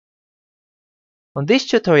On this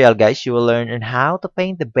tutorial guys, you will learn on how to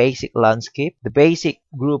paint the basic landscape, the basic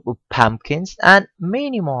group of pumpkins, and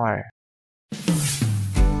many more.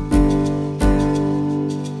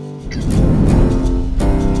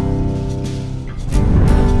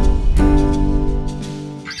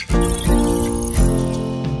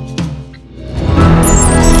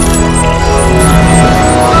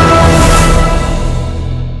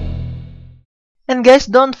 And guys,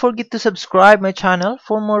 don't forget to subscribe my channel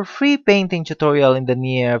for more free painting tutorial in the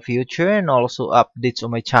near future and also updates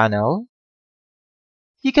on my channel.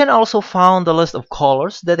 You can also find the list of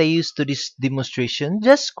colors that I used to this demonstration.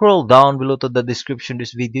 Just scroll down below to the description of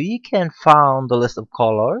this video. You can find the list of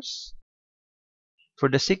colors. For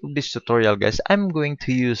the sake of this tutorial guys, I'm going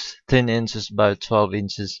to use 10 inches by 12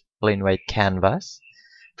 inches plain white canvas.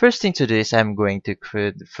 First thing to do is I'm going to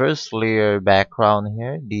create the first layer background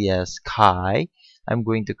here, the sky. I'm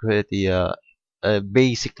going to create the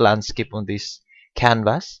basic landscape on this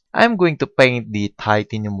canvas. I'm going to paint the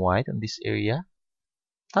titanium white on this area.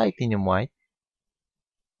 Titanium white.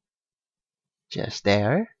 Just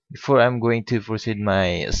there. Before I'm going to proceed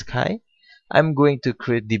my sky, I'm going to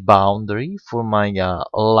create the boundary for my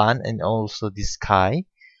land and also the sky.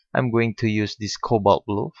 I'm going to use this cobalt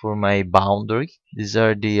blue for my boundary. These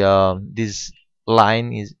are the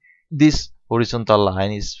this horizontal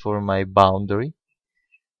line is for my boundary.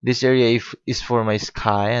 This area is for my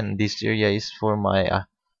sky, and this area is for my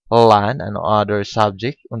land and other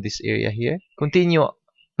subject on this area here. Continue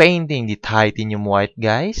painting the titanium white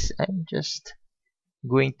guys. I'm just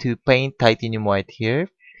going to paint titanium white here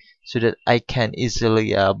so that I can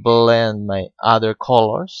easily blend my other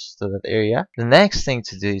colors to that area. The next thing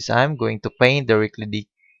to do is I'm going to paint directly the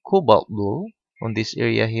cobalt blue on this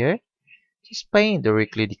area here. Just paint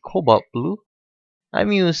directly the cobalt blue.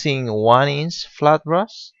 I'm using 1-inch flat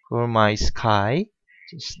brush for my sky.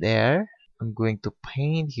 Just there. I'm going to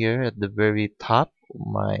paint here at the very top of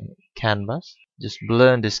my canvas. Just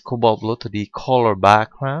blend this cobalt blue to the color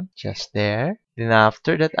background. Just there. Then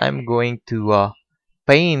after that, I'm going to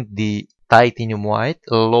paint the titanium white,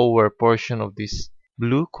 a lower portion of this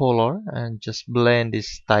blue color, and just blend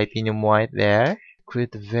this titanium white there.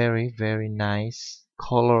 Create a very nice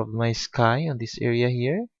color of my sky on this area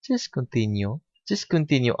here. Just continue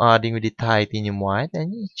adding with the titanium white,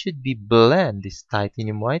 and it should be blend this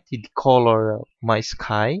titanium white with the color of my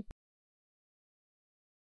sky.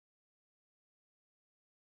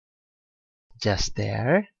 Just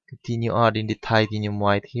there. Continue adding the titanium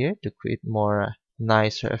white here to create more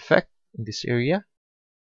nicer effect in this area.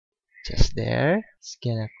 Just there. Just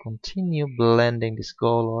gonna continue blending this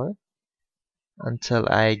color until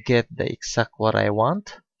I get the exact what I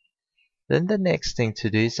want. Then the next thing to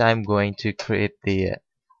do is I'm going to create the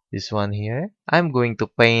this one here. I'm going to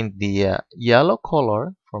paint the yellow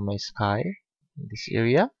color for my sky in this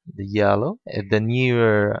area. The yellow at the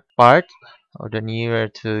nearer part, or the nearer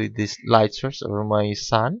to this light source or my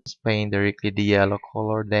sun. Just paint directly the yellow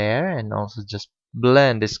color there, and also just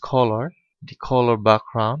blend this color, the color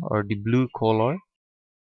background or the blue color.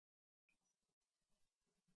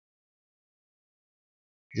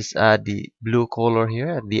 Just add the blue color here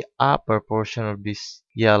at the upper portion of this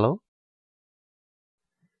yellow.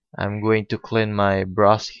 I'm going to clean my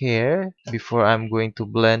brush here before I'm going to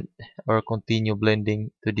blend or continue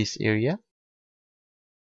blending to this area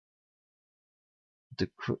to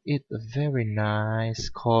create a very nice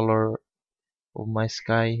color of my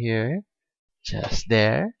sky here. Just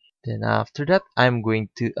there. Then after that, I'm going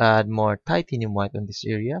to add more titanium white on this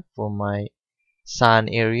area for my sun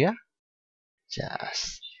area.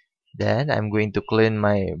 Just then I'm going to clean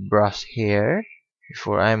my brush here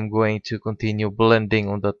before I'm going to continue blending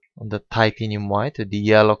on the titanium white to the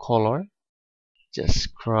yellow color. Just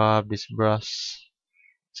scrub this brush.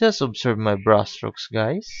 Just observe my brush strokes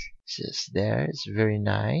guys. Just there. It's very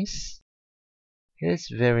nice. It's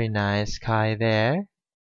very nice sky there.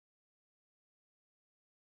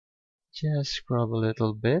 Just scrub a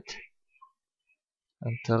little bit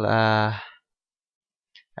until I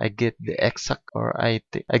get the exact, or I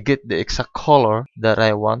get the exact color that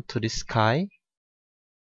I want to the sky.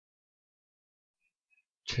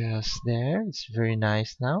 Just there. It's very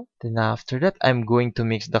nice now. Then after that, I'm going to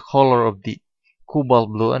mix the color of the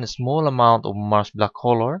cobalt blue and a small amount of Mars black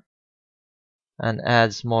color, and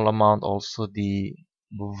add small amount also the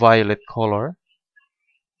violet color.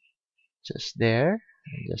 Just there.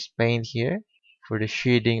 And just paint here for the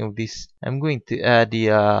shading of this. I'm going to add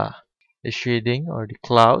the shading or the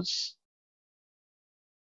clouds.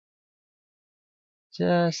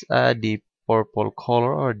 Just add the purple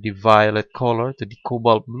color or the violet color to the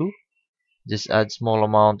cobalt blue. Just add small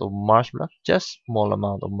amount of Mars black, just small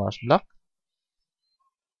amount of Mars black.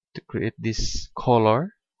 to create this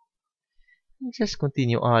color. And just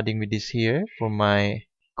continue adding with this here for my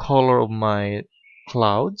color of my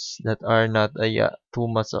clouds that are not too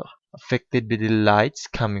much affected by the lights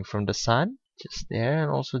coming from the sun. Just there,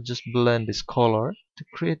 and also just blend this color to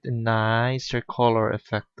create a nicer color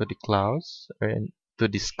effect to the clouds or to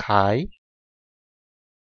the sky.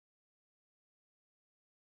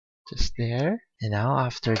 Just there. And now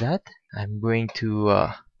after that, I'm going to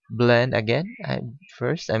blend again.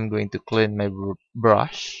 First, I'm going to clean my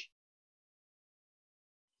brush.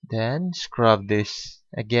 Then scrub this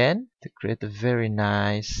again to create a very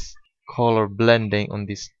nice color blending on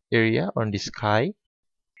this area, on the sky.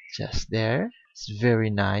 Just there. It's very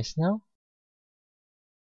nice now.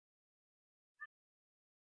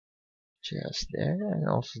 Just there, and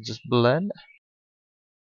also just blend.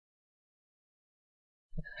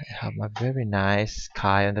 I have a very nice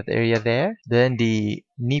sky on that area there. Then the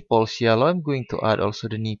Naples Yellow, I'm going to add also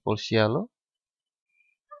the Naples Yellow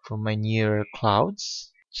for my nearer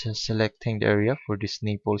clouds. Just selecting the area for this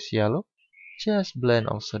Naples Yellow. Just blend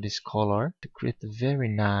also this color to create a very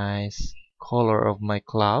nice color of my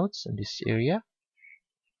clouds in this area.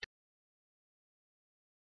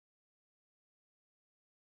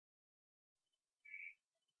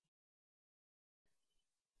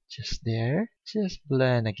 Just there. Just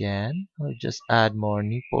blend again. Or just add more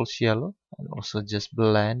Naples Yellow. And also just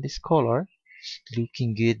blend this color. It's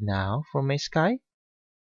looking good now for my sky.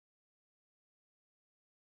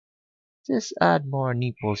 Just add more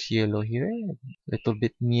Naples Yellow here. A little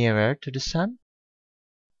bit nearer to the sun.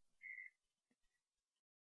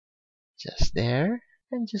 Just there.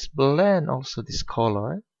 And just blend also this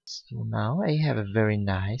color. So now I have a very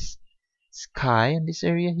nice sky in this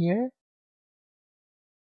area here.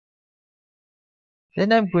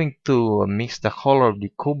 Then I'm going to mix the color of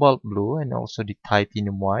the Cobalt Blue and also the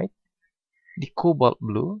Titanium White. The Cobalt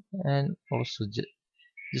Blue and also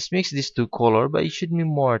just mix these two color, but it should be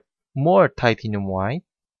more Titanium White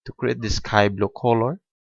to create the sky blue color.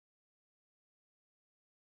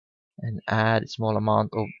 And add a small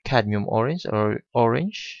amount of Cadmium Orange or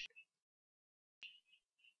orange.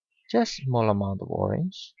 Just small amount of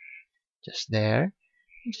orange. Just there.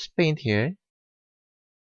 Just paint here.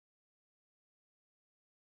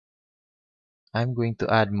 I'm going to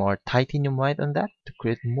add more Titanium White on that to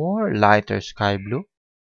create more lighter sky blue.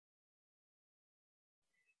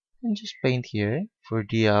 And just paint here for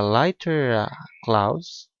the lighter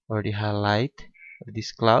clouds or the highlight of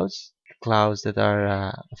these clouds, the clouds that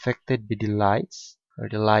are affected by the lights or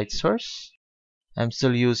the light source. I'm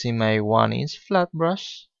still using my 1-inch flat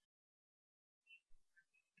brush.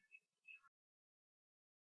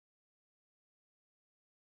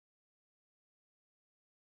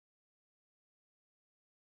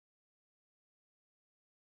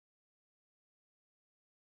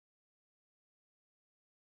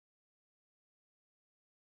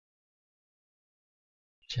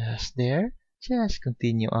 Just there. Just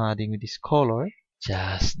continue adding with this color.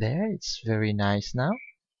 Just there. It's very nice now.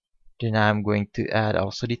 Then I'm going to add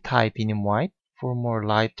also the Titanium White for more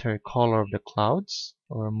lighter color of the clouds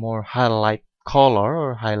or more highlight color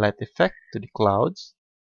or highlight effect to the clouds.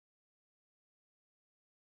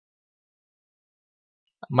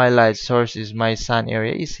 My light source is my sun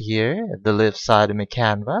area is here at the left side of my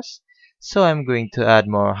canvas. So I'm going to add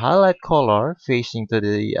more highlight color facing to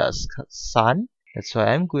the sun. That's why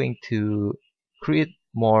I'm going to create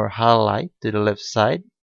more highlight to the left side.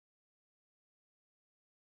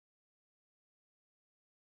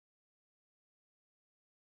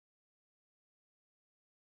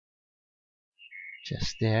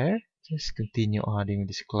 Just there. Just continue adding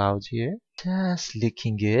these clouds here. Just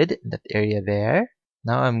looking good in that area there.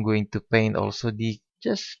 Now I'm going to paint also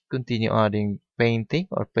just continue adding painting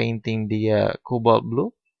the cobalt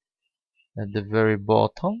blue at the very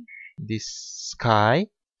bottom. This sky,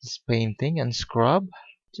 just painting and scrub.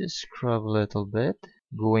 Just scrub a little bit.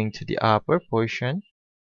 Going to the upper portion.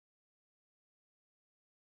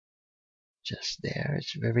 Just there.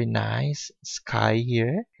 It's very nice sky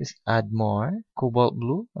here. Just add more cobalt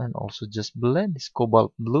blue and also just blend this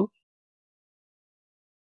cobalt blue.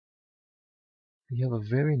 We have a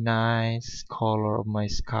very nice color of my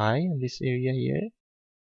sky in this area here.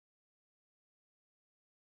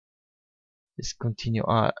 Just continue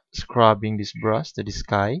scrubbing this brush to the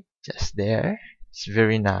sky. Just there. It's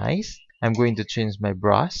very nice. I'm going to change my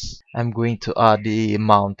brush. I'm going to add the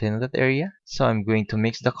mountain in that area. So I'm going to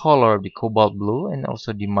mix the color of the cobalt blue and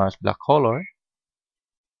also the Mars black color.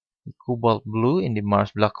 The cobalt blue in the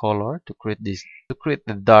Mars black color to create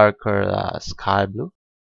the darker sky blue.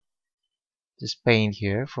 Just paint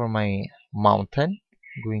here for my mountain.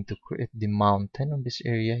 I'm going to create the mountain on this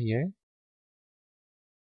area here.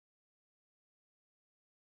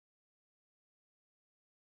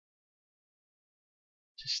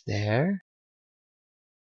 Just there.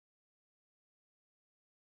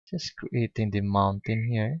 Just creating the mountain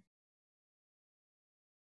here.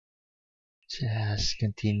 Just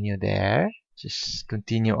continue there. Just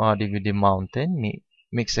continue adding with the mountain.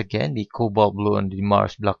 Mix again the cobalt blue and the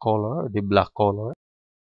Mars black color, or the black color.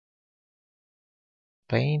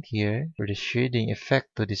 Paint here for the shading effect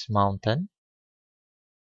to this mountain.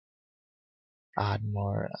 Add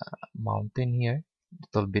more mountain here, a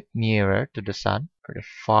little bit nearer to the sun, for the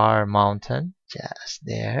far mountain. Just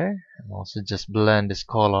there. And also just blend this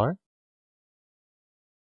color.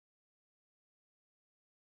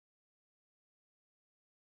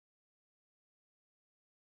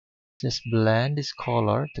 Just blend this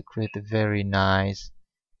color to create a very nice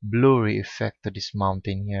blurry effect to this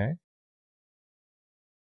mountain here.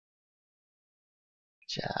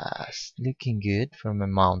 Just looking good for my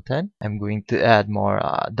mountain. I'm going to add more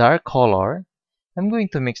dark color. I'm going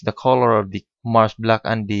to mix the color of the Mars black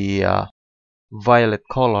and the violet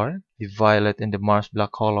color. The violet and the Mars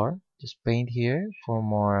black color. Just paint here for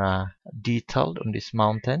more detailed on this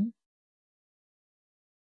mountain.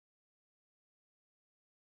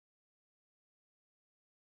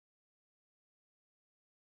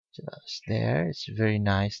 Just there. It's very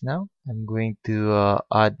nice now. I'm going to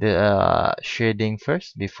add the shading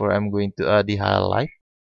first before I'm going to add the highlight,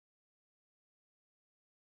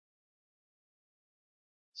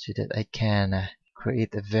 so that I can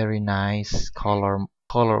create a very nice color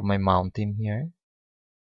of my mountain here.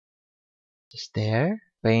 Just there.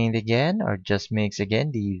 Paint again, or just mix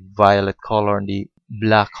again the violet color and the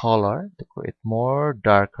black color to create more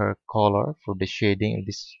darker color for the shading of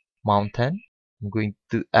this mountain. I'm going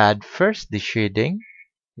to add first the shading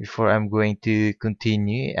before I'm going to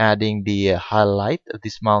continue adding the highlight of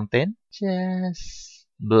this mountain. Just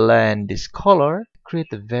blend this color,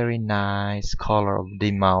 create a very nice color of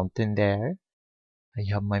the mountain there. I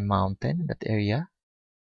have my mountain in that area.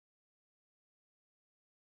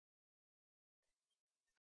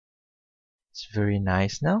 It's very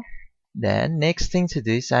nice now. Then next thing to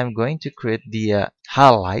do is I'm going to create the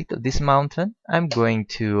highlight of this mountain. I'm going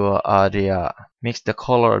to mix the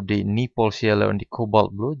color of the Naples Yellow and the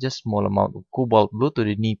Cobalt Blue. Just small amount of Cobalt Blue to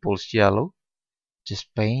the Naples Yellow.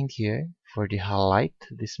 Just paint here for the highlight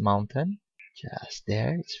of this mountain. Just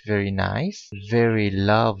there. It's very nice. Very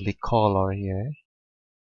lovely color here.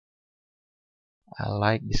 I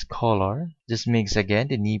like this color. Just mix again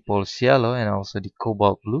the Naples Yellow and also the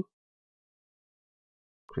Cobalt Blue.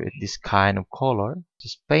 Create this kind of color.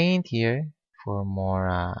 Just paint here for more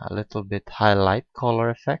a little bit highlight color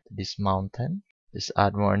effect this mountain. Just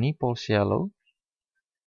add more Naples Yellow.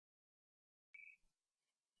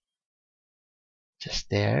 Just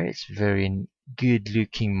there. It's very good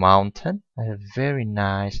looking mountain. A very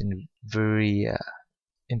nice and very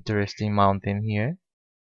interesting mountain here.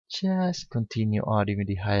 Just continue adding with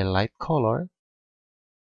the highlight color.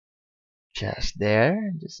 Just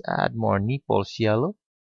there. Just add more Naples Yellow.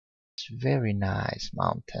 It's very nice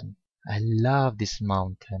mountain. I love this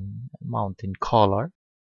mountain color.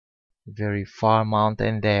 Very far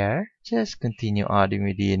mountain there. Just continue adding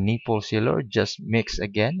with the Naples Yellow, or just mix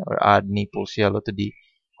again or add Naples Yellow to the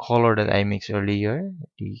color that I mixed earlier,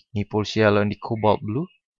 the Naples Yellow and the Cobalt Blue.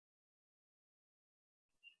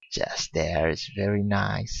 Just there. It's very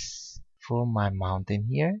nice for my mountain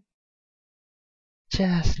here.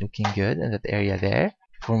 Just looking good in that area there.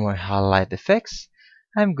 For more highlight effects,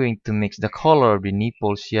 I'm going to mix the color of the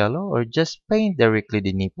Naples Yellow, or just paint directly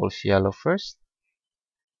the Naples Yellow first.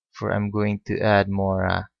 For I'm going to add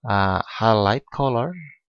more highlight color.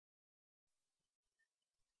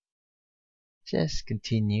 Just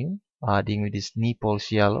continue adding with this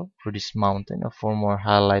Naples Yellow for this mountain, or for more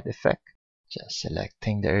highlight effect. Just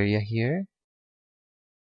selecting the area here.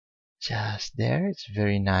 Just there. It's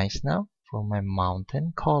very nice now for my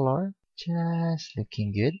mountain color. Just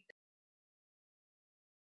looking good.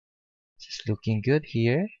 Just looking good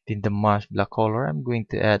here. In the Mars black color, I'm going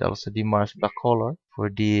to add also the Mars black color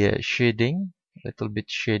for the shading, a little bit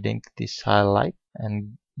shading to this highlight,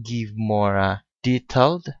 and give more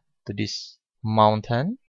detailed to this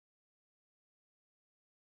mountain.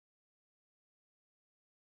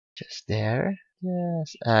 Just there.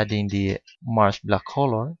 Just adding the Mars black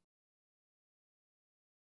color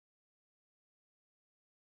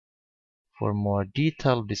for more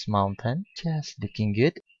detail of this mountain. Just looking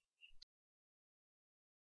good.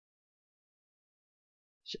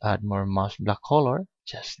 Add more Mars black color.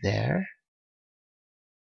 Just there.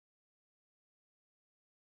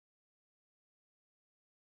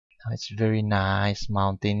 Now it's very nice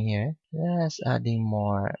mountain here. Just adding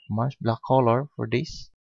more Mars black color for this.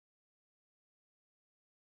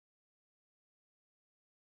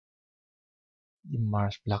 The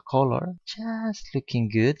Mars black color. Just looking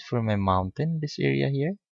good for my mountain, this area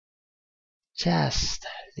here. Just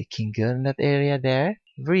looking good in that area there.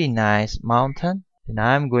 Very nice mountain. Then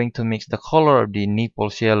I'm going to mix the color of the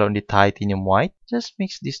Naples Yellow and the Titanium White. Just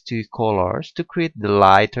mix these two colors to create the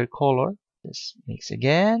lighter color. Just mix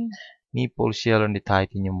again. Naples Yellow and the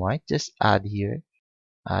Titanium White. Just add here.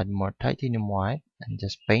 Add more Titanium White and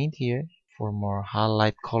just paint here for more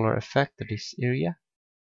highlight color effect to this area.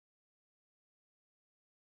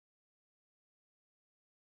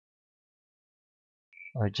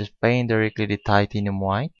 Or just paint directly the Titanium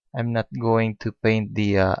White. I'm not going to paint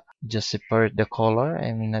the just separate the color.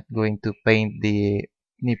 I'm not going to paint the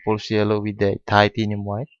Naples Yellow with the Titanium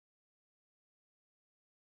White.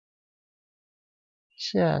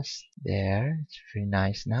 Just there. It's very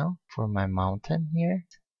nice now for my mountain here.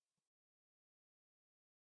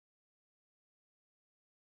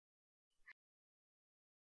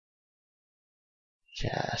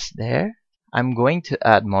 Just there. I'm going to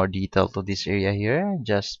add more detail to this area here.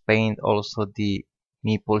 Just paint also the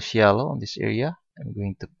Naples Yellow on this area. I'm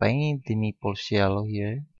going to paint the Naples Yellow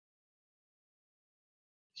here.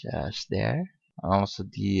 Just there. And also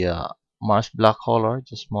the Mars black color.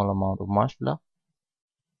 Just small amount of Mars black.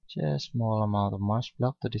 Just small amount of Mars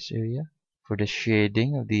block to this area for the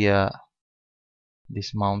shading of the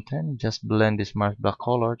this mountain. Just blend this Mars block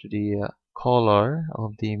color to the color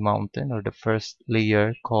of the mountain, or the first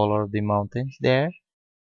layer color of the mountains there.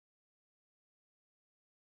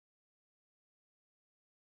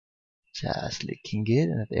 Just looking good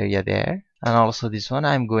in that area there. And also this one,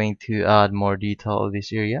 I'm going to add more detail of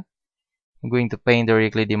this area. I'm going to paint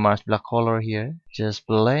directly the Mars black color here. Just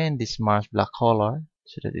blend this Mars black color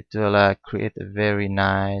so that it will create a very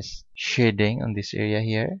nice shading on this area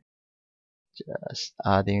here. Just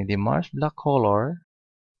adding the Mars black color.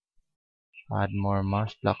 Add more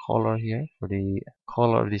Mars black color here for the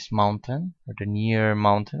color of this mountain, or the near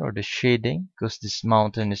mountain, or the shading, because this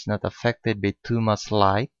mountain is not affected by too much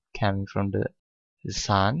light coming from the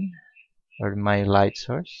sun or my light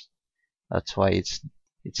source. That's why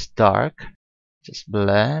it's dark. Just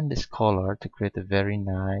blend this color to create a very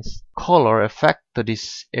nice color effect to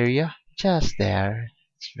this area. Just there.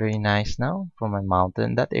 It's very nice now for my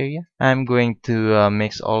mountain, that area. I'm going to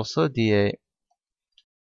mix also the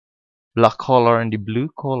black color and the blue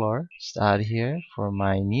color. Just add here for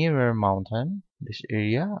my nearer mountain, this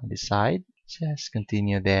area on the side. Just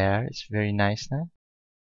continue there. It's very nice now,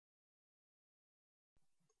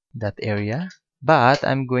 that area. But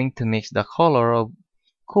I'm going to mix the color of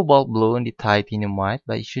Cobalt Blue and the Titanium White,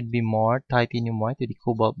 but it should be more Titanium White to the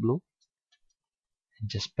Cobalt Blue. And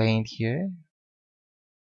just paint here.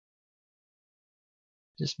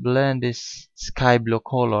 Just blend this sky blue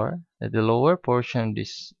color at the lower portion of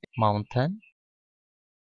this mountain.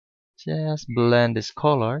 Just blend this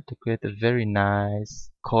color to create a very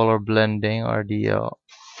nice color blending, or the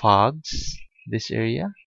fogs, this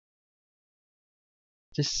area.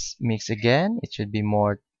 Just mix again. It should be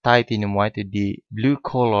more titanium white with the blue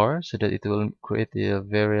color so that it will create a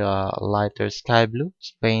very lighter sky blue.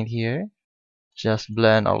 Just paint here. Just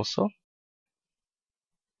blend also.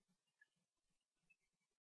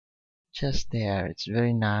 Just there. It's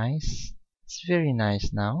very nice. It's very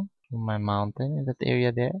nice now for my mountain in that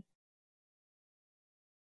area there.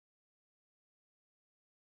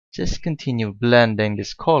 Just continue blending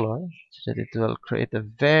this color so that it will create a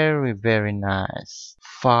very nice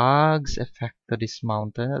fogs effect to this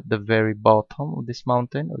mountain at the very bottom of this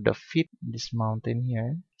mountain, or the feet of this mountain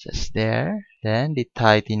here. Just there. Then the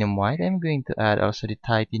titanium white. I'm going to add also the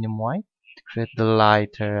titanium white to create the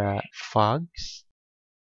lighter fogs.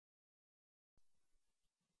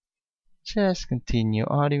 Just continue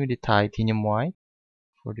adding with the titanium white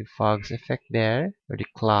for the fogs effect there, or the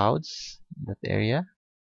clouds in that area.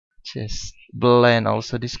 Just blend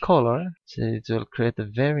also this color so it will create a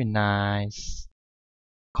very nice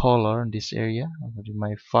color in this area of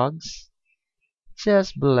my fogs.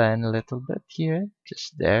 Just blend a little bit here.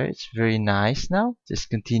 Just there. It's very nice now.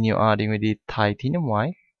 Just continue adding with the titanium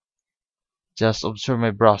white. Just observe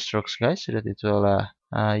my brush strokes, guys, so that it will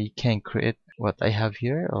you can create what I have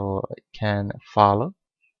here, or can follow.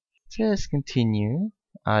 Just continue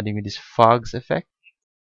adding with this fogs effect.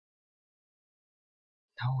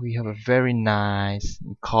 Now we have a very nice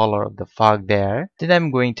color of the fog there. Then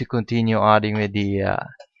I'm going to continue adding with the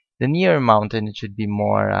near mountain. It should be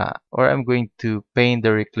more, or I'm going to paint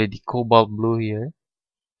directly the cobalt blue here.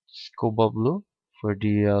 Just cobalt blue for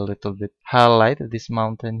the little bit highlight of this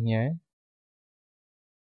mountain here.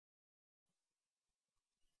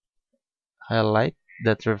 Highlight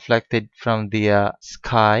that reflected from the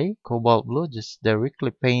sky. Cobalt blue, just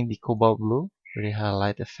directly paint the cobalt blue for the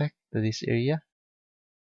highlight effect to this area.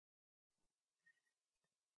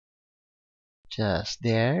 Just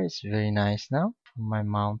there, it's very nice now for my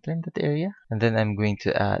mountain, that area. And then I'm going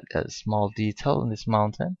to add a small detail on this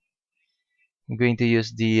mountain. I'm going to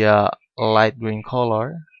use the light green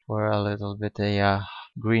color for a little bit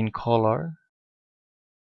green color.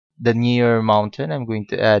 The near mountain, I'm going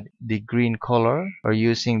to add the green color, or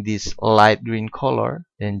using this light green color.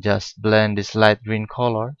 Then just blend this light green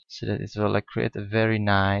color so that it will create a very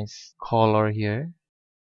nice color here.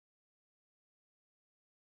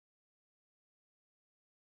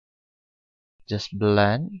 Just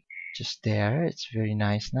blend, just there, it's very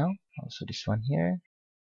nice now. Also this one here.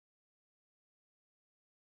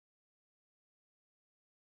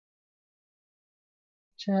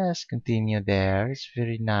 Just continue there, it's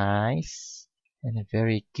very nice. And a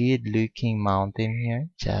very good looking mountain here.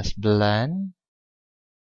 Just blend.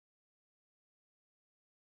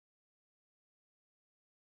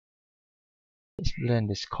 Just blend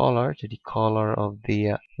this color to the color of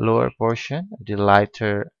the lower portion, of the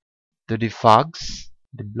lighter, to the fogs,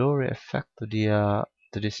 the blurry effect to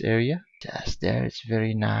this area. Just there, it's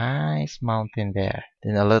very nice mountain there.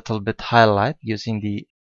 Then a little bit highlight using the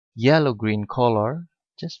yellow green color.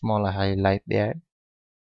 Just small highlight there.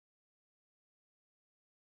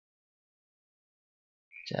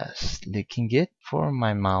 Just looking good for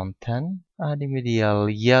my mountain. Adding with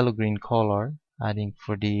the yellow green color, adding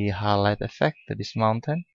for the highlight effect to this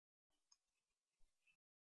mountain.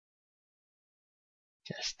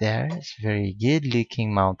 Just there, it's very good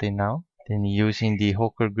looking mountain now. Then using the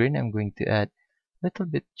ochre green, I'm going to add a little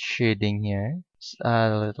bit shading here. Just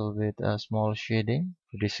add a little bit small shading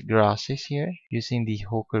for these grasses here using the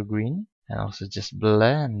ochre green, and also just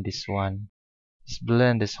blend this one. Just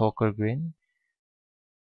blend this ochre green.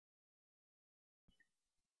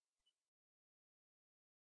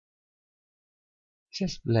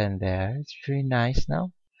 Just blend there. It's very nice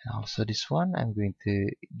now. And also this one, I'm going to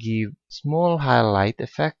give small highlight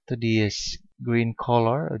effect to this green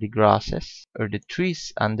color of the grasses or the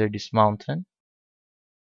trees under this mountain.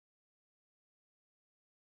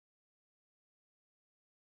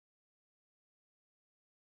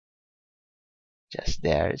 Just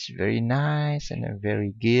there, it's very nice and a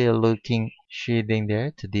very good looking shading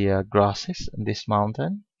there to the grasses on this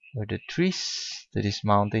mountain or the trees to this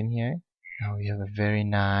mountain here. Now we have a very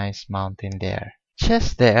nice mountain there.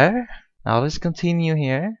 Just there. Now let's continue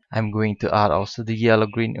here. I'm going to add also the yellow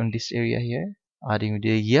green on this area here. Adding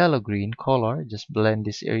the yellow green color, just blend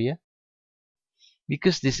this area.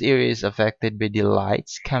 Because this area is affected by the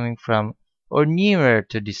lights coming from or nearer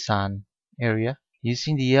to the sun area.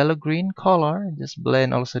 Using the yellow green color, just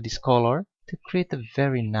blend also this color to create a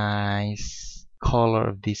very nice color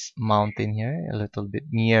of this mountain here, a little bit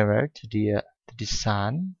nearer to the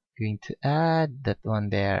sun. Going to add that one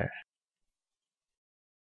there.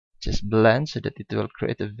 Just blend so that it will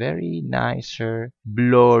create a very nicer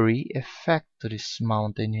blurry effect to this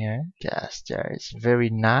mountain here. Just there, it's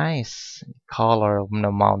very nice color of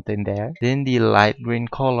the mountain there. Then the light green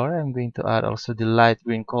color, I'm going to add also the light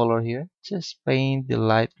green color here. Just paint the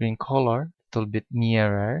light green color a little bit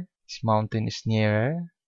nearer. This mountain is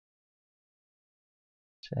nearer.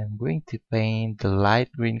 So I'm going to paint the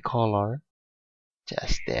light green color.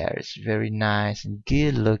 Just there, it's very nice and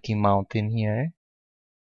good looking mountain here.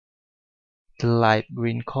 The light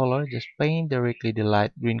green color, just paint directly the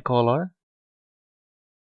light green color.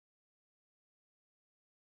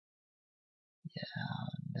 Yeah,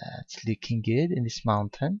 that's looking good in this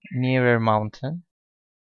mountain, nearer mountain.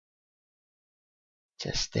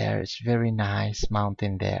 Just there, it's very nice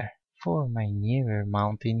mountain there. For my nearer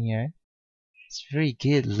mountain here, it's very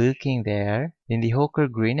good looking there. In the ochre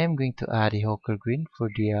green, I'm going to add the ochre green for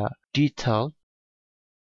the detail.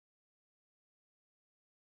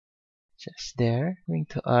 Just there, I'm going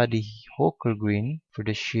to add the ochre green for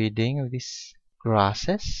the shading of these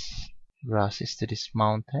grasses to this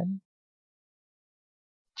mountain.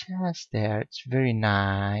 Just there, it's very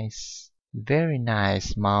nice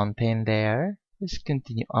mountain there. Just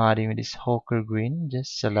continue adding with this ochre green,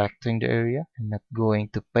 just selecting the area. I'm not going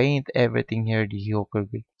to paint everything here the ochre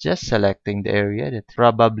green, just selecting the area that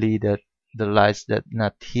probably the lights does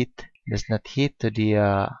not hit to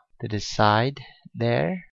the side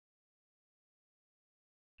there.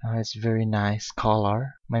 It's very nice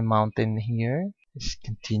color. My mountain here. Just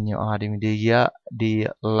continue adding the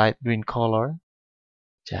light green color.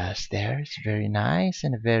 Just there, it's very nice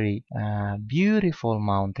and a very beautiful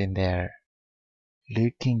mountain there.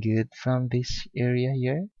 Looking good from this area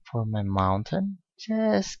here for my mountain.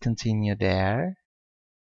 Just continue there.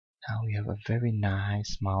 Now we have a very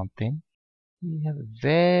nice mountain. We have a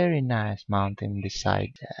very nice mountain this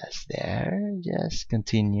side. Just there. Just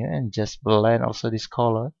continue and just blend also this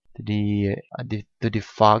color to the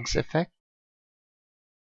fogs effect.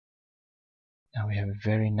 Now we have a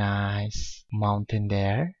very nice mountain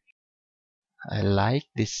there. I like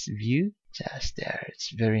this view. Just there.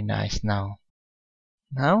 It's very nice now.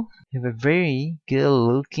 Now we have a very good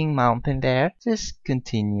looking mountain there. Just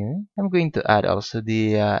continue. I'm going to add also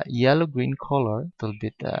the yellow green color. A little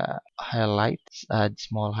bit highlight. Add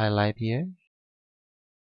small highlight here.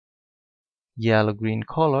 Yellow green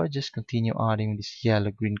color. Just continue adding this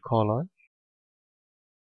yellow green color.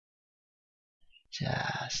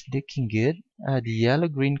 Just looking good. Add the yellow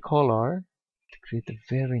green color to create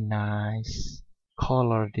a very nice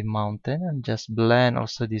color of the mountain, and just blend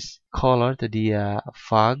also this color to the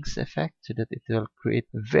fogs effect so that it will create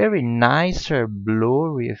a very nicer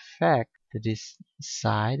blurry effect to this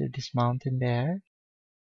side of this mountain there.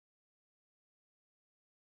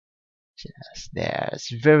 Just there,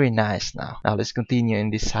 it's very nice now. Now let's continue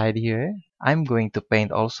in this side here. I'm going to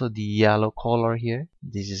paint also the yellow color here.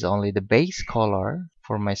 This is only the base color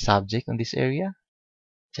for my subject in this area.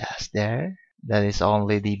 Just there. That is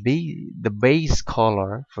only the base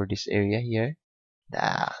color for this area here.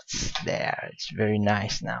 That's there. It's very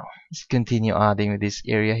nice now. Let's continue adding with this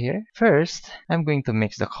area here. First, I'm going to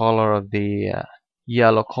mix the color of the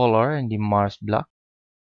yellow color and the Mars black.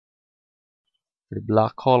 The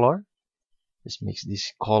black color. Just mix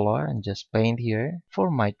this color and just paint here.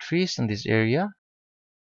 For my trees in this area,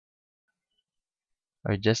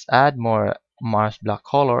 or just add more Mars black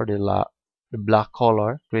color, the black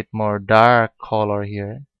color, create more dark color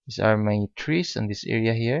here. These are my trees in this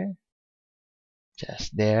area here.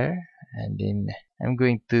 Just there. And then I'm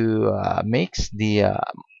going to mix the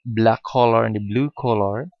black color and the blue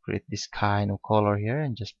color, create this kind of color here,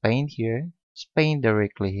 and just paint here. Just paint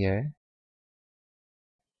directly here.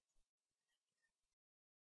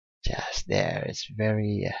 Just there. It's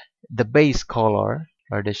very the base color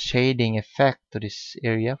or the shading effect to this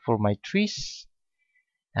area for my trees.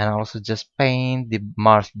 And also just paint the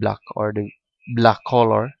Mars black or the black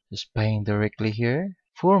color. Just paint directly here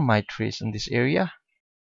for my trees in this area.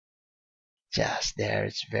 Just there,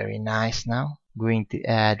 it's very nice now. Going to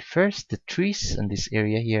add first the trees in this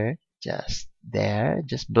area here. Just there,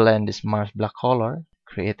 just blend this Mars black color.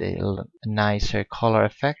 Create a nicer color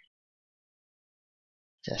effect.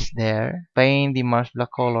 Just there. Paint the Mars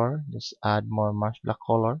black color. Just add more Mars black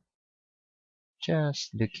color. Just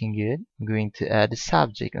looking good. I'm going to add the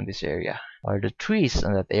subject in this area, or the trees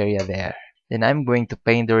in that area there. Then I'm going to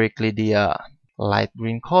paint directly the light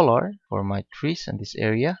green color for my trees in this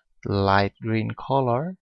area. Light green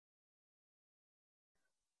color.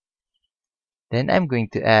 Then I'm going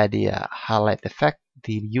to add the highlight effect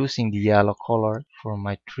using the yellow color for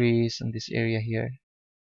my trees in this area here.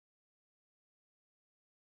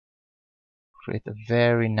 Create a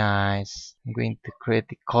very nice. I'm going to create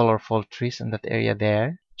the colorful trees in that area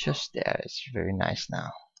there. Just there. It's very nice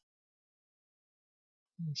now.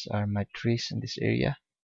 These are my trees in this area.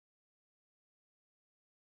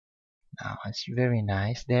 Now it's very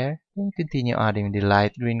nice there. Then continue adding the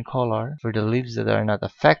light green color for the leaves that are not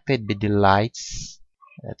affected by the lights.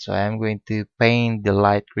 That's why I'm going to paint the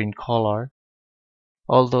light green color.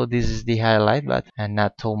 Although this is the highlight, but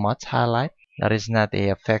not too much highlight. That is not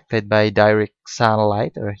affected by direct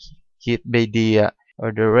sunlight or hit by the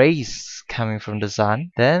or the rays coming from the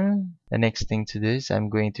sun. Then the next thing to do is I'm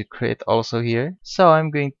going to create also here. So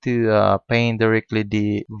I'm going to paint directly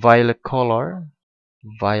the violet color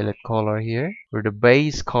here for the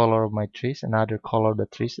base color of my trees, another color of the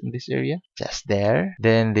trees in this area. Just there.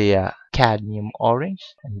 Then the cadmium orange.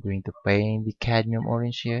 I'm going to paint the cadmium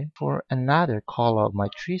orange here for another color of my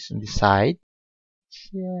trees on the side.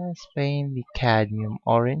 Just paint the cadmium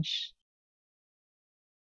orange.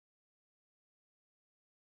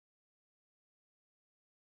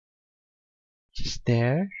 Just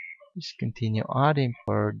there. Just continue adding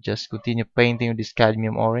or just continue painting with this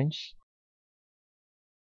cadmium orange.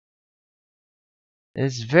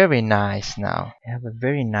 It's very nice now. I have a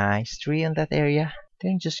very nice tree in that area.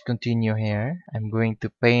 Then just continue here. I'm going to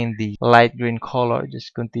paint the light green color.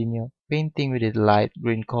 Just continue painting with the light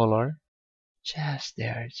green color. Just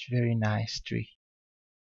there. It's very nice tree.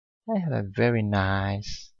 I have a very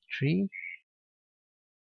nice tree.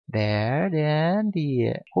 There. Then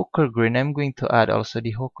the hooker green. I'm going to add also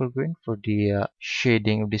the hooker green for the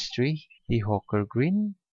shading of this tree. The hooker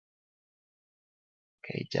green.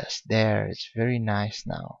 Okay, just there. It's very nice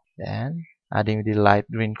now. Then adding the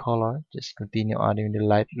light green color. Just continue adding the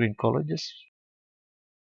light green color. Just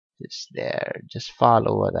there. Just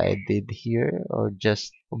follow what I did here, or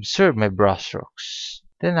just observe my brush strokes.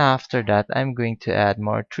 Then after that, I'm going to add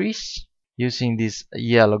more trees. Using this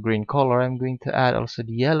yellow green color, I'm going to add also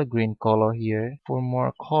the yellow green color here for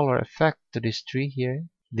more color effect to this tree here.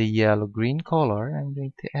 The yellow green color, I'm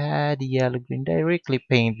going to add the yellow green, directly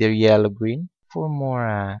paint the yellow green for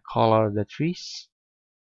more color of the trees.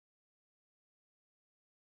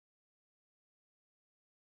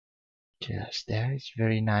 Just there, it's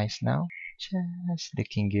very nice now. Just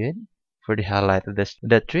looking good. For the highlight of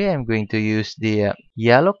the tree, I'm going to use the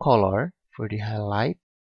yellow color for the highlight.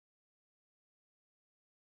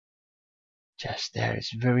 Just there,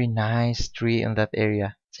 it's very nice tree in that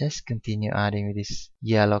area. Just continue adding with this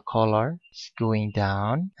yellow color. It's going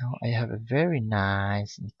down. Now I have a very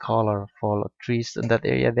nice and colorful trees in that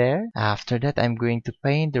area there. After that, I'm going to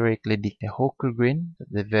paint directly the hooker green,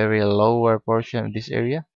 the very lower portion of this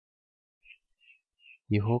area.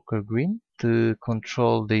 The hooker green to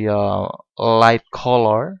control the light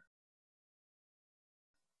color.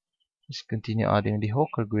 Just continue adding the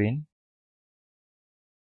hooker green.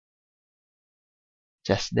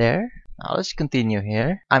 Just there. Now let's continue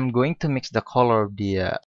here. I'm going to mix the color of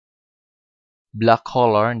the black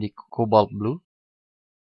color and the cobalt blue.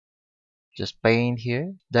 Just paint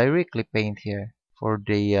here, directly paint here for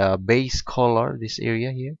the base color, this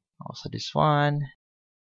area here. Also this one.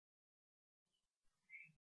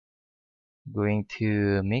 Going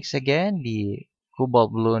to mix again the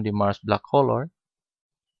cobalt blue and the Mars black color.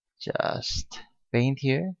 Just paint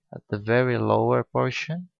here at the very lower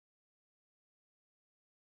portion.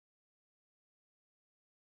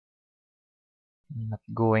 I'm not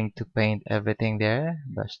going to paint everything there,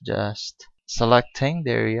 but just selecting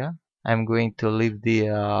the area. I'm going to leave the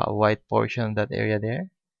white portion of that area there.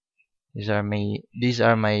 These are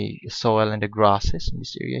my soil and the grasses in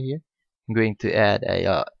this area here. I'm going to add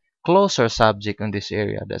a closer subject on this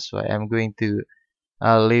area. That's why I'm going to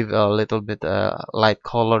leave a little bit light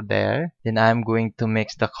color there. Then I'm going to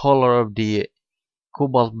mix the color of the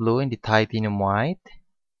cobalt blue and the titanium white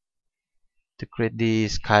to create the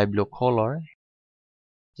sky blue color.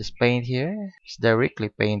 Just paint here. Just directly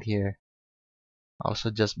paint here. Also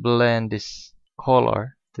just blend this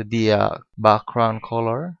color to the background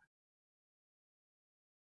color.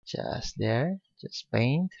 Just there. Just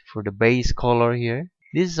paint for the base color here.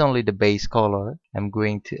 This is only the base color. I'm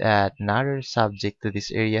going to add another subject to this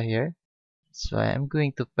area here. So I'm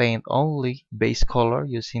going to paint only base color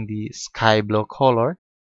using the sky blue color,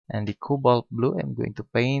 and the cobalt blue I'm going to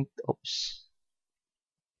paint,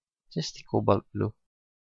 just the cobalt blue.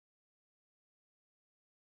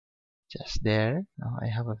 Just there. Now I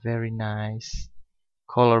have a very nice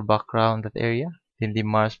color background that area. Then the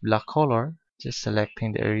Mars black color, just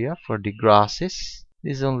selecting the area for the grasses.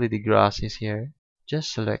 This is only the grasses here.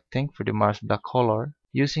 Just selecting for the Mars black color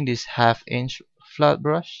using this 1/2 inch flat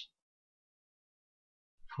brush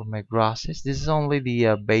for my grasses. This is only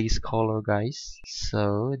the base color, guys,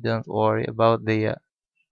 so don't worry about the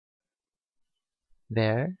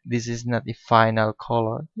there. This is not the final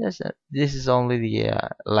color. Yes, this is only the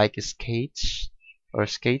like a sketch or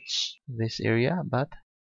sketch this area, but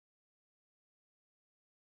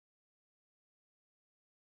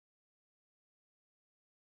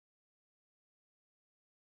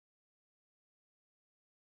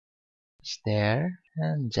it's there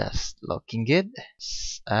and just looking good.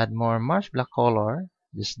 Add more Mars black color.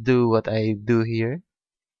 Just do what I do here.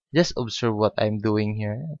 Just observe what I'm doing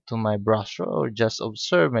here to my brush stroke, or just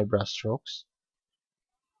observe my brush strokes.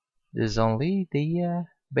 This is only the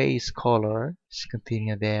base color. Just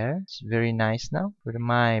continue there. It's very nice now. For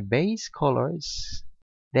my base color is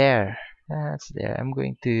there. That's there. I'm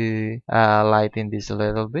going to lighten this a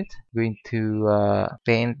little bit. Going to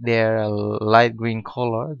paint there a light green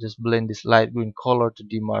color. Just blend this light green color to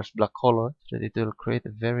the Mars black color, so that it will create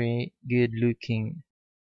a very good looking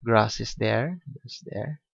grasses there. Just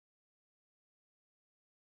there.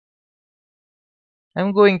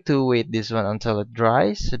 I'm going to wait this one until it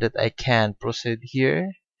dries so that I can proceed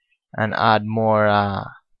here and add more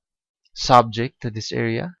subject to this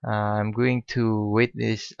area. I'm going to wait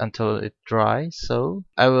this until it dries, so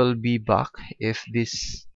I will be back if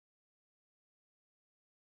this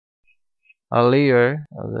layer,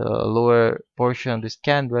 the lower portion of this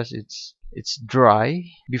canvas, it's dry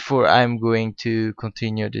before I'm going to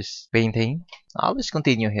continue this painting. I'll just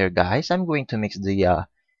continue here, guys. I'm going to mix the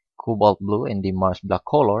cobalt blue and the Mars black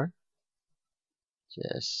color.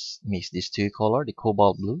 Just mix these two color, the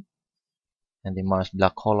cobalt blue and the Mars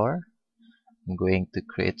black color. I'm going to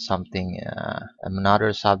create something,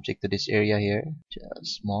 another subject to this area here.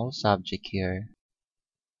 Just small subject here.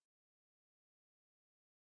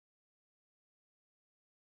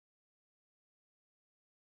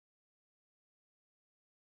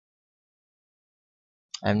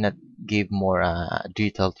 I'm not give more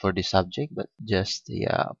detail for the subject, but just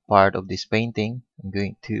the part of this painting. I'm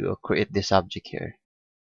going to create the subject here.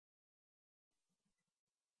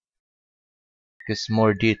 Because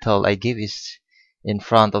more detail I give is in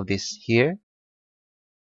front of this here.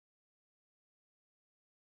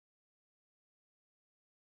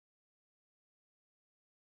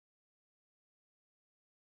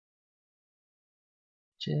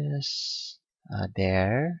 Just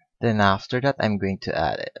there. Then after that, I'm going to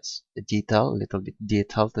add a detail, little bit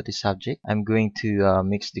detail to the subject. I'm going to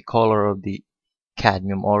mix the color of the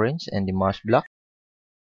cadmium orange and the Mars black.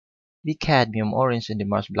 The cadmium orange and the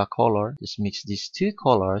Mars black color. Just mix these two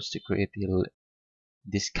colors to create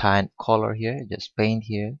this kind of color here. Just paint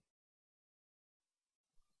here.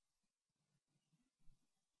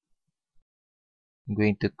 I'm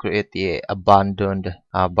going to create the abandoned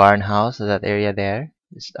barn house, so that area there.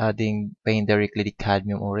 Just adding paint directly the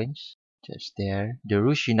cadmium orange. Just there. The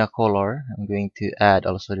Rushina color, I'm going to add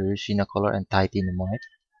also the Rushina color and titanium white.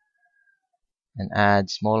 And add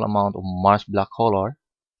small amount of Mars black color.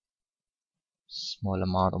 Small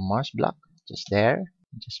amount of Mars black. Just there.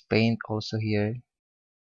 Just paint also here.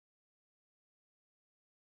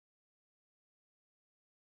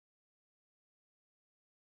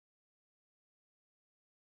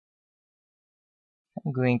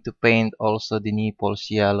 I'm going to paint also the Naples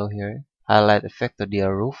Yellow here. Highlight effect of the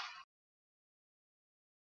roof.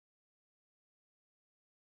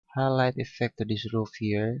 Highlight effect of this roof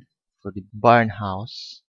here for the barn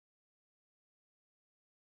house.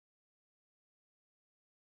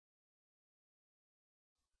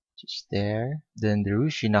 Just there. Then the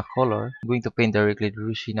Rushina color. I'm going to paint directly the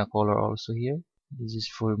Rushina color also here. This is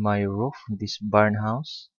for my roof, this barn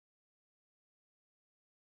house.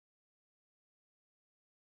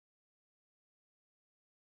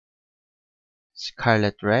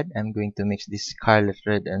 Scarlet Red. I'm going to mix this Scarlet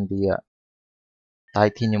Red and the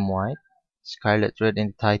titanium white. Scarlet Red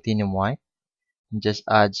and titanium white. And just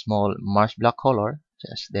add small Mars black color.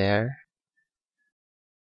 Just there.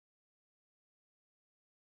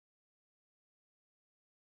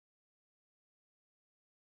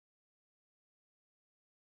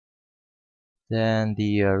 Then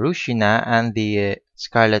the Rushina and the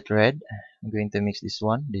Scarlet Red. I'm going to mix this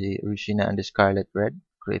one, the Rushina and the Scarlet Red.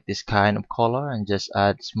 Create this kind of color and just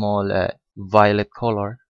add small violet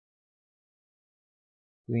color.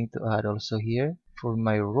 Going to add also here for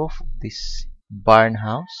my roof of this barn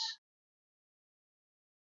house.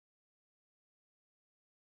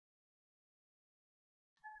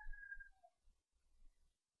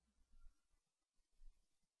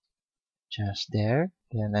 Just there.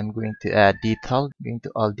 Then I'm going to add detail. Going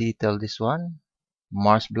to all detail this one.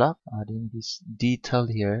 Mars black. Adding this detail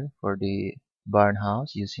here for the barn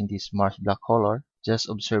house using this Mars black color. Just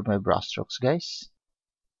observe my brush strokes, guys.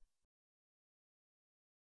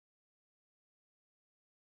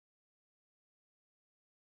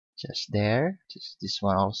 Just there. Just this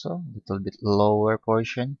one also. Little bit lower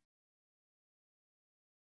portion.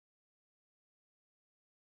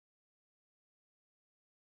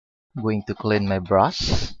 I'm going to clean my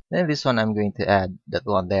brush. Then this one I'm going to add that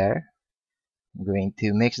one there. I'm going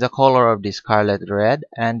to mix the color of the Scarlet Red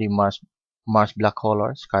and the Mars black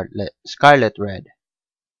color. Scarlet Red.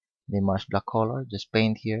 The Mars black color. Just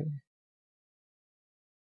paint here.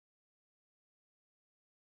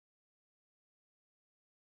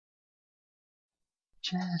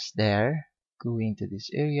 Just there. Going to this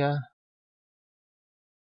area.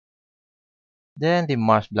 Then the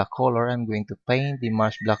Mars black color. I'm going to paint the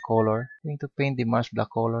Mars black color. I'm going to paint the Mars black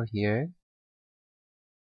color here.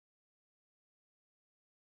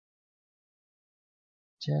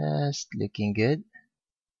 Just looking good.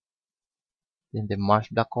 Then the Mars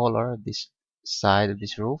black color, this side of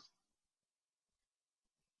this roof.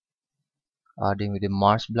 Adding with the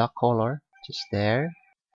Mars black color, just there.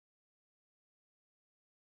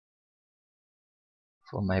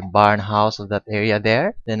 For my barn house of that area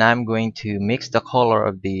there. Then I'm going to mix the color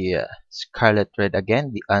of the Scarlet Red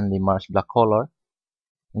again, and the Mars black color.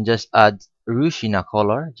 And just add Rushina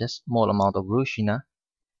color, just small amount of Rushina.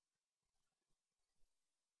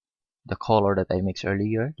 The color that I mixed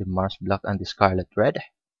earlier, the Mars black and the Scarlet Red.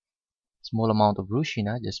 Small amount of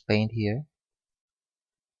Rushina, just paint here.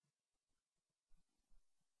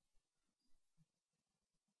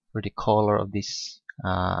 For the color of this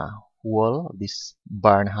wall of this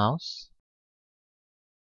barn house.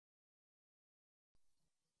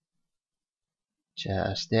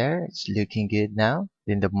 Just there, it's looking good now.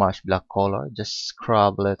 Then the marsh black color, just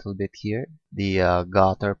scrub a little bit here, the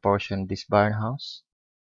gutter portion of this barn house.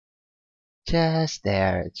 Just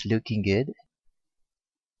there, it's looking good.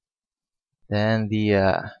 Then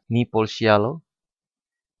the Naples Yellow,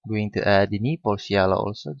 going to add the Naples Yellow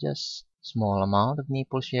also, just small amount of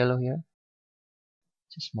Naples Yellow here.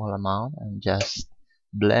 Just small amount, and just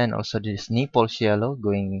blend also this Naples Yellow,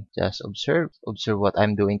 going just observe what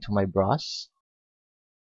I'm doing to my brush.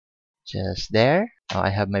 Just there. Now I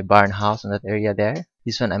have my barn house in that area there.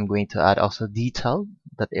 This one I'm going to add also detail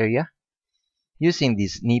that area. Using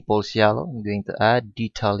this Naples Yellow, I'm going to add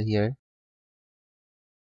detail here.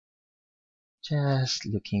 Just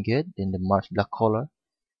looking good. Then the marsh black color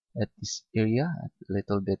at this area, a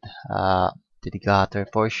little bit to the gutter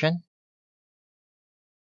portion.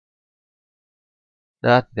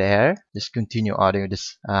 That there. Just continue adding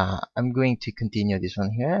this. I'm going to continue this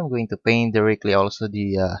one here. I'm going to paint directly also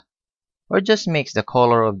the or just mix the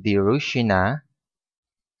color of the Rushina,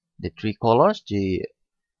 the three colors, the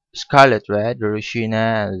Scarlet Red, the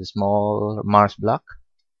Rushina, and the small Mars black.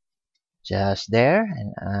 Just there,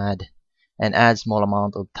 and add small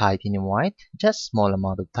amount of titanium white. Just small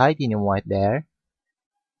amount of titanium white there.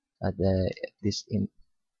 At this in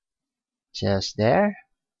just there,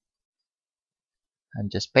 and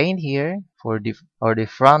just paint here for the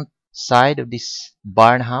front side of this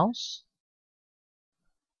barn house.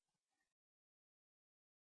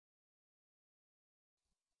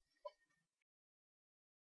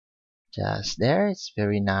 Just there, it's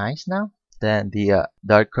very nice now. Then the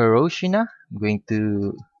darker Rushina, I'm going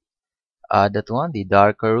to add that one, the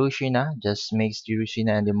darker Rushina. Just mix the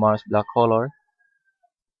Rushina and the Mars black color.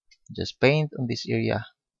 Just paint on this area.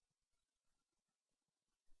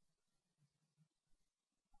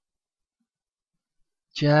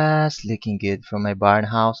 Just looking good for my barn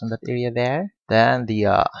house on that area there. Then the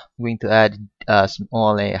I'm going to add a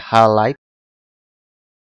small highlight.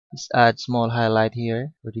 Let's add small highlight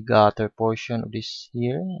here for the gutter portion of this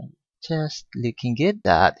here. Just looking good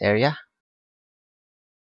that area.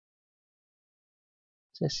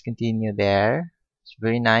 Just continue there. It's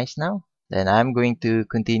very nice now. Then I'm going to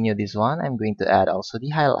continue this one. I'm going to add also the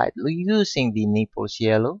highlight using the Naples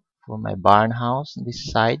Yellow for my barn house on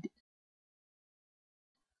this side.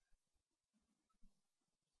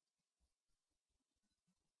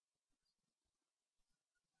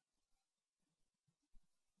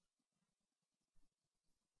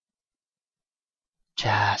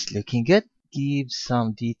 Just looking good. Give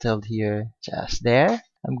some detail here. Just there.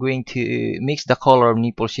 I'm going to mix the color of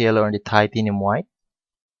Naples Yellow and the titanium white.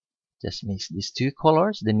 Just mix these two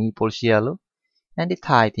colors, the Naples Yellow and the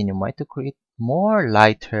titanium white, to create more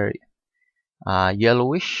lighter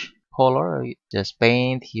yellowish color. Just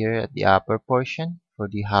paint here at the upper portion for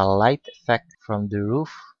the highlight effect from the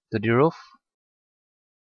roof to the roof.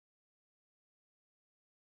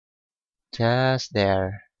 Just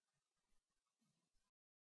there.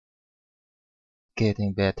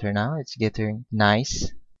 Getting better now. It's getting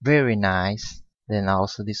nice. Very nice. Then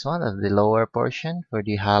also this one of the lower portion for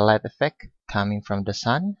the highlight effect coming from the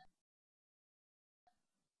sun.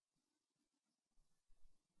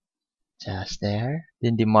 Just there.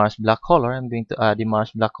 Then the Mars black color. I'm going to add the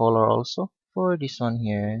Mars black color also for this one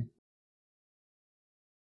here.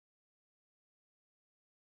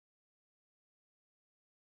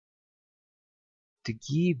 To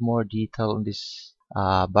give more detail on this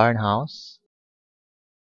barn house.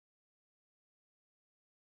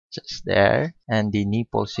 Just there. And the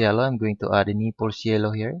Naples Yellow. I'm going to add the Naples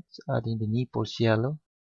Yellow here. So adding the Naples Yellow.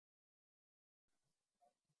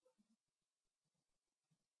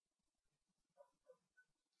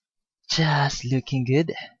 Just looking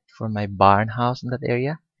good for my barn house in that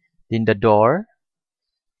area. Then the door.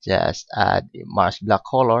 Just add the Mars black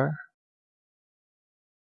color.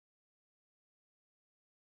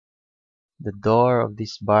 The door of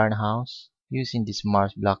this barn house using this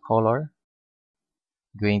Mars black color.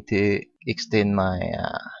 Going to extend my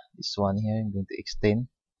this one here. I'm going to extend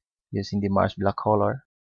using the Mars black color.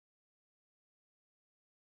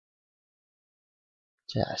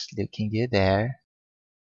 Just looking good there.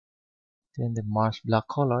 Then the Mars black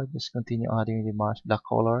color. Just continue adding the Mars black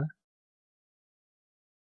color.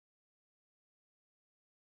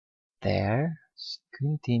 There. Just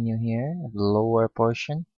continue here at the lower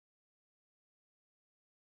portion.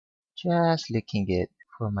 Just looking good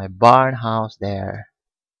for my barn house there.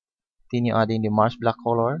 Continue adding the Mars black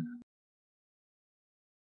color.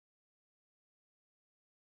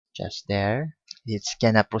 Just there. It's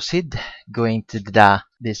gonna proceed going to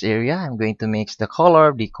this area. I'm going to mix the color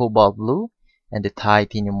of the Cobalt Blue and the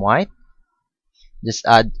titanium white. Just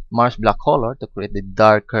add Mars black color to create the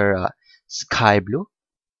darker sky blue,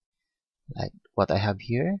 like what I have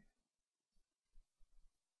here.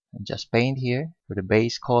 And just paint here for the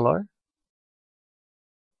base color.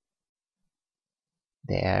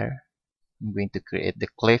 There. I'm going to create the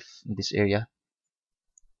cliff in this area.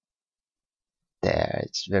 There,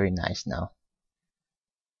 it's very nice now.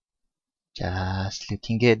 Just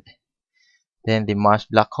looking good. Then the Mars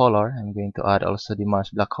black color, I'm going to add also the Mars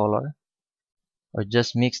black color. Or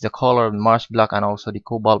just mix the color of Mars black and also the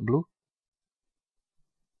cobalt blue.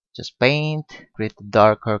 Just paint, create a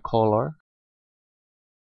darker color.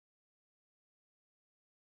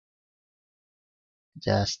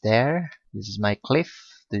 Just there. This is my cliff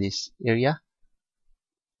to this area.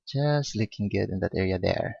 Just looking good in that area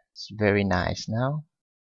there. It's very nice now.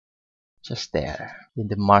 Just there. In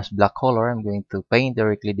the Mars black color, I'm going to paint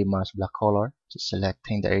directly the Mars black color. Just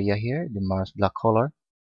selecting the area here, the Mars black color.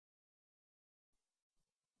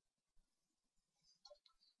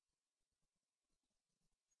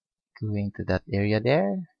 Going to that area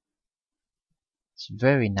there. It's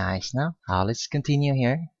very nice now. Let's continue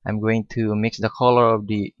here. I'm going to mix the color of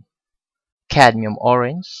the cadmium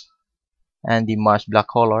orange and the Mars black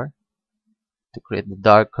color to create the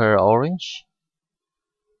darker orange.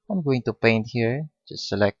 I'm going to paint here, just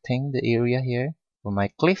selecting the area here for my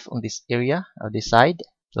cliff on this area or this side,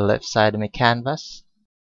 the left side of my canvas.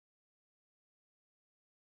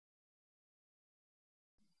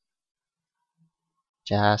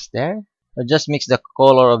 Just there. I'll just mix the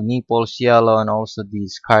color of Naples Yellow and also the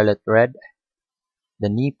Scarlet Red. The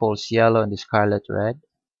Naples Yellow and the Scarlet Red.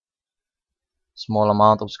 Small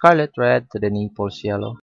amount of Scarlet Red to the Naples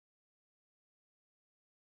Yellow.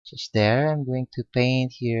 Just there, I'm going to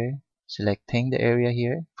paint here, selecting the area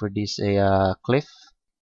here for this cliff.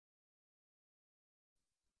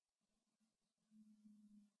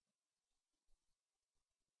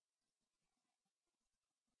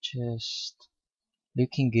 Just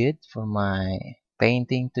looking good for my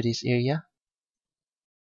painting to this area.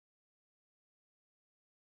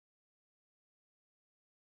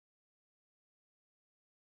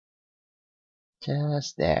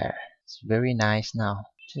 Just there. It's very nice now.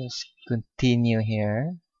 Just continue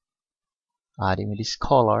here, adding this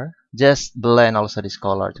color. Just blend also this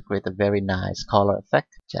color to create a very nice color effect.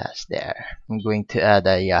 Just there. I'm going to add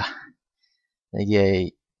a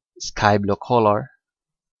sky blue color.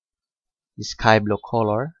 The sky blue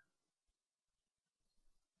color.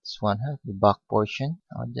 This one has the back portion.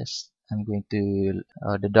 I'm going to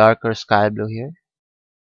the darker sky blue here.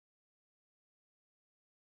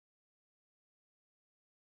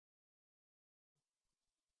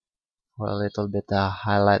 For a little bit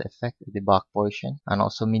highlight effect at the back portion, and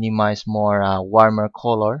also minimize more warmer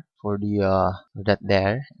color for the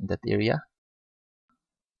that area.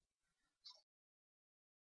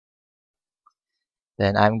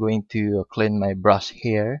 Then I'm going to clean my brush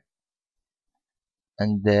here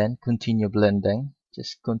and then continue blending.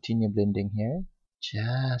 Just continue blending here.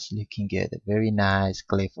 Just looking good. A very nice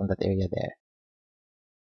cliff on that area there.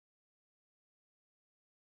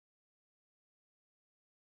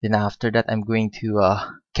 Then after that, I'm going to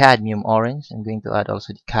cadmium orange. I'm going to add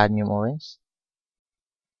also the cadmium orange.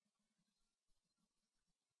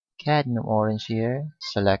 Cadmium orange here.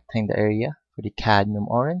 Selecting the area for the cadmium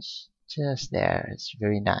orange. Just there. It's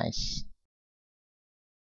very nice.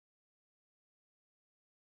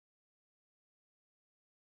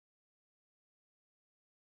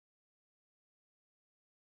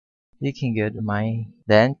 Looking good,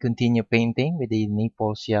 then continue painting with the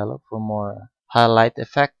Naples Yellow for more highlight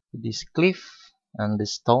effect with this cliff and the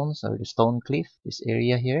stones or the stone cliff, this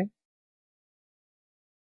area here.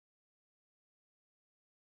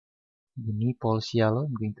 The Naples Yellow,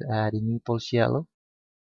 I'm going to add the Naples Yellow.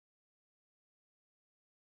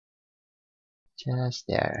 Just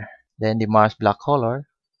there. Then the Mars black color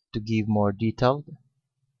to give more detail.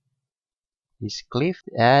 This cliff,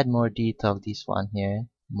 to add more detail, this one here,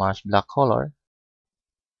 Mars black color.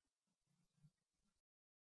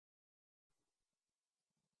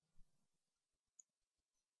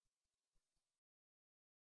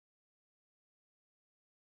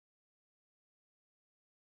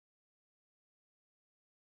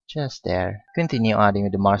 Just there. Continue adding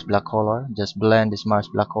with the Mars black color. Just blend this Mars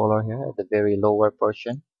black color here at the very lower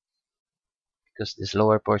portion, because this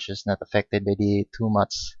lower portion is not affected by the too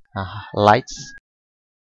much lights.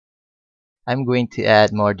 I'm going to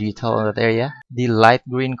add more detail on that area. The light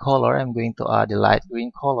green color, I'm going to add the light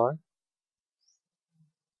green color.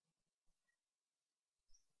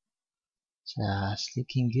 Just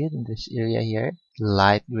looking good in this area here.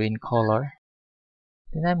 Light green color.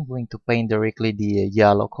 Then I'm going to paint directly the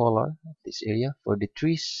yellow color of this area for the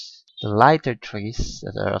trees, the lighter trees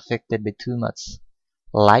that are affected by too much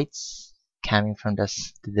lights coming from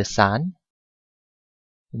the sun.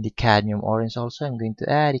 And the cadmium orange also, I'm going to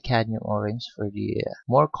add the cadmium orange for the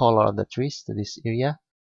more color of the trees to this area.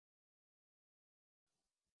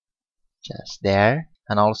 Just there.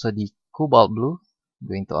 And also the cobalt blue. I'm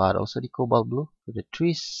going to add also the cobalt blue for the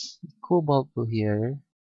trees. The cobalt blue here.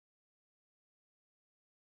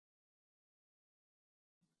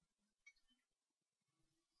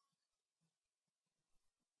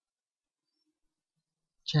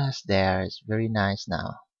 Just there. It's very nice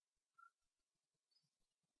now.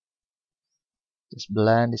 Just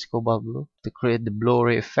blend this cobalt blue to create the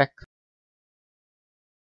blurry effect.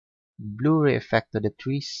 Blurry effect to the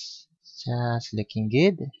trees. Just looking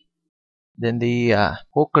good. Then the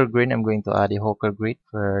ochre green, I'm going to add the ochre green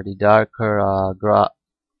for the darker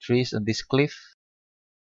trees on this cliff.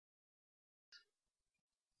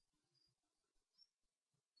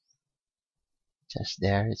 Just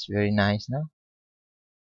there. It's very nice now.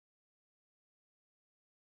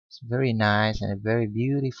 It's very nice and very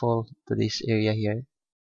beautiful to this area here.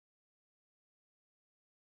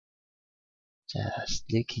 Just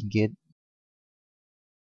looking good.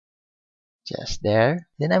 Just there.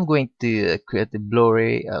 Then I'm going to create a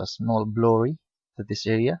blurry, small blurry to this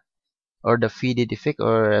area, or the faded effect,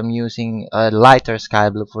 or I'm using a lighter sky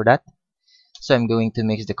blue for that. So I'm going to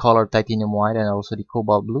mix the color titanium white and also the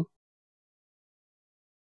cobalt blue.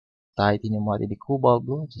 Titanium white and the cobalt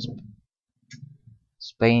blue.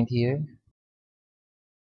 Just paint here.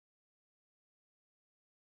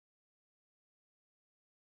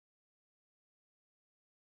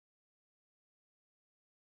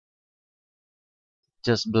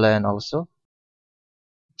 Just blend also.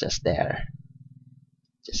 Just there.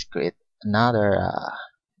 Just create another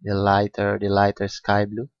the lighter sky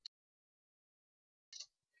blue.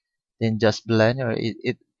 Then just blend, or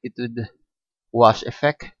it would wash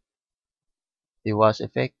effect. The wash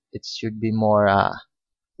effect, it should be more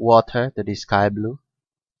water to the sky blue,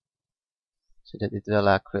 so that it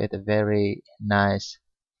will create a very nice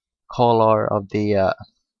color of the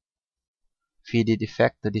faded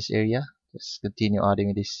effect to this area. Just continue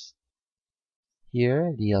adding this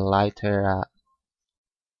here, the lighter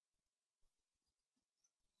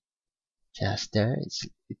just there.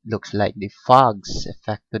 It looks like the fog's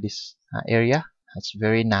effect to this area. That's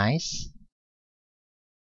very nice.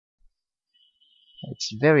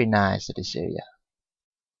 It's very nice to this area.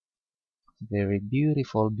 Very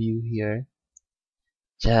beautiful view here.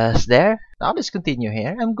 Just there. Now let's continue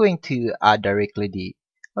here. I'm going to add directly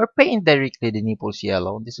or paint directly the Naples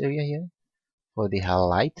Yellow in this area here for the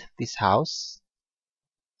highlight. This house.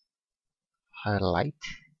 Highlight.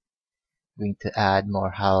 Going to add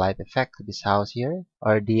more highlight effect to this house here,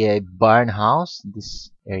 or the barn house, this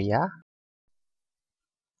area.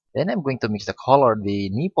 Then I'm going to mix the color, the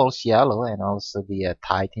Naples Yellow and also the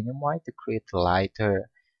titanium white to create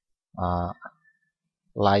uh,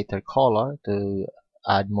 lighter color to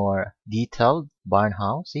add more detailed barn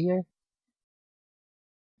house here.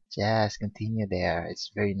 Just continue there.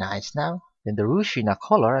 It's very nice now. Then the Rushina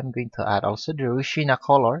color, I'm going to add also the Rushina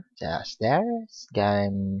color. Just there. It's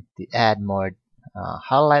going to add more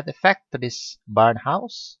highlight effect to this barn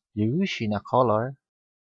house. The Rushina color.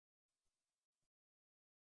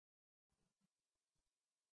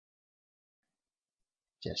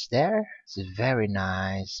 Just there. It's a very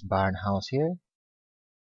nice barn house here.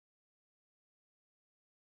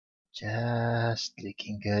 Just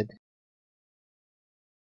looking good.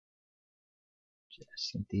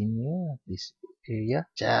 Just continue this area.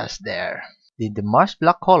 Just there. The Mars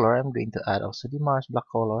black color, I'm going to add also the Mars black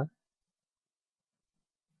color.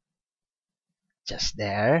 Just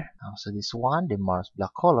there. Also this one, the Mars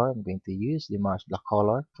black color, I'm going to use the Mars black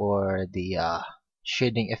color for the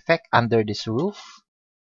shading effect under this roof.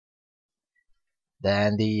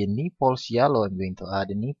 Then the Naples Yellow, I'm going to add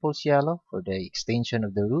the Naples Yellow for the extension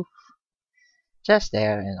of the roof. Just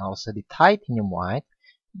there. And also the titanium white.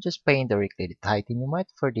 Just paint directly the titanium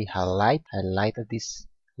white for the highlight of this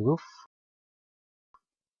roof.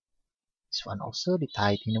 This one also, the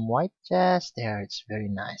titanium white. Just there. It's very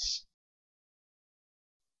nice.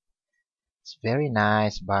 It's very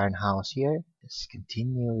nice barn house here. Let's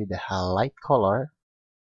continue with the highlight color.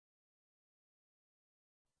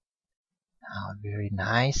 Now, very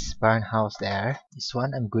nice barn house there. This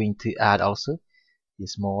one I'm going to add also the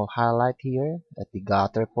small highlight here at the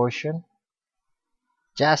gutter portion.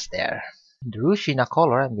 Just there. The Rushina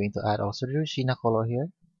color, I'm going to add also the Rushina color here.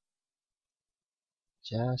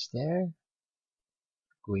 Just there.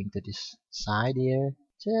 Going to this side here.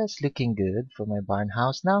 Just looking good for my barn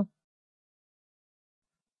house now.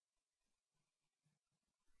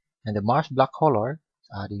 And the Mars black color,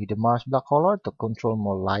 adding the Mars black color to control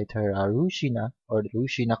more lighter Rushina or the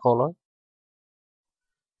Rushina color.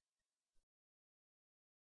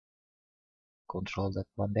 Control that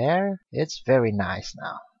one there. It's very nice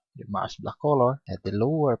now. The Mars black color at the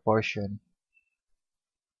lower portion.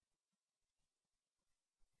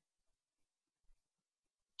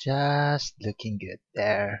 Just looking good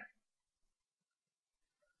there.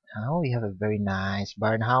 Now we have a very nice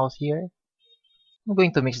barn house here. I'm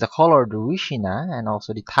going to mix the color of the Rushina and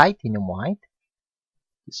also the titanium white.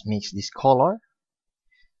 Just mix this color.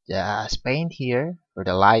 Just paint here for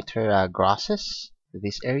the lighter grasses to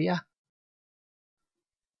this area.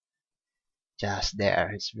 Just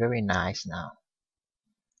there. It's very nice now.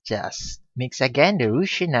 Just mix again the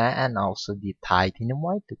Rushina and also the titanium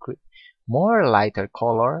white to create more lighter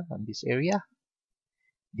color on this area.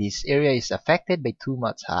 This area is affected by too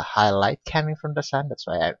much highlight coming from the sun. That's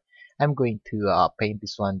why I'm going to paint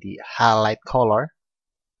this one the highlight color.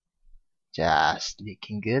 Just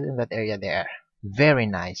looking good in that area there. Very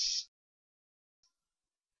nice.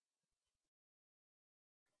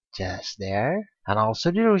 Just there. And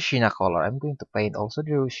also the Rushina color. I'm going to paint also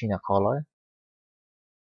the Rushina color.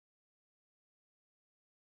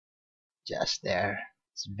 Just there.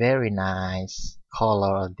 It's very nice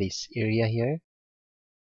color of this area here.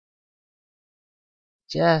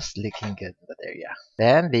 Just looking good in that area.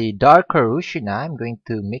 Then the darker Rushina, I'm going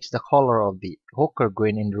to mix the color of the ochre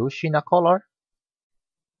green in Rushina color.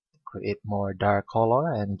 Create more dark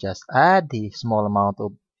color and just add the small amount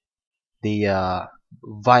of the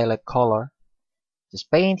violet color.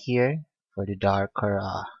 Just paint here for the darker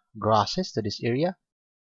grasses to this area.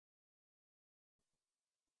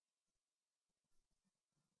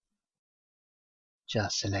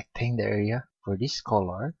 Just selecting the area for this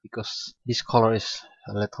color because this color is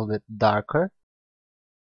a little bit darker.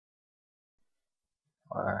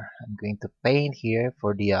 Or I'm going to paint here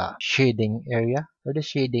for the shading area or the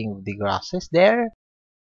shading of the grasses there.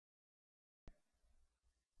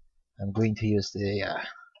 I'm going to use the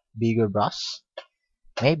bigger brush.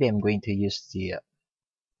 Maybe I'm going to use the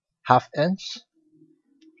half-inch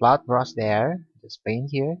flat brush there. Just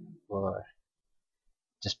paint here or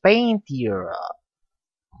just paint your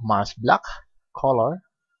Mars black color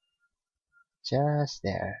just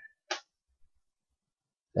there.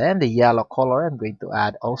 Then the yellow color, I'm going to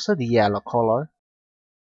add also the yellow color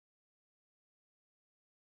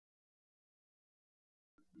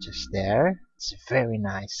just there. It's a very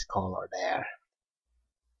nice color there.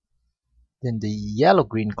 Then the yellow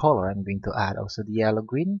green color, I'm going to add also the yellow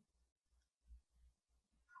green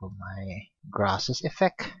for my grasses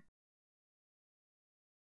effect.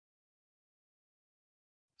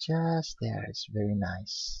 Just there, it's very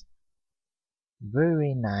nice.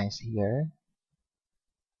 Very nice here.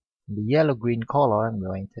 The yellow green color, I'm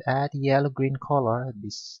going to add yellow green color at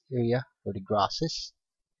this area for the grasses.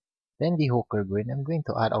 Then the ochre green, I'm going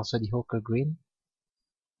to add also the ochre green.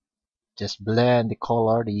 Just blend the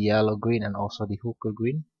color, the yellow green and also the ochre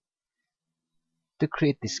green to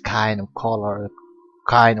create this kind of color,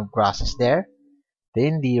 kind of grasses there.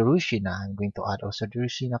 Then the Rushina, I'm going to add also the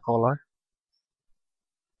Rushina color.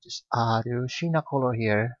 Just add the Rushina color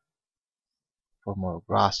here for more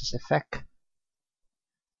grasses effect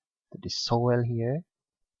to the soil here.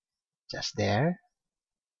 Just there.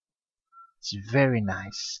 It's very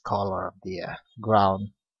nice color of the ground.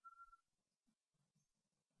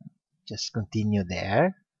 Just continue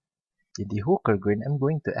there. With the ochre green, I'm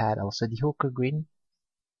going to add also the ochre green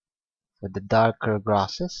for the darker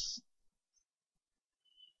grasses.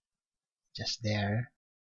 Just there.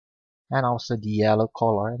 And also the yellow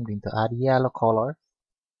color, I'm going to add yellow color.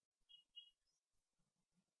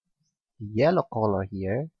 The yellow color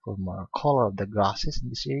here for more color of the grasses in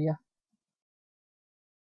this area.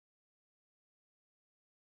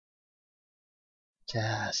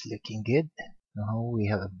 Just looking good. Now we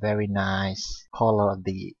have a very nice color of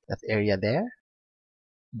that area there.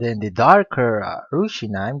 Then the darker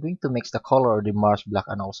Rushina, I'm going to mix the color of the Mars black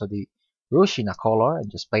and also the Rushina color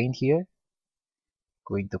and just paint here.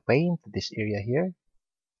 Going to paint this area here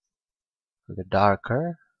for the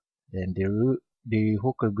darker. Then the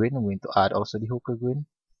ochre green, I'm going to add also the ochre green.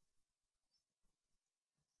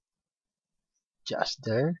 Just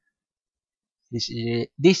there.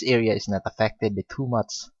 This area is not affected by too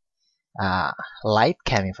much light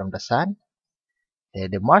coming from the sun.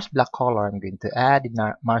 The Mars black color, I'm going to add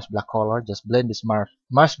the Mars black color. Just blend this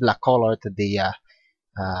Mars black color to the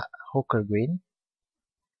ochre green.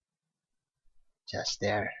 Just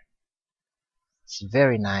there. It's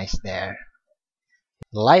very nice there.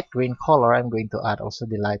 light green color, I'm going to add also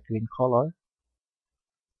the light green color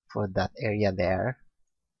for that area there.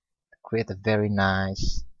 Create a very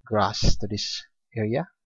nice grass to this area.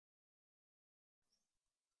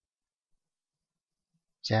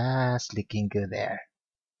 Just looking good there.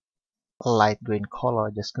 Light green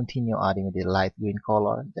color, just continue adding the light green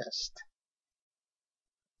color just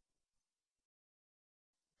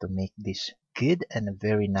to make this good and a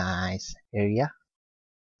very nice area.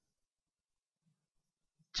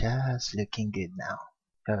 Just looking good now.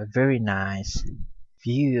 A very nice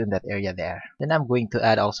view in that area there. Then I'm going to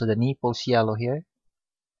add also the Naples Yellow here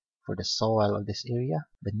for the soil of this area.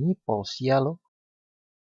 The Naples Yellow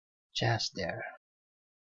just there.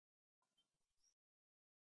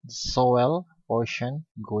 The soil portion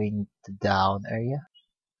going to down area.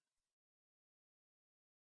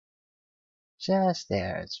 Just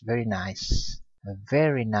there. It's very nice.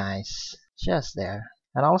 Very nice. Just there.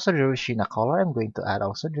 And also the Rushina color. I'm going to add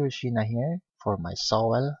also the Rushina here for my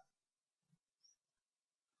soil.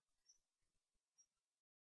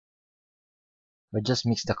 We just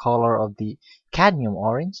mix the color of the cadmium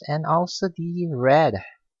orange and also the red.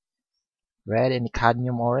 Red and the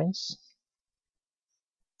cadmium orange.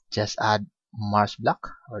 Just add Mars black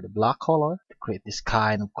or the black color to create this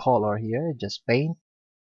kind of color here. Just paint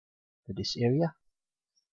to this area.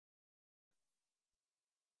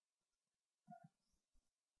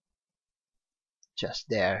 Just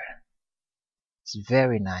there. It's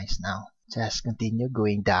very nice now. Just continue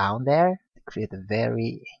going down there to create a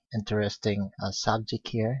very interesting subject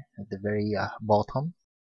here at the very bottom.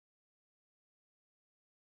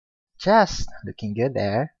 Just looking good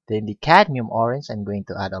there. Then the cadmium orange, I'm going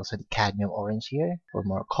to add also the cadmium orange here for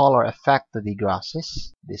more color effect to the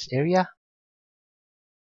grasses, this area.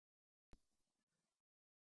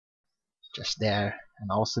 Just there. And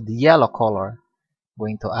also the yellow color.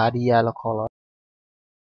 Going to add the yellow color.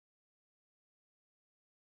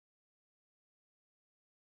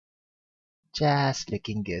 Just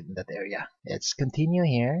looking good in that area. Let's continue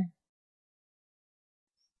here.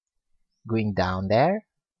 Going down there.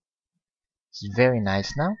 It's very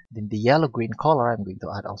nice now. Then the yellow green color, I'm going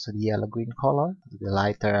to add also the yellow green color. The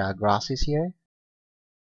lighter grasses here.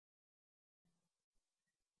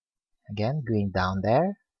 Again, going down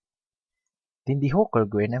there. Then the hooker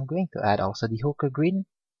green, I'm going to add also the hooker green.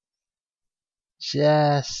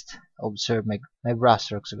 Just observe my brush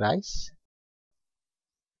strokes, guys.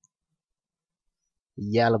 The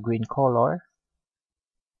yellow green color.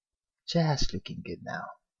 Just looking good now.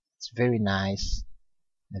 It's very nice.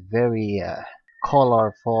 A very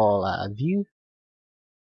colorful view.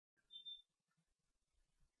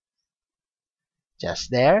 Just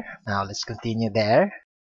there. Now let's continue there.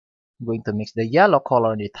 I'm going to mix the yellow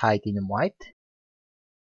color and the titanium white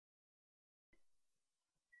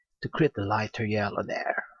to create the lighter yellow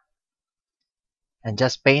there. And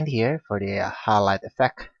just paint here for the highlight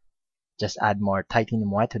effect. Just add more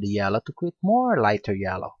titanium white to the yellow to create more lighter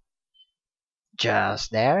yellow.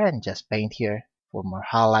 Just there, and just paint here for more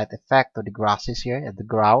highlight effect to the grasses here at the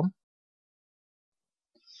ground.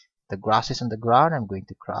 The grasses on the ground, I'm going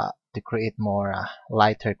to create more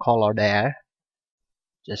lighter color there.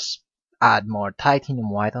 Just add more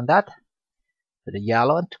titanium white on that to the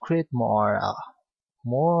yellow and to create more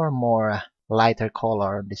lighter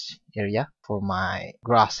color in this area for my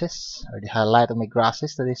grasses, or the highlight of my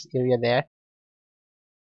grasses to this area there.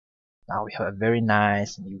 Now we have a very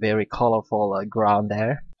nice and very colorful ground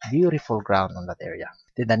there. Beautiful ground on that area.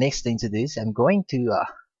 Then the next thing to do is I'm going to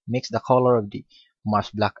mix the color of the Mars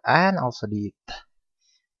black and also the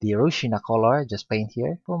Rushina color. Just paint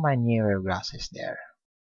here for my nearer grasses there.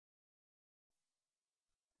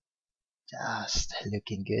 Just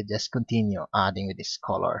looking good. Just continue adding with this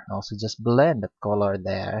color. Also just blend that color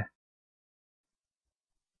there.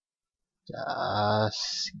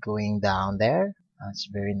 Just going down there. That's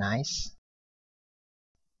very nice.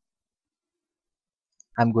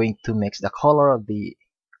 I'm going to mix the color of the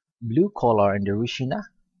blue color and the Rushina.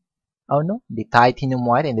 Oh no, the titanium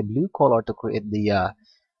white and the blue color to create the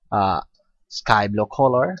sky blue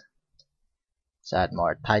color. So add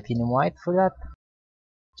more titanium white for that.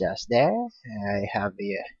 Just there. I have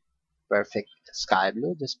the perfect sky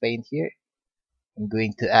blue. Just paint here. I'm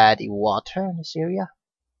going to add a water in this area.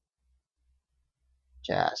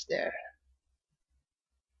 Just there.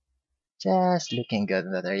 Just looking good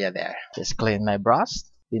in that area there. Just clean my brush.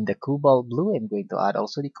 In the cobalt blue, I'm going to add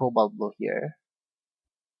also the cobalt blue here.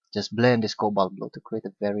 Just blend this cobalt blue to create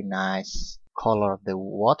a very nice color of the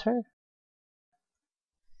water.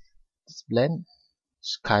 Just blend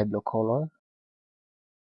sky blue color.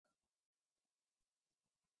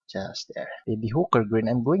 Just there. The hooker green,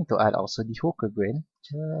 I'm going to add also the hooker green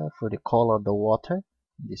for the color of the water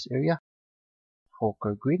in this area.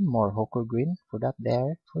 Hooker green, more hooker green for that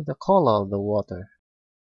there. For the color of the water.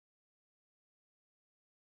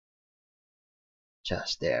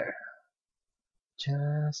 Just there.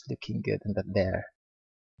 Just looking good in that there.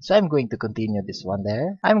 So I'm going to continue this one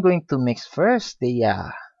there. I'm going to mix first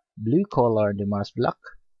the blue color, the Mars block.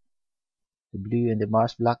 The blue and the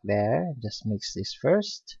Mars block there. Just mix this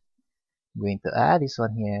first. I'm going to add this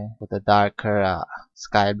one here with the darker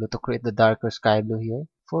sky blue to create the darker sky blue here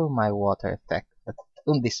for my water effect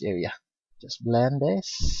on this area. Just blend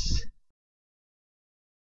this.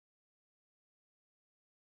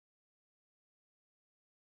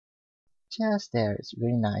 Just there, it's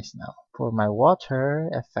very nice now. For my water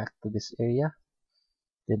effect to this area,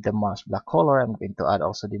 then the Mars black color, I'm going to add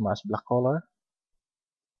also the Mars black color.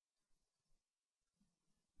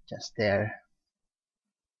 Just there.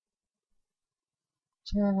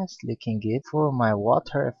 Just looking good. For my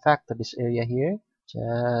water effect to this area here,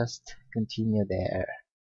 just continue there.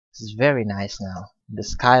 This is very nice now. The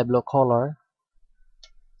sky blue color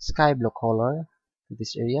to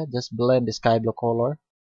this area, just blend the sky blue color.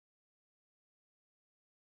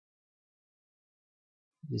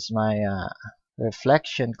 This is my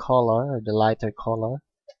reflection color, or the lighter color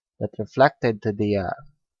that reflected to the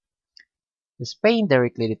just paint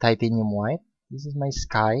directly the titanium white. This is my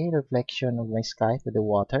sky, reflection of my sky to the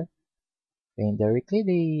water. Paint directly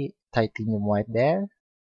the titanium white there.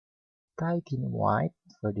 Titanium white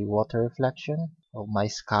for the water reflection of my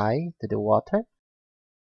sky to the water.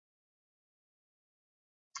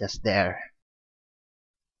 Just there.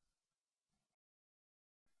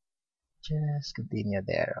 Just continue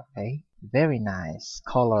there, okay? Very nice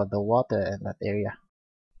color of the water in that area.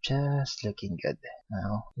 Just looking good.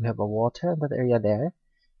 Now we have a water in that area there.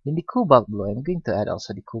 In the cobalt blue, I'm going to add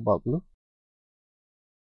also the cobalt blue.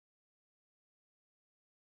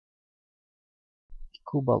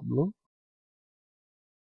 Cobalt blue.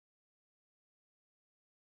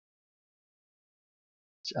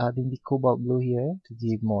 Just adding the cobalt blue here to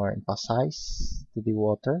give more emphasis to the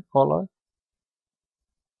water color.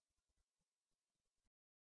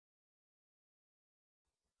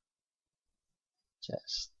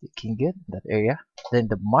 Just looking good in that area. Then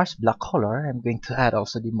the Mars black color, I'm going to add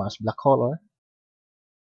also the Mars black color.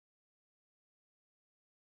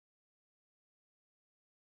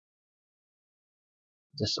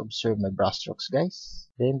 Just observe my brush strokes, guys.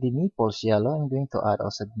 Then the Naples yellow, I'm going to add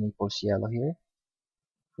also the Naples yellow here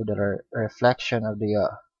for the reflection of the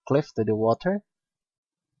cliff to the water.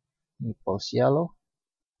 Naples yellow.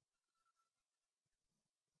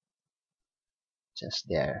 Just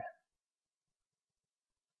there.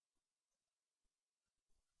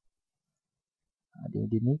 Adding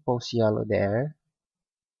the Naples yellow there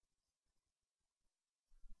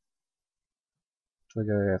for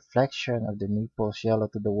the reflection of the Naples yellow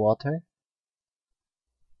to the water.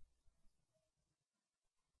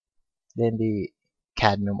 Then the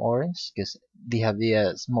cadmium orange, because they have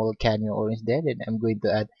the small cadmium orange there. Then I'm going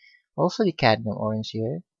to add also the cadmium orange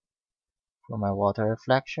here for my water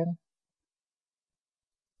reflection.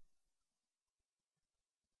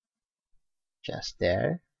 Just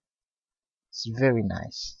there. It's very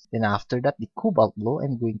nice. Then after that, the cobalt blue,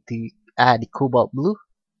 I'm going to add the cobalt blue.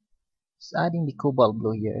 Just adding the cobalt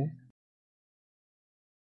blue here.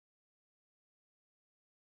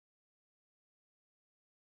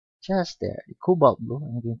 Just there, the cobalt blue.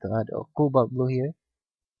 I'm going to add a cobalt blue here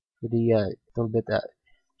for the little bit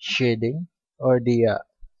shading or the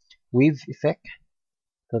wave effect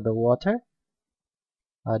to the water.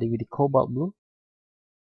 Adding with the cobalt blue.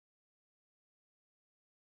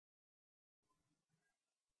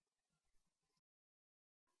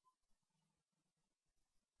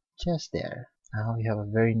 Just there. Now we have a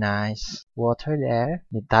very nice water there.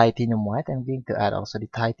 The titanium white. I'm going to add also the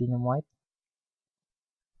titanium white.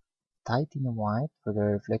 Titanium white for the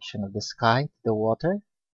reflection of the sky to the water.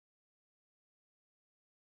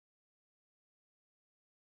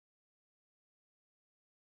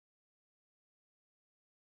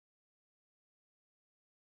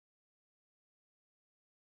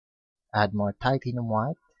 Add more titanium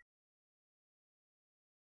white.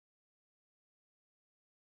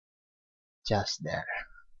 Just there.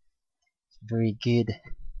 Very good.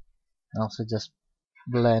 And also just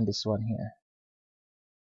blend this one here.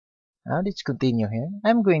 Now let's continue here.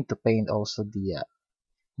 I'm going to paint also the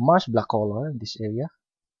Mars black color in this area.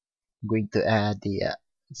 I'm going to add the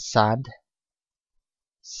sand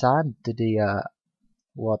to the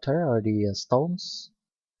water or the stones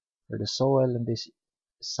or the soil on this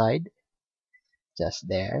side. Just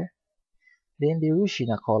there. Then the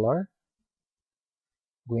Rushina color,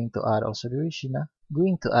 going to add also the Rushina.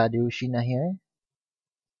 Going to add the Rushina here,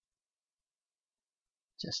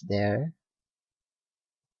 just there.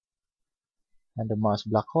 And the Mars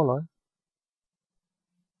black color,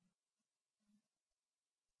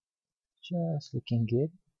 just looking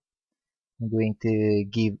good. I'm going to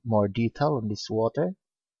give more detail on this water.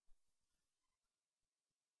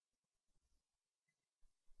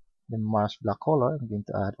 The Mars black color, I'm going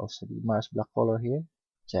to add also the Mars black color here,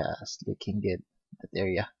 just looking good that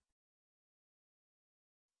area.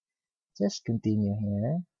 Just continue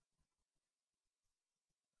here.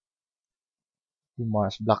 The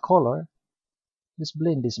Mars black color, just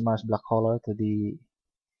blend this Mars black color to the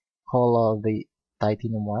color of the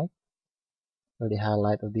titanium white, or the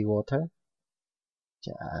highlight of the water.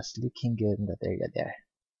 Just looking good in that area there.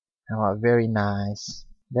 Oh, very nice.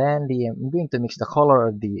 Then I'm going to mix the color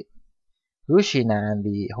of the Rushina and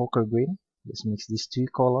the Ochre green. Just mix these two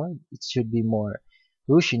colors. It should be more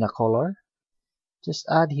Rushina color. Just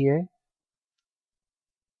add here.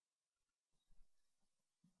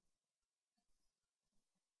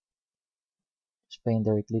 Just paint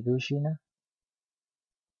directly Rushina.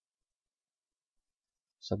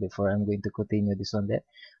 So before I'm going to continue this one there,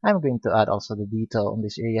 I'm going to add also the detail on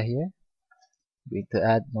this area here. I'm going to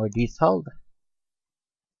add more detailed.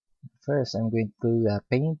 First, I'm going to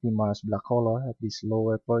paint the Mars black color at this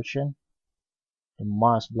lower portion. The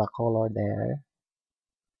Mars black color there.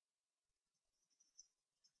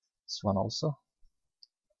 This one also.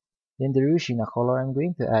 Then the Rushina color, I'm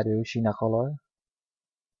going to add the Rushina color.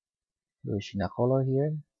 Rushina color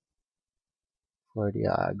here for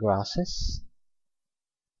the grasses.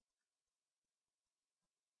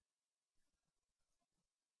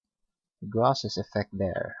 The grasses effect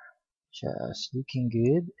there. Just looking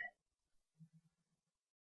good.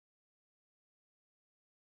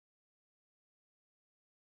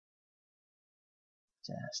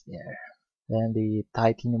 Just there. Then the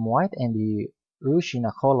titanium white and the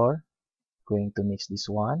Rushina color, going to mix this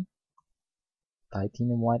one.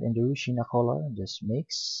 Titanium white and the Rushina color, just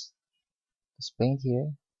mix. Just paint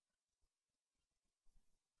here.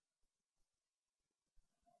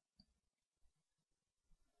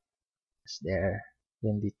 Just there.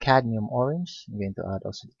 Then the cadmium orange, I'm going to add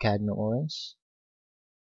also the cadmium orange.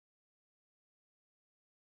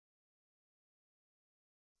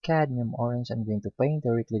 Cadmium orange, I'm going to paint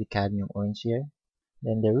directly the cadmium orange here.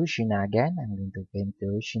 Then the Rushina again, I'm going to paint the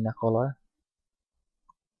Rushina color.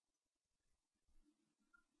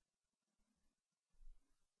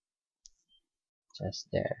 Just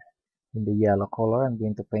there. In the yellow color, I'm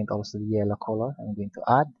going to paint also the yellow color. I'm going to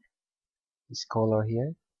add this color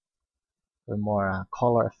here for more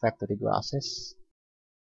color effect to the grasses.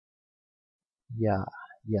 Yeah,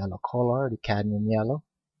 yellow color, the cadmium yellow.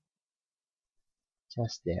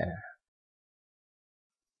 Just there.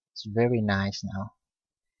 It's very nice now.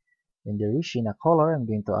 In the Rushina color, I'm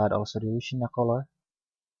going to add also the Rushina color.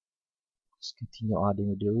 Just continue adding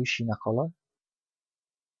with the Rushina color.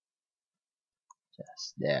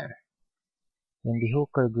 Just there. Then the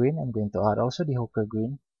Ochre green, I'm going to add also the Ochre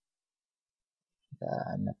green.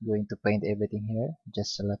 I'm not going to paint everything here.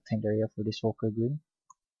 Just selecting the area for this Ochre green.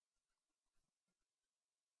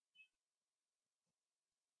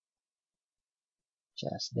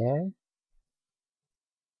 Just there.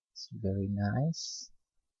 It's very nice.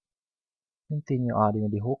 Continue adding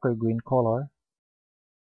the Ochre green color.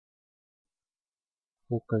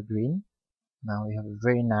 Ochre green. Now we have a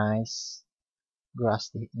very nice grass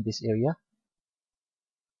in this area.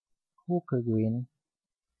 Ochre green.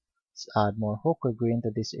 Let's add more Ochre green to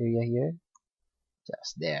this area here.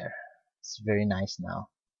 Just there. It's very nice now.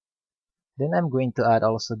 Then I'm going to add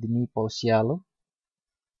also the Naples Yellow.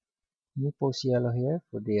 Naples Yellow here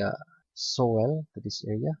for the soil to this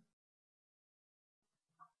area.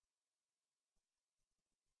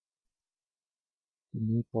 The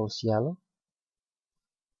Naples Yellow.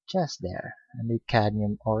 Just there. And the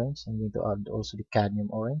Cadmium Orange. I'm going to add also the Cadmium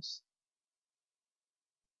Orange.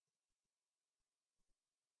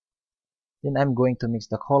 Then I'm going to mix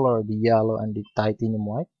the color of the yellow and the titanium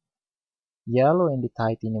white. Yellow and the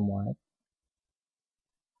titanium white.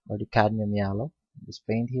 Or the cadmium yellow. This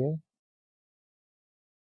paint here.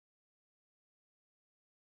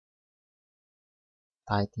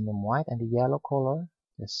 Titanium white and the yellow color.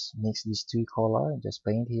 Just mix these two color and just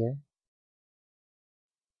paint here.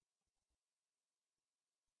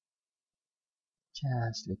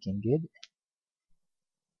 Just looking good.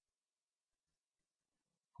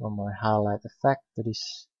 For more highlight effect to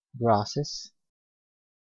these grasses.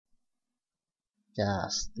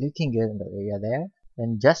 Just looking good in the area there.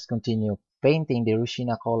 Then just continue painting the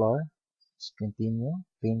Rushina color. Let's continue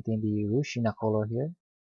painting the Rushina color here.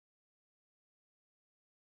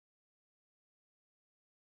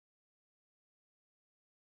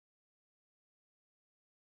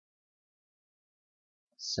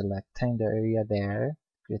 Selecting the area there,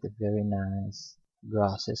 create a very nice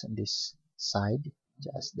grasses on this side,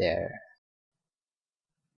 just there.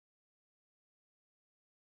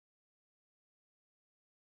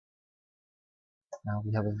 Now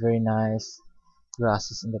we have a very nice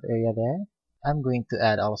grasses in that area there. I'm going to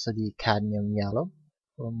add also the cadmium yellow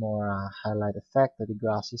for more highlight effect of the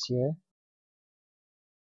grasses here.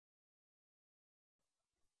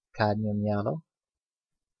 Cadmium yellow.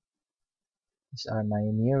 These are my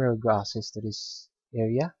nearer grasses to this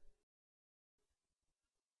area.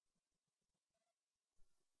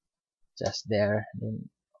 Just there. Then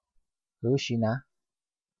Rushina.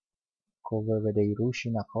 Cover with a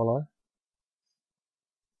Rushina color.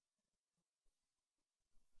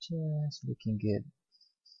 Just looking good.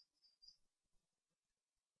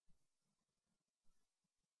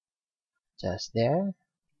 Just there.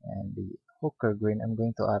 And the hooker green, I'm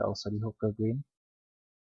going to add also the hooker green.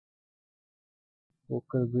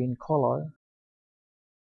 Hooker green color.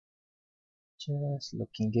 Just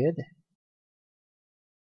looking good.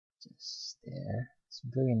 Just there. It's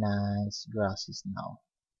very nice grasses now.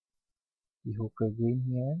 The hooker green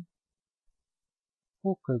here.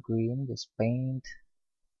 Hooker green, just paint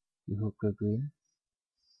the hooker green.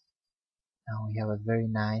 Now we have a very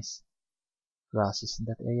nice grasses in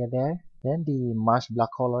that area there. Then the marsh black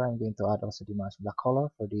color, I'm going to add also the marsh black color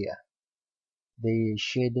for the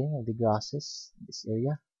shading of the grasses in this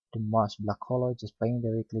area. The marsh black color, just paint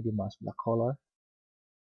directly the marsh black color.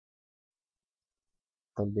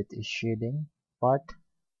 A little bit is shading part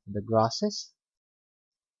of the grasses.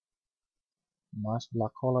 Marsh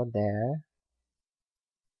black color there.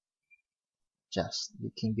 Just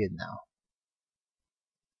looking good now.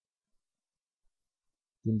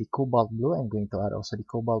 In the cobalt blue, I'm going to add also the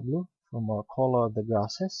cobalt blue for more color of the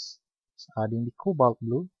grasses. So adding the cobalt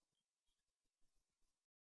blue.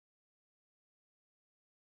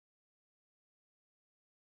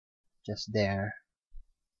 Just there.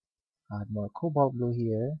 Add more cobalt blue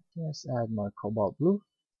here. Just add more cobalt blue.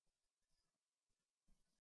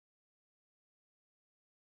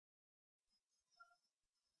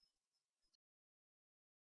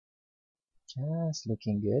 Just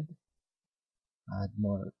looking good. Add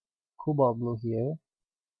more cobalt blue here.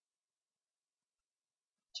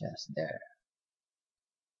 Just there.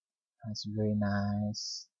 That's very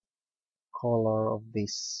nice color of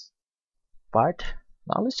this part.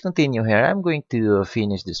 Now let's continue here. I'm going to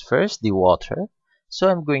finish this first, the water. So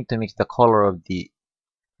I'm going to mix the color of the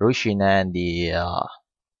Rushina and the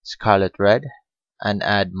Scarlet Red and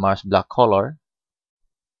add marsh black color.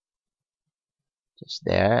 Just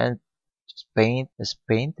there, and just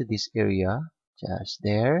paint this area. Just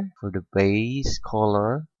there for the base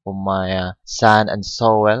color of my sand and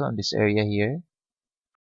soil on this area here.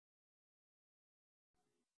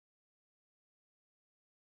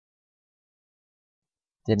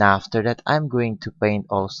 Then after that, I'm going to paint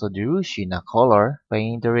also the Rushina color.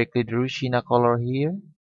 Paint directly the Rushina color here.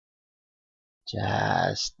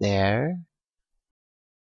 Just there.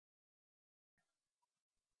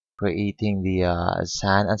 Creating the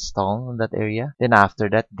sand and stone on that area. Then after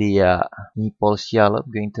that, the Naples Yellow.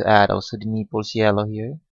 I'm going to add also the Naples Yellow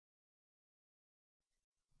here.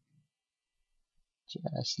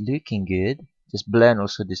 Just looking good. Just blend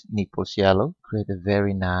also this Naples Yellow. Create a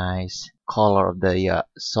very nice color of the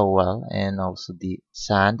soil and also the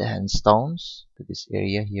sand and stones to this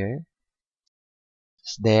area here.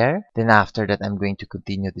 Just there. Then after that, I'm going to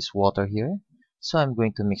continue this water here. So I'm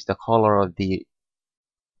going to mix the color of the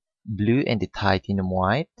blue and the titanium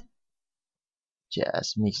white.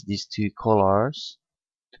 Just mix these two colors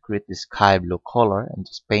to create this sky blue color and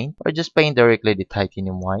just paint, or just paint directly the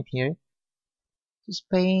titanium white here. Just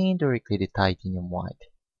paint directly the titanium white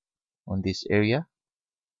on this area.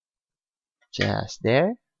 Just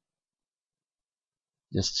there.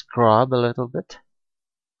 Just scrub a little bit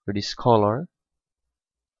for this color.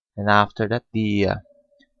 And after that,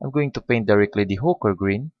 I'm going to paint directly the hooker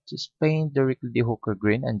green. Just paint directly the hooker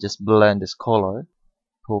green and just blend this color,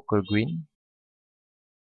 hooker green.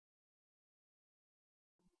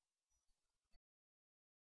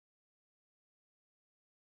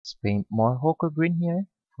 Just paint more hooker green here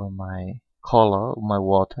for my color of my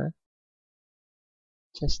water.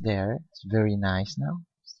 Just there. It's very nice now.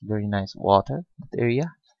 It's very nice water, that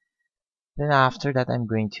area. Then after that, I'm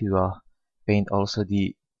going to paint also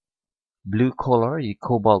the blue color, the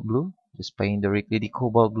cobalt blue. Just paint directly the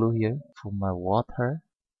cobalt blue here for my water.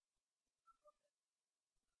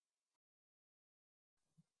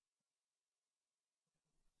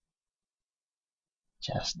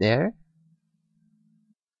 Just there.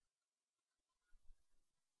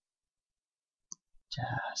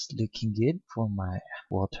 Just looking good for my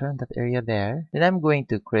water in that area there. Then I'm going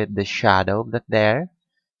to create the shadow of that there.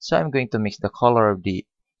 So I'm going to mix the color of the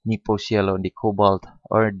Naples Yellow and the Cobalt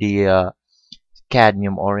or the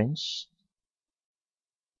Cadmium Orange.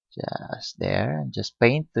 Just there. And just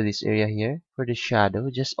paint to this area here for the shadow.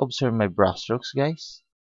 Just observe my brush strokes, guys.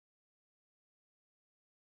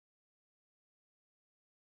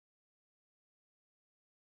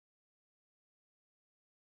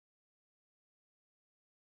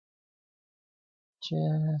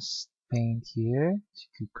 Just paint here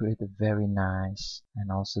to create a very nice, and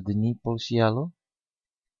also the Naples Yellow.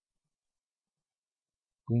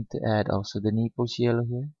 Going to add also the Naples Yellow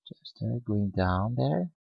here. Just there, going down there.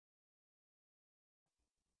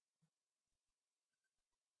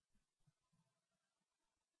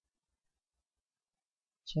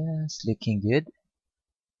 Just looking good.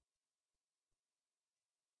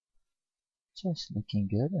 Just looking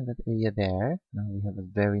good in that area there. Now we have a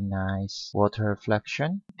very nice water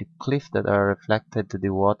reflection. The cliff that are reflected to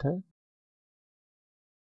the water.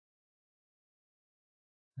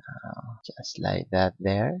 Just like that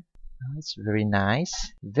there. It's very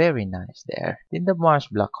nice. Very nice there. Then the Mars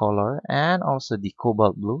black color and also the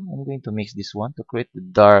cobalt blue. I'm going to mix this one to create the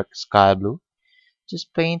dark sky blue.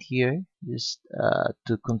 Just paint here, just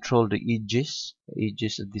to control the edges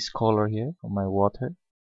of this color here for my water.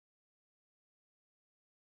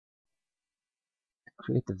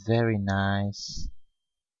 Create a very nice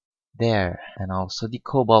there. And also the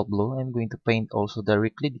cobalt blue. I'm going to paint also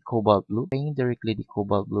directly the cobalt blue. Paint directly the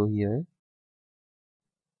cobalt blue here.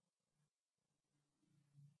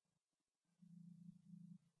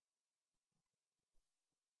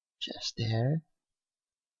 Just there.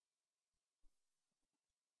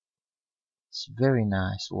 It's very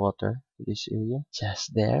nice water for this area.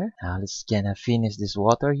 Just there. Now let's gonna finish this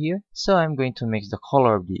water here. So I'm going to mix the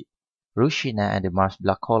color of the Rushina and the Mars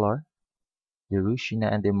black color. The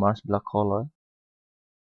Rushina and the Mars black color.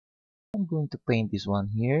 I'm going to paint this one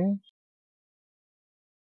here.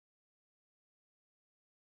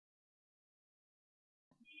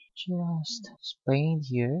 Just paint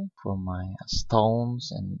here for my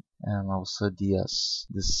stones and also the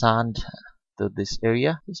sand to this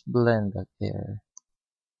area. Just blend that there.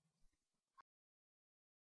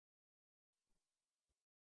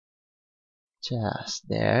 Just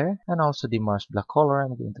there. And also the Mars black color.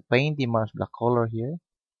 I'm going to paint the Mars black color here.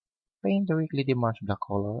 Paint directly the Mars black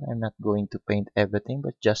color. I'm not going to paint everything,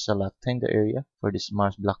 but just selecting the area for this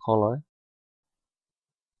Mars black color.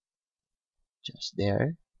 Just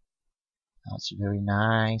there. Now it's very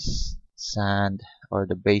nice. Sand or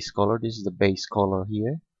the base color. This is the base color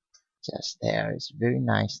here. Just there. It's very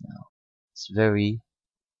nice now. It's very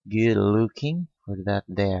good looking for that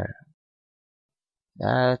there.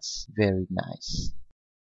 That's very nice.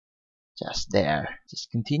 Just there. Just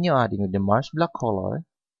continue adding with the Mars black color.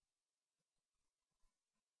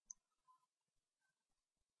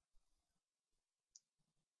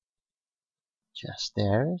 Just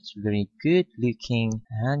there. It's very good looking.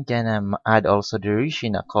 And gonna add also the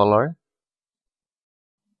Rishina color.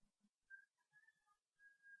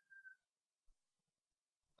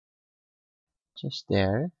 Just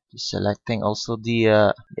there. Just selecting also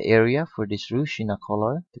the area for this Rushina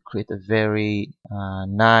color to create a very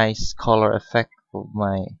nice color effect of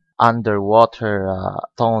my underwater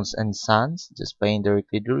tones and suns. Just paint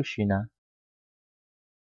directly the Rushina.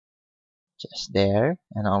 Just there.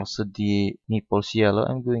 And also the Naples Yellow.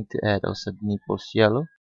 I'm going to add also the Naples Yellow.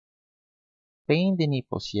 Paint the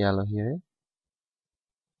Naples Yellow here.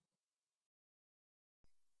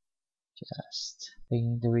 Just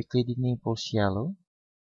paint directly the Naples Yellow.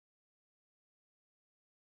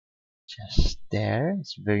 Just there.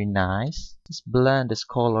 It's very nice. Just blend this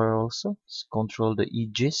color also. Just control the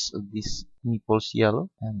edges of this Naples Yellow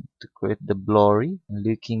and to create the blurry and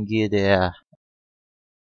looking good.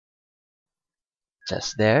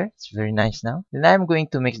 Just there. It's very nice now. Then I'm going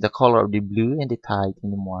to mix the color of the blue and the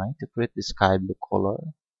titanium white to create the sky blue color.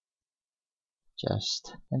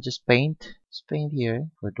 Just paint. Just paint here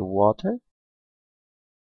for the water.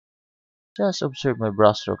 Just observe my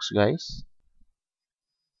brush strokes, guys.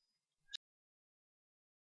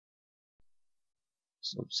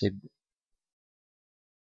 So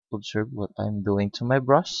observe what I'm doing to my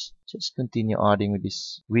brush. Just continue adding with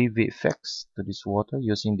this wavy effects to this water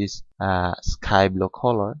using this sky blue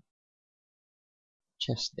color.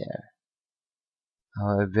 Just there.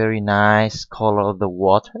 A very nice color of the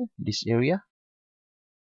water, this area.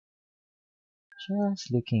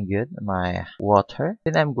 Just looking good, my water.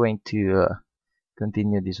 Then I'm going to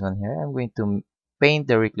continue this one here. I'm going to paint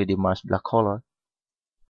directly the Mars black color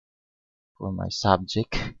for my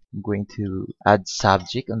subject. I'm going to add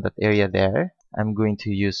subject on that area there. I'm going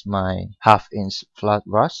to use my half-inch flat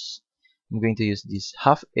brush. I'm going to use this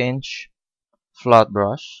half-inch flat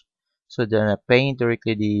brush. So then I paint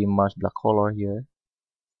directly the Mars black color here.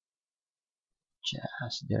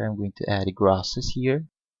 Just there, I'm going to add the grasses here.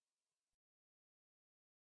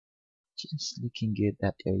 Just looking good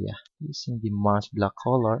that area. Using the Mars black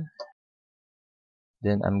color.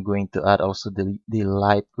 Then I'm going to add also the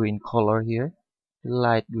light green color here. The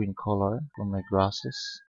light green color for my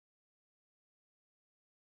grasses.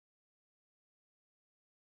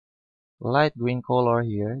 Light green color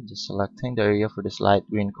here. Just selecting the area for this light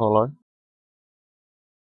green color.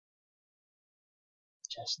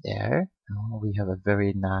 Just there. Now we have a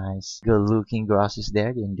very nice good looking grasses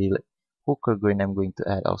there. Then the hooker green, I'm going to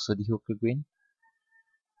add also the hooker green.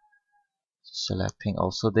 Selecting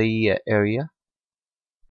also the area.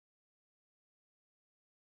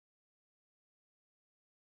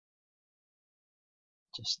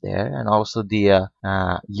 Just there. And also the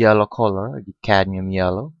yellow color, the cadmium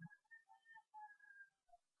yellow.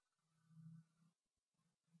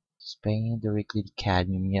 Just paint directly the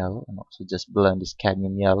cadmium yellow and also just blend this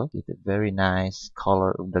cadmium yellow with a very nice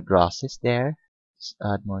color of the grasses there. Just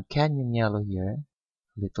add more cadmium yellow here.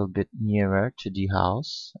 A little bit nearer to the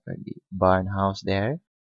house or the barn house there.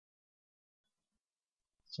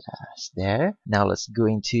 Just there. Now let's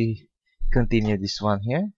going to continue this one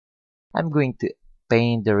here. I'm going to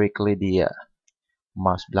paint directly the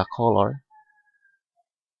Mars black color.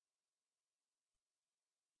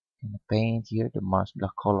 And paint here the Mars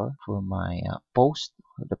black color for my post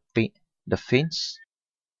or the fence.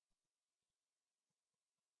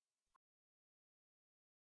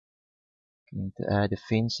 Going to add the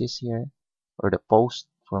fences here or the post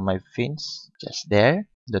for my fence. Just there,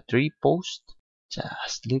 the tree post.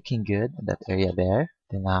 Just looking good in that area there.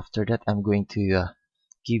 Then after that, I'm going to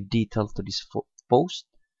give detail to this post.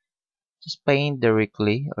 Just paint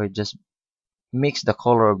directly or just mix the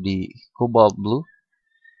color of the cobalt blue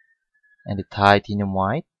and the titanium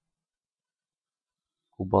white.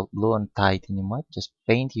 Cobalt blue and titanium white. Just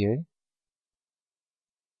paint here.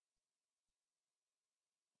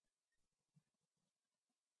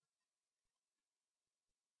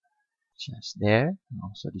 Just there. And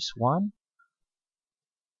also this one.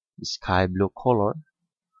 The sky blue color.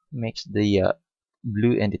 Mix the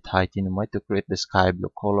blue and the titanium white to create the sky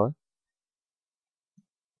blue color.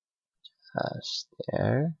 Just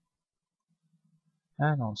there.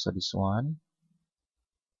 And also this one.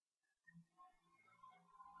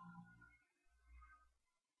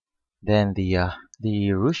 Then the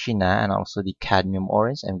Rushina and also the cadmium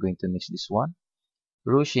orange. I'm going to mix this one.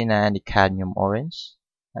 Rushina and the cadmium orange.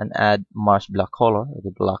 And add Mars black color, or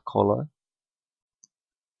the black color.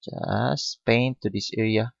 Just paint to this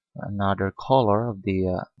area another color of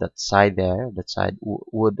the that side there, that side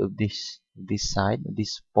wood of this side,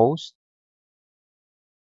 this post.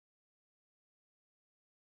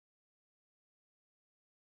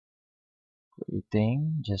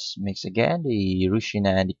 Everything just mix again the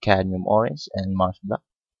Rushina and the cadmium orange and Mars black.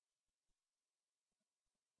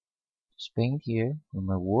 Just paint here on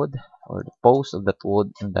my wood or the post of that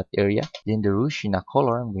wood in that area. Then the Rushina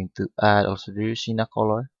color, I'm going to add also the Rushina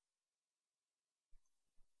color.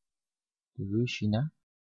 The Rushina.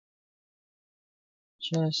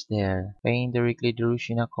 Just there. Paint directly the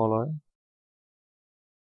Rushina color.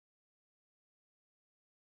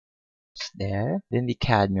 Just there. Then the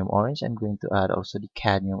cadmium orange. I'm going to add also the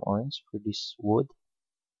cadmium orange for this wood.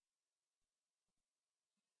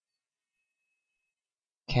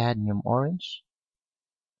 Cadmium orange.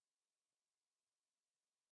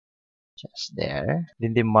 Just there.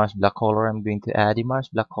 Then the Mars black color. I'm going to add the Mars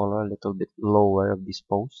black color a little bit lower of this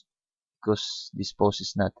post, because this post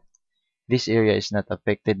is not, this area is not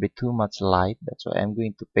affected by too much light. That's why I'm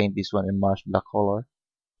going to paint this one in Mars black color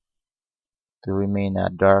to remain a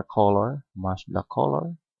dark color. Mars black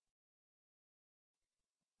color.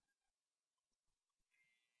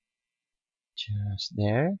 Just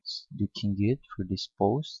there. It's looking good for this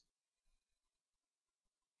post.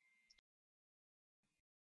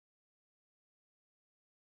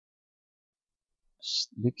 It's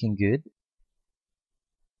looking good.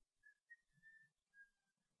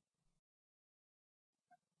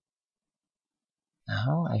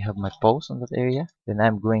 Now I have my post on that area. Then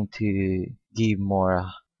I'm going to give more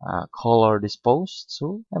color this post.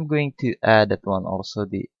 So I'm going to add that one also,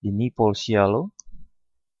 the Naples Yellow.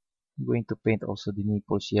 I'm going to paint also the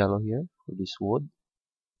Naples Yellow here for this wood.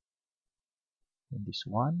 And this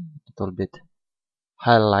one, a little bit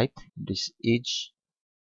highlight this edge.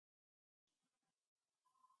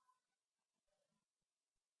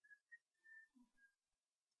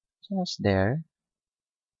 Just there.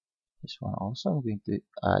 This one also, I'm going to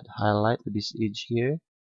add highlight to this edge here.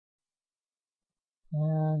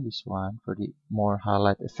 And this one for the more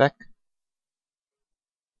highlight effect.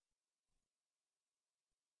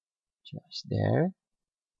 Just there.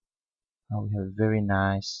 Now we have a very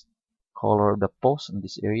nice color of the post in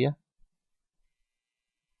this area.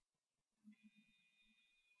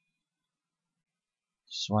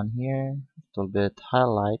 This one here, a little bit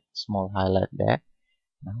highlight, small highlight there.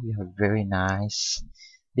 Now we have very nice.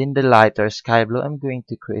 Then the lighter sky blue, I'm going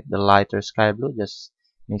to create the lighter sky blue. Just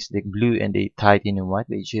mix the blue and the titanium white.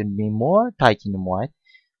 It should be more titanium white.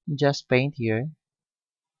 Just paint here.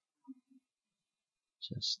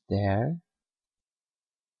 Just there.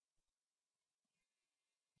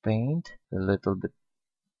 Paint a little bit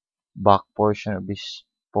back portion of this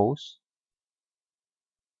post.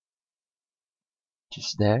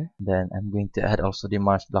 Just there. Then I'm going to add also the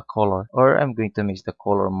Mars black color, or I'm going to mix the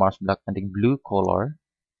color Mars black and the blue color,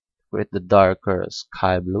 create the darker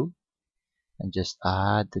sky blue, and just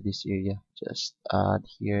add to this area. Just add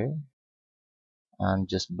here, and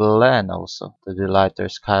just blend also to the lighter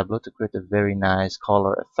sky blue to create a very nice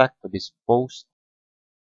color effect for this post.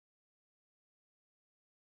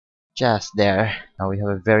 Just there. Now we have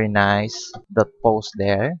a very nice dot post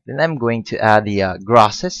there. Then I'm going to add the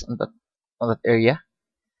grasses on that area.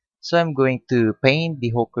 So I'm going to paint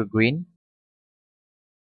the ochre green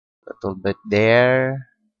a little bit there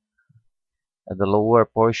at the lower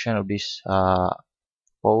portion of this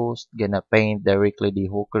post. Gonna paint directly the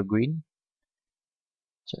ochre green.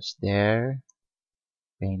 Just there.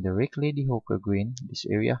 Paint directly the ochre green this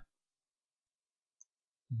area.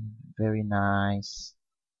 Very nice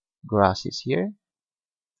grasses here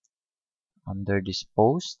under this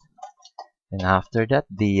post. And after that,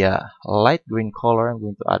 the light green color, I'm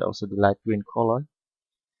going to add also the light green color.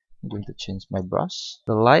 I'm going to change my brush.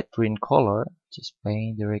 The light green color, just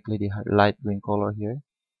paint directly the light green color here.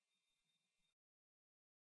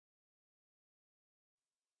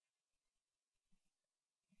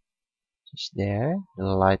 Just there, the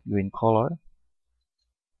light green color.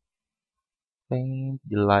 Paint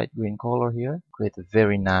the light green color here. Create a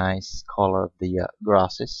very nice color of the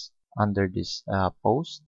grasses under this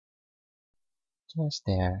post. Just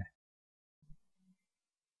there.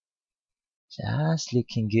 Just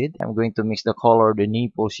looking good. I'm going to mix the color of the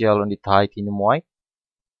Naples Yellow and the titanium white.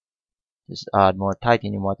 Just add more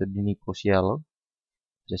titanium white to the Naples Yellow.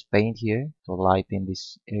 Just paint here to lighten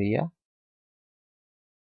this area.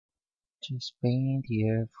 Just paint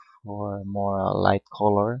here for more light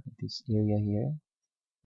color in this area here.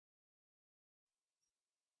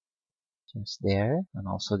 Just there. And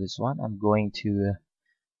also this one, I'm going to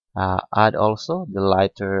add also the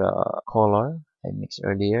lighter color I mixed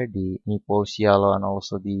earlier, the Naples Yellow and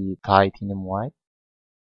also the titanium white.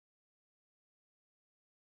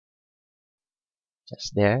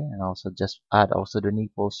 Just there. And also just add also the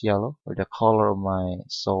Naples Yellow for the color of my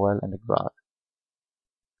soil and the grass.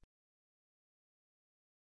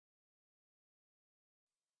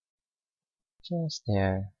 Just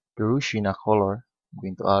there. The Rushina color. I'm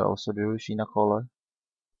going to add also the Rushina color.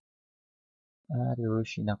 Add the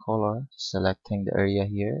Rushina color. Selecting the area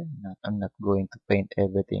here. I'm not going to paint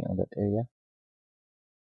everything on that area.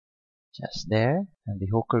 Just there. And the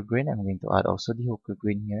ochre green. I'm going to add also the ochre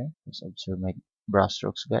green here. Just observe my brush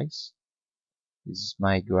strokes, guys. This is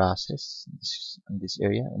my grasses in this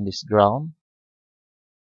area, in this ground.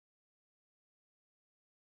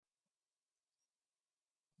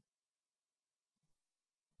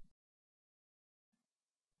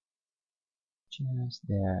 Just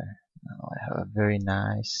there. Now I have a very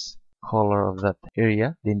nice color of that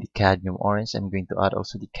area. Then the cadmium orange. I'm going to add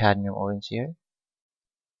also the cadmium orange here.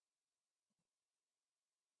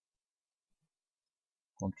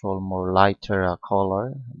 Control more lighter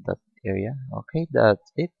color that area. Okay,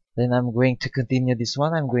 that's it. Then I'm going to continue this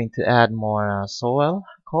one. I'm going to add more soil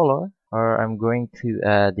color, or I'm going to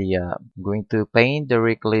add the going to paint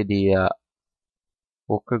directly the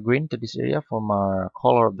ochre green to this area for my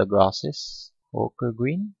color of the grasses. Ochre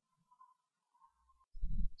green.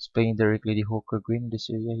 Let's paint directly the ochre green in this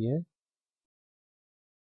area here.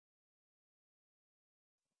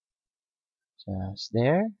 Just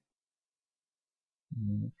there.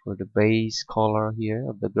 For the base color here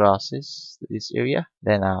of the grasses to this area.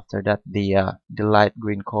 Then after that, the light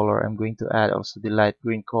green color, I'm going to add also the light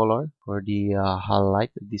green color for the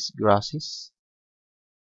highlight of these grasses.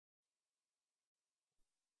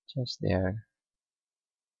 Just there.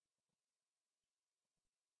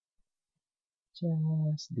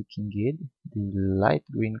 Just looking good. The light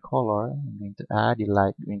green color, I'm going to add the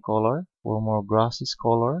light green color for more grasses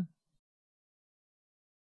color.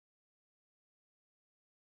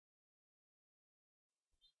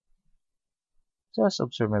 Just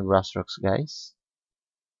observe my brush strokes, guys.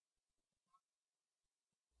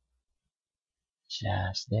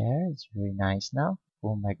 Just there. It's very nice now.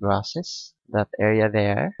 All my grasses. That area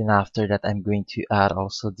there. And after that, I'm going to add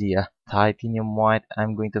also the titanium white.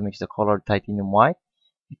 I'm going to mix the color titanium white,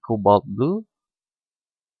 the cobalt blue,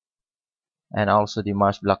 and also the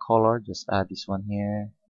Mars black color. Just add this one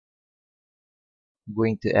here. I'm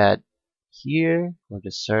going to add here for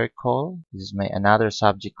the circle. This is my another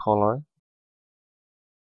subject color.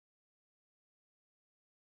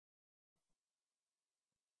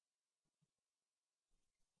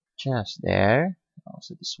 Just there.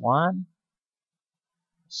 Also this one.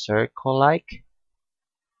 Circle like.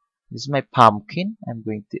 This is my pumpkin. I'm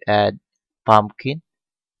going to add pumpkin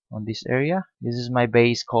on this area. This is my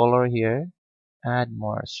base color here. Add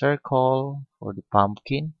more circle for the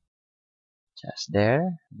pumpkin. Just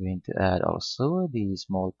there. I'm going to add also the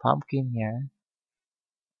small pumpkin here.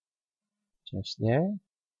 Just there.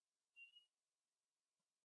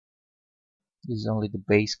 This is only the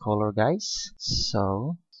base color, guys.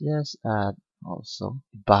 So just add also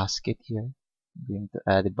the basket here. I'm going to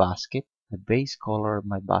add a basket. The base color of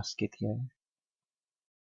my basket here.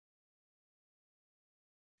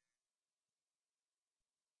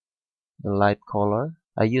 The light color.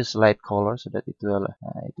 I use light color so that it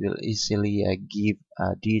will easily give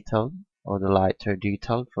a detail or the lighter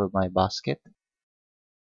detail for my basket.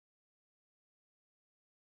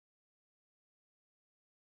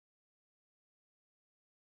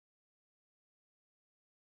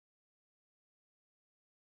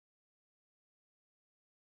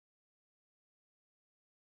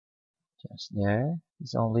 Just there.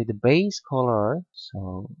 It's only the base color,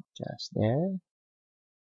 so just there.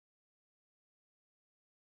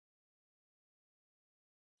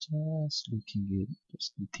 Just looking good.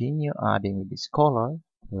 Just continue adding with this color,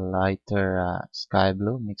 lighter sky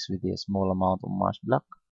blue mixed with a small amount of Mars black.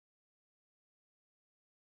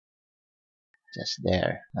 Just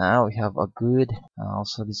there. Now we have a good.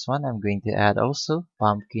 Also this one I'm going to add also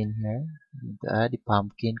pumpkin here. I'm going to add the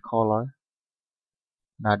pumpkin color.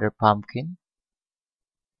 Another pumpkin.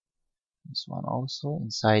 This one also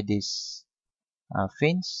inside this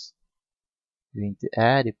fins. I'm going to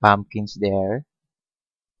add the pumpkins there.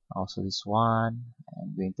 Also this one.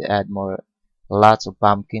 I'm going to add more lots of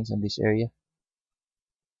pumpkins in this area.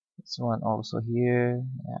 This one also here.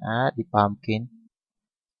 Add the pumpkin.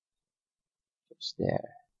 Just there.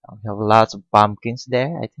 We have lots of pumpkins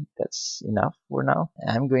there. I think that's enough for now.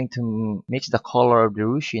 I'm going to mix the color of the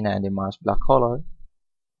Rushina and the Mars black color.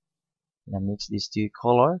 And I mix these two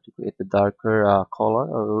colors to create the darker color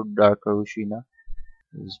or darker Rushina.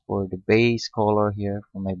 This is for the base color here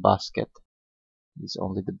for my basket. This is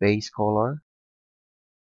only the base color.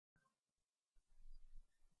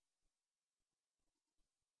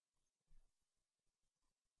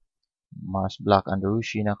 Mars black and the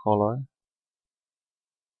Rushina color.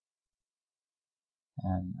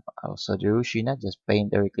 And also the Rushina, just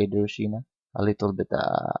paint directly the Rushina. A little bit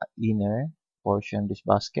inner portion of this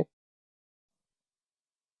basket.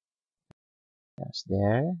 Just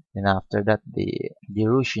there. Then after that the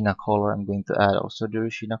Rushina color, I'm going to add also the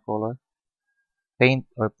Rushina color. Paint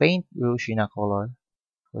Rushina color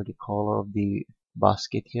for the color of the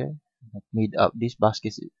basket here. Made up this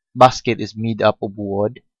basket is made up of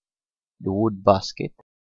wood. The wood basket.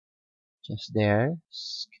 Just there.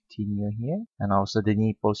 Just continue here. And also the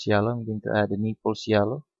Naples Yellow. I'm going to add the Naples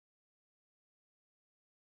Yellow.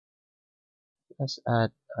 Let's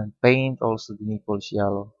add and paint also the Naples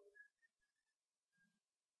Yellow.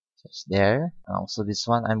 Just there. And also this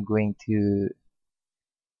one I'm going to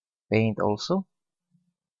paint also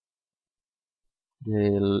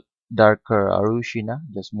the darker Rushina.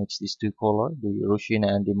 Just mix these two color, the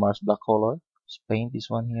Rushina and the Mars black color. Just paint this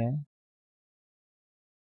one here.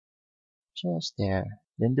 Just there.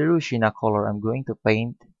 Then the Rushina color, I'm going to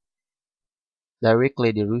paint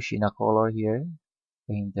directly the Rushina color here.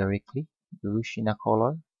 Paint directly the Rushina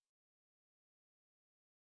color.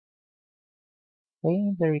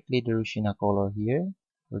 Paint directly the Rushina color here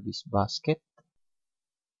for this basket.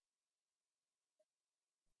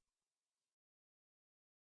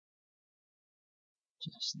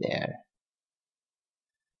 Just there.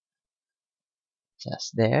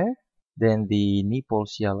 Just there. Then the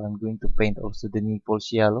Naples Yellow, I'm going to paint also the Naples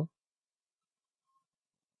Yellow.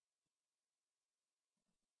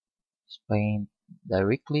 Just paint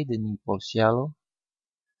directly the Naples Yellow.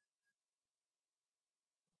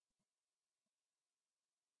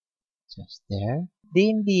 Just there.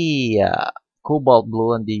 Then the Cobalt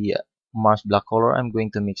Blue and the Mars black color, I'm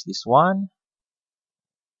going to mix this one.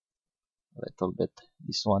 A little bit.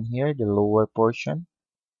 This one here, the lower portion.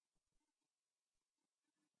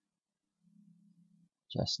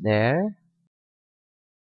 Just there.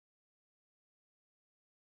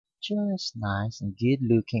 Just nice and good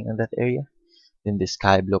looking in that area. Then the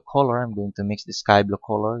sky blue color, I'm going to mix the sky blue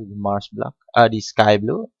color with the Mars black, the sky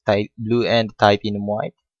blue, blue and titanium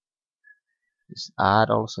white. Just add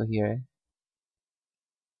also here.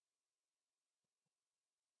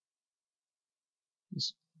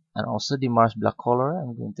 And also the Mars black color,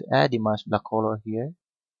 I'm going to add the Mars black color here.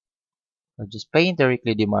 Or just paint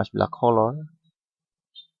directly the Mars black color.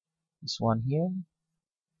 This one here.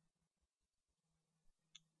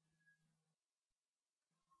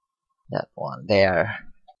 That one there.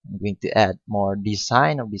 I'm going to add more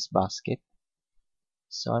design of this basket.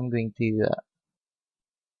 So I'm going to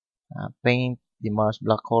paint the Mars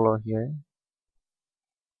black color here.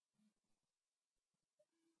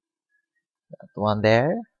 That one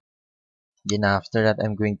there. Then after that,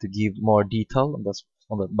 I'm going to give more detail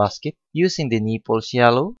on that basket using the Naples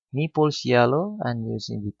Yellow, and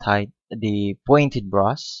using the pointed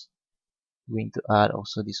brush. I'm going to add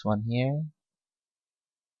also this one here,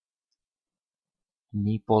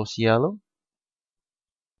 Naples Yellow.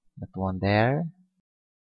 That one there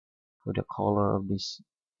for the color of this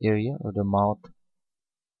area or the mouth of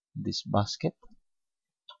this basket.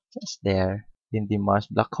 Just there. Then the Mars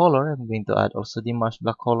black color, I'm going to add also the Mars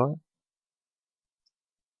black color.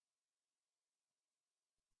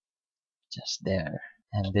 Just there.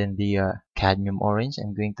 And then the cadmium orange,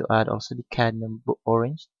 I'm going to add also the cadmium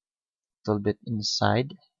orange a little bit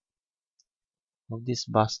inside of this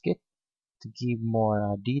basket to give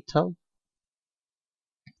more detail.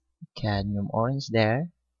 Cadmium orange there.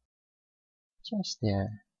 Just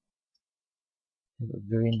there. Have a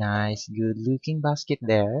very nice, good looking basket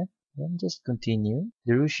there. Then just continue.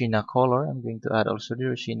 The Rushina color, I'm going to add also the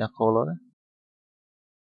Rushina color.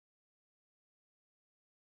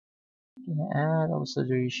 Gonna add also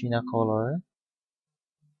the Rushina color.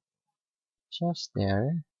 Just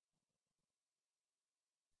there.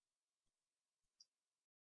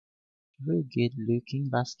 Very good looking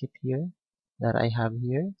basket here that I have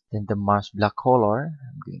here. Then the Mars black color,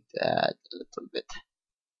 I'm going to add a little bit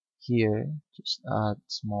here. Just add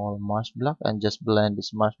small Mars black and just blend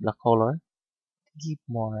this Mars black color to give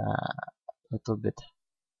more little bit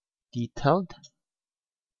detailed.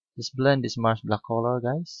 Just blend this Mars black color,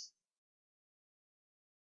 guys.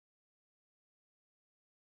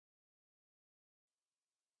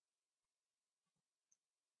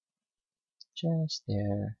 Just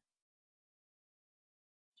there.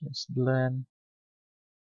 Just blend.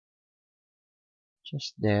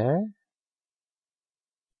 Just there.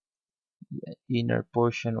 The inner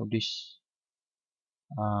portion of this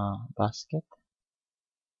basket.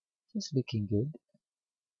 Just looking good.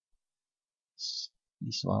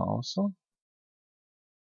 This one also.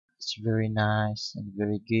 It's very nice and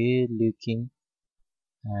very good looking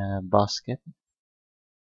basket.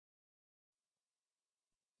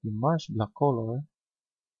 The Mars black color.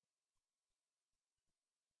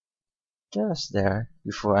 Just there.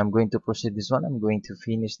 Before I'm going to proceed this one, I'm going to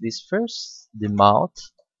finish this first. The mouth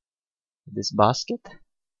of this basket.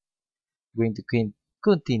 I'm going to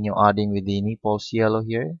continue adding with the Naples Yellow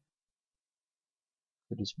here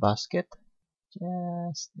for this basket.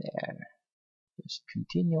 Just there. Just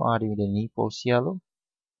continue adding with the Naples Yellow.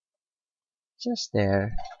 Just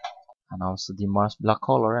there. And also the Mars black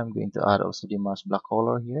color. I'm going to add also the Mars black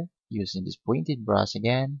color here using this pointed brush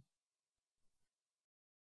again.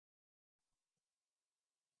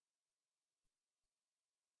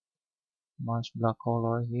 Mars black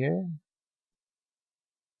color here.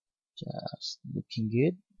 Just looking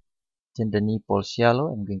good. Then the Naples Yellow.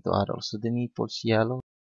 I'm going to add also the Naples Yellow.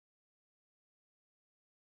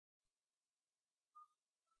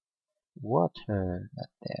 Water, not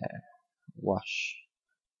there. Wash.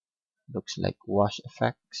 Looks like wash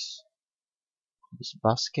effects. This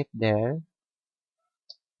basket there.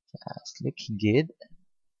 Just looking good.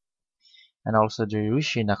 And also the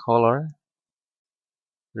Rushina color.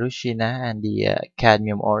 Rushina and the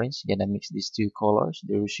cadmium orange. Gonna mix these two colors,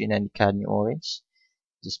 the Rushina and the cadmium orange.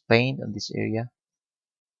 Just paint on this area.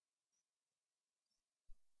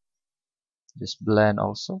 Just blend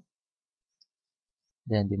also.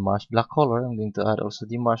 Then the Mars black color. I'm going to add also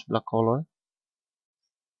the Mars black color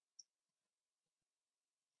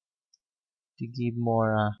to give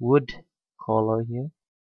more wood color here.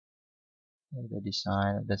 The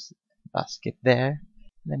design of this basket there.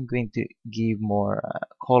 And I'm going to give more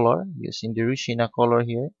color using the Rushina color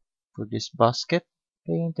here for this basket.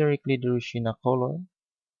 Paint directly the Rushina color.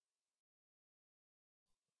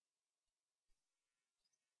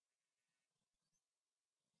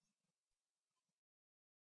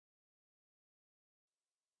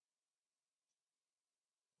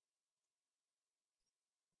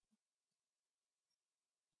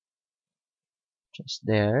 just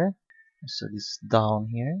there. So this down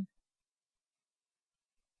here,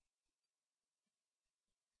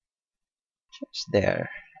 just there.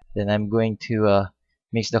 Then I'm going to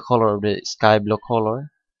mix the color of the sky blue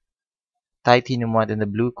color, titanium white and the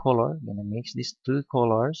blue color. Gonna mix these two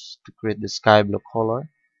colors to create the sky blue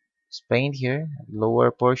color. Just paint here,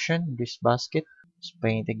 lower portion, this basket. Just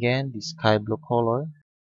paint again, the sky blue color.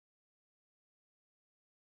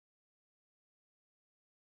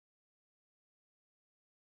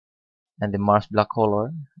 And the Mars black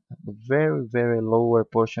color. At the very, very lower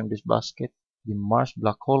portion of this basket, the Mars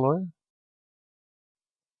black color.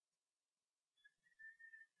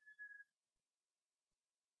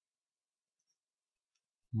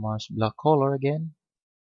 Mars black color again.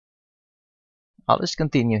 I'll just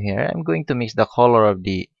continue here. I'm going to mix the color of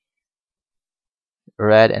the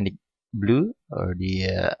red and the blue, or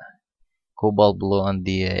the cobalt blue and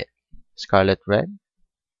the scarlet red.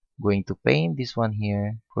 Going to paint this one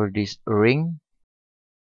here for this ring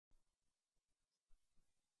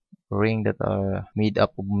that are made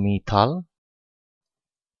up of metal.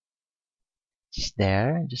 Just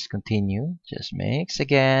there, just continue, just mix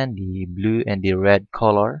again the blue and the red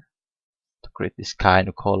color to create this kind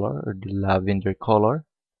of color, or the lavender color.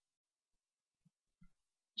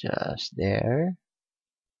 Just there,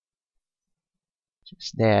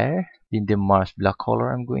 just there. In the Mars black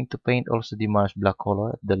color, I'm going to paint also the Mars black color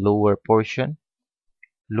at the lower portion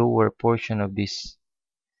of this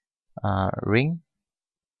ring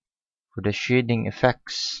for the shading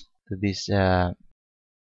effects to this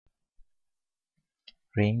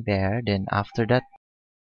ring there. Then after that,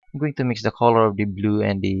 I'm going to mix the color of the blue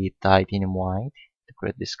and the titanium white to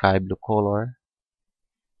create the sky blue color.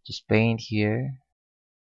 Just paint here.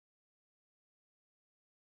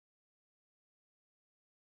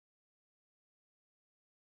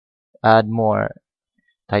 Add more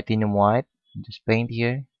titanium white. Just paint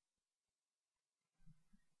here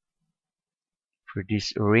for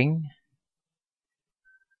this ring.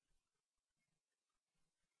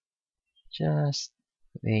 Just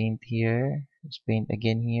paint here. Just paint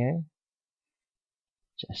again here.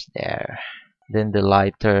 Just there. Then the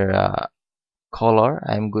lighter color,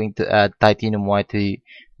 I'm going to add titanium white to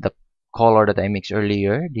the color that I mixed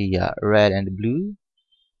earlier, the red and the blue.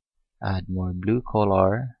 Add more blue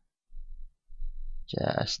color.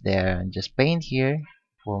 Just there, and just paint here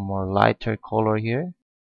for more lighter color here.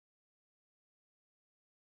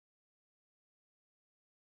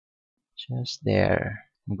 Just there.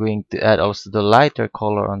 I'm going to add also the lighter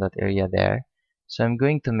color on that area there. So I'm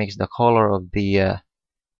going to mix the color of the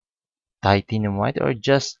titanium white, or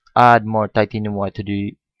just add more titanium white to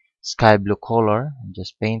the sky blue color, and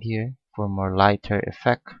just paint here for more lighter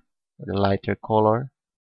effect, the lighter color.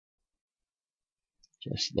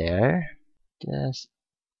 Just there. Just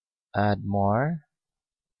add more.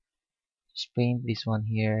 Just paint this one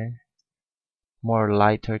here, more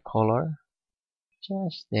lighter color.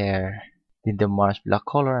 Just there. Then the Mars black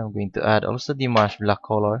color, I'm going to add also the Mars black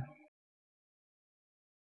color.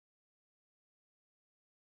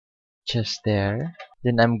 Just there.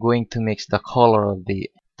 Then I'm going to mix the color of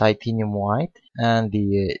the titanium white and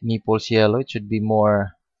the Naples yellow. It should be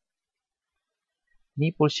more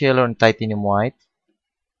Naples yellow and titanium white.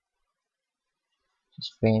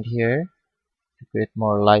 Just paint here to create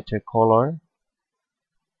more lighter color.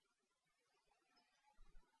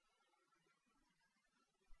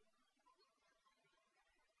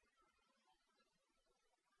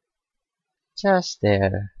 Just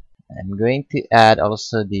there. I'm going to add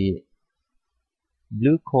also the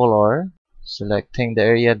blue color, selecting the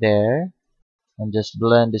area there, and just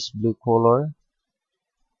blend this blue color.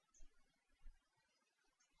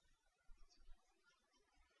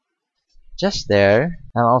 Just there.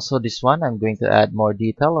 And also this one, I'm going to add more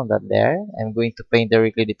detail on that there. I'm going to paint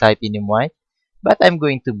directly the titanium white, but I'm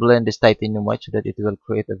going to blend this titanium white so that it will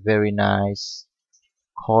create a very nice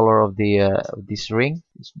color of the of this ring.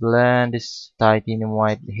 Just blend this titanium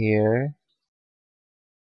white here.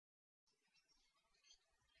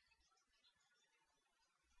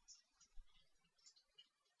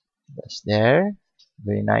 That's there.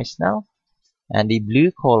 Very nice now. And the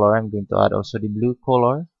blue color, I'm going to add also the blue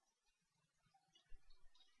color.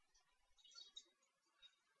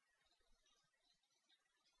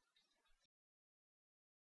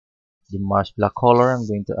 The Mars black color, I'm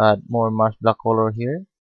going to add more Mars black color here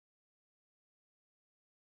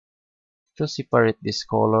to separate this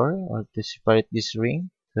color, or to separate this ring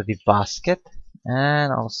to the basket.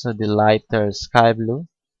 And also the lighter sky blue.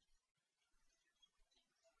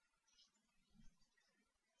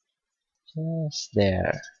 Just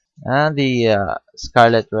there. And the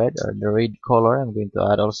scarlet red, or the red color, I'm going to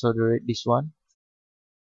add also this one.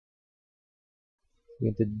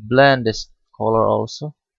 going to blend this color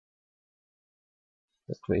also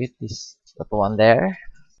to create this that one there.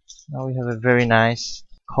 Now we have a very nice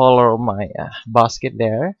color of my basket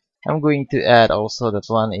there. I'm going to add also that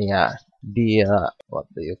one the what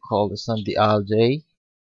do you call this one, the algae.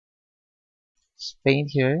 Just paint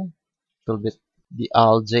here a little bit the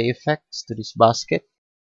algae effects to this basket.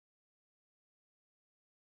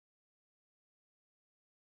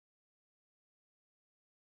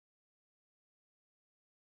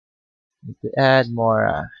 Need to add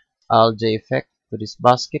more algae effect to this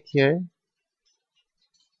basket here.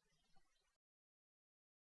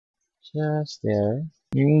 Just there.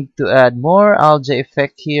 You need to add more algae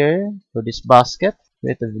effect here for this basket.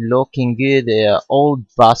 With a looking good old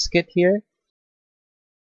basket here.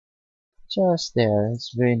 Just there.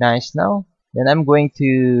 It's very nice now. Then I'm going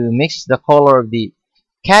to mix the color of the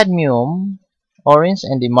cadmium orange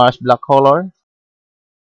and the Mars black color.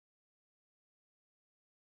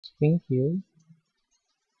 Pink here.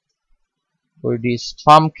 For this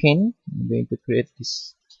pumpkin, I'm going to create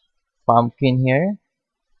this pumpkin here.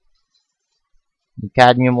 The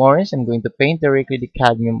cadmium orange, I'm going to paint directly the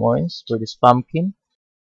cadmium orange for this pumpkin.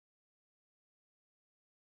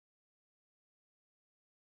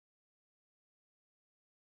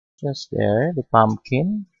 Just there, the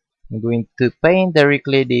pumpkin. I'm going to paint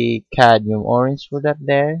directly the cadmium orange for that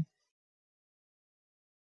there.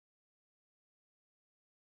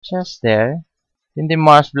 Just there. In the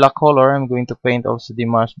Mars black color, I'm going to paint also the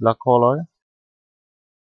Mars black color.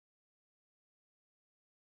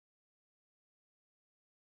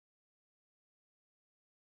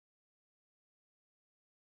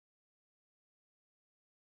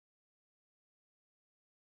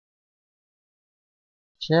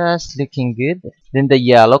 Just looking good. Then the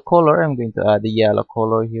yellow color, I'm going to add the yellow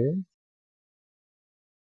color here.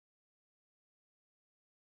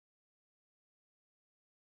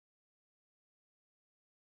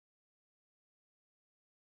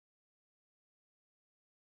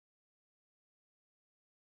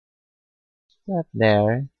 That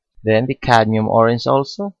there. Then the cadmium orange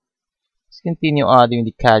also. Let's continue adding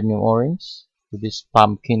the cadmium orange to this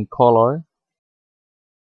pumpkin color.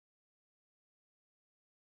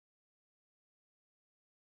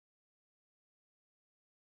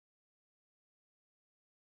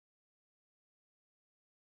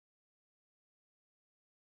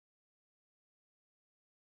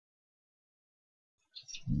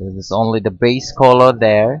 This is only the base color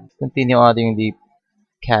there. Continue adding the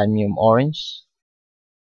cadmium orange.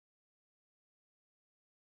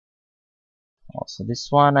 Also this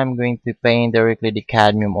one I'm going to paint directly the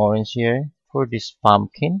cadmium orange here for this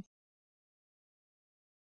pumpkin.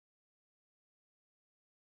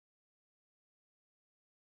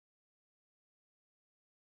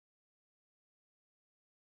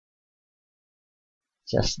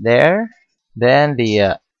 Just there. Then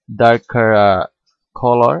the darker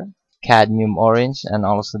color, cadmium orange, and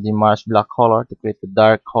also the Mars black color to create the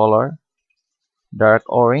dark color, dark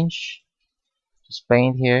orange. Just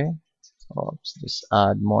paint here. Oops, just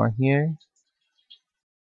add more here.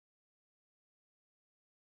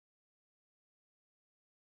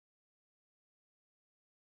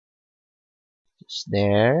 Just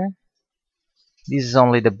there. This is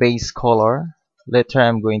only the base color. Later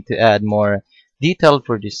I'm going to add more detail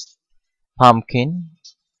for this pumpkin.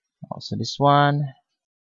 Also this one.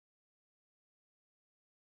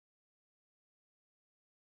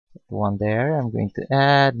 The one there. I'm going to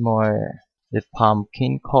add more the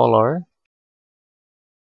pumpkin color.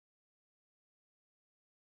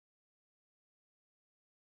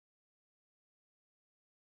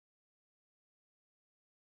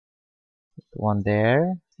 The one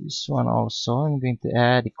there. This one also. I'm going to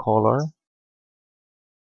add the color.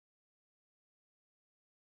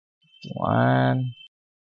 One.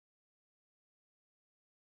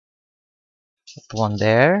 That one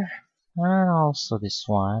there. And also this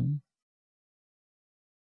one.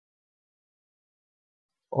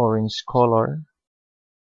 Orange color.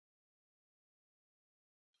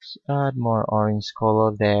 Let's add more orange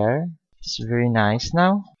color there. It's very nice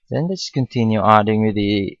now. Then let's continue adding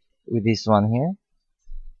with this one here.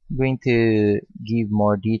 I'm going to give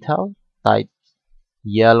more detail. Type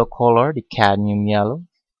yellow color, the cadmium yellow.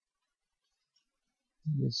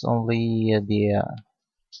 It's only the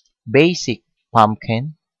basic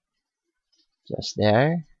pumpkin. Just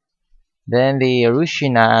there. Then the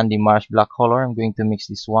Rushina and the Mars black color. I'm going to mix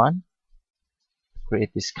this one.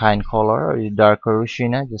 Create this kind color or the darker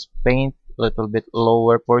Rushina. Just paint a little bit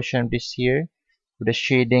lower portion of this here with the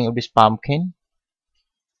shading of this pumpkin.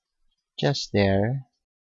 Just there.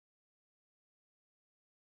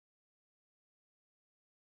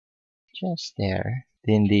 Just there.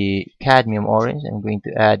 Then the cadmium orange, I'm going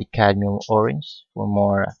to add the cadmium orange for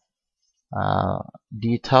more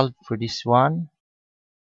detailed for this one.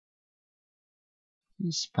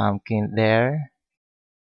 This pumpkin there,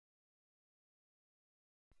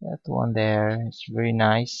 that one there, it's very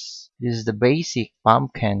nice. This is the basic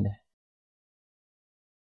pumpkin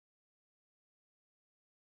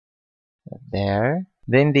there.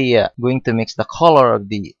 Then the going to mix the color of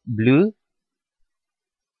the blue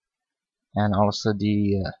and also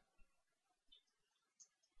the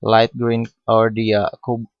light green, or the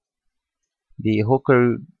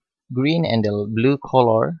hooker green and the blue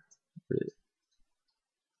color.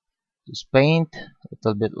 Just paint a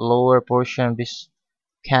little bit lower portion of this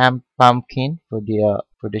camp pumpkin for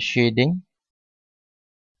the shading.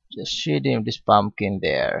 Just shading this pumpkin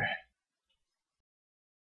there,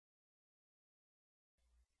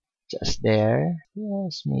 just there.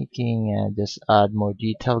 Just making just add more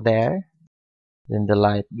detail there. Then the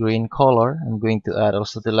light green color, I'm going to add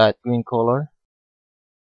also the light green color.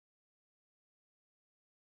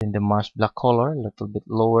 Then the marsh black color, a little bit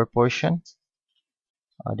lower portion,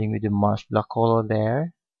 adding with the marsh black color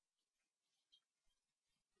there,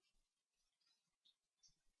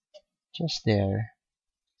 just there.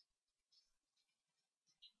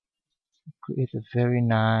 Create a very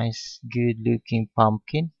nice, good looking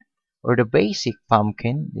pumpkin, or the basic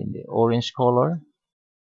pumpkin in the orange color.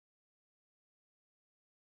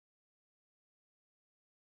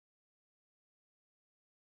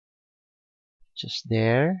 Just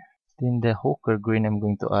there. Then the hooker green, I'm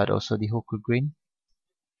going to add also the hooker green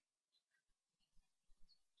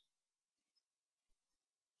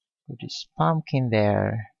for this pumpkin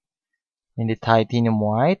there. In the titanium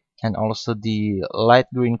white and also the light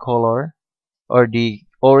green color, or the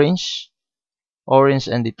orange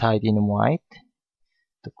and the titanium white,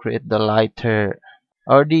 to create the lighter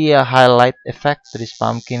or the highlight effect to this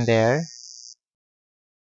pumpkin there.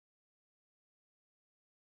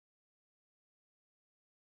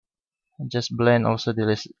 And just blend also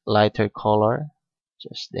the lighter color,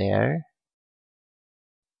 just there.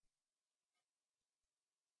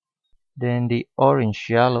 Then the orange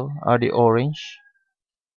yellow, or the orange,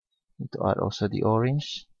 need to add also the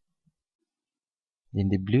orange. Then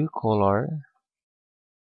the blue color,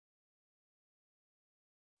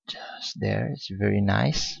 just there. It's very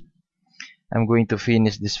nice. I'm going to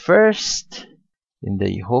finish this first. In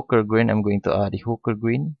the hooker green, I'm going to add the hooker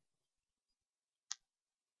green.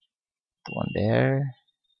 One there.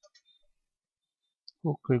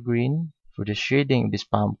 Hooker green for the shading of this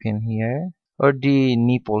pumpkin here. Or the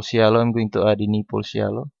Naples yellow, I'm going to add the Naples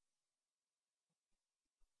yellow.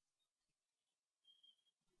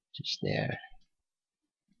 Just there.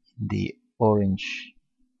 The orange.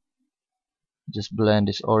 Just blend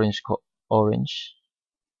this orange.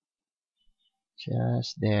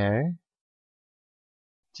 Just there.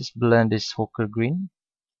 Just blend this hooker green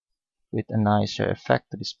with a nicer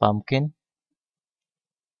effect to this pumpkin.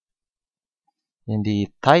 In the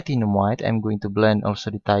titanium white, I'm going to blend also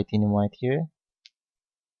the titanium white here.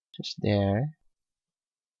 Just there.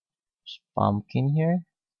 Just pumpkin here.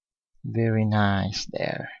 Very nice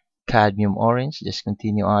there. Cadmium orange, just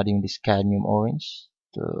continue adding this cadmium orange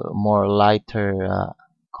to more lighter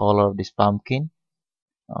color of this pumpkin.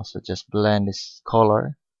 Also just blend this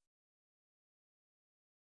color.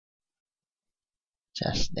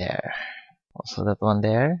 Just there. Also that one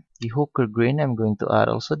there. The hooker green, I'm going to add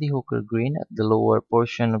also the hooker green at the lower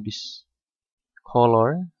portion of this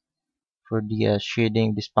color for the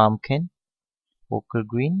shading this pumpkin. Hooker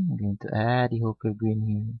green, I'm going to add the hooker green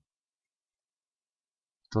here.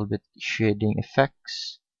 A little bit shading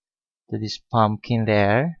effects to this pumpkin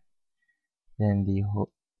there. Then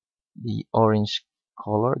the orange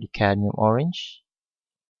color, the cadmium orange,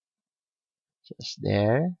 just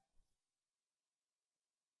there.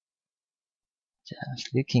 Just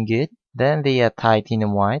looking good. Then the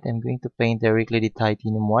titanium white, I'm going to paint directly the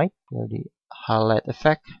titanium white for the highlight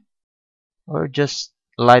effect, or just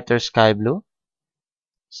lighter sky blue.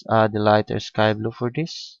 Let's add the lighter sky blue for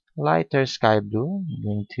this. Lighter sky blue, I'm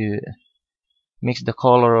going to mix the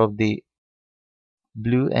color of the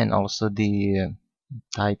blue and also the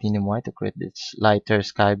titanium white to create this lighter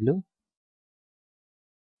sky blue.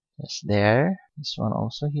 Just there. This one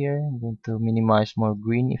also here, I'm going to minimize more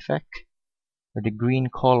green effect, or the green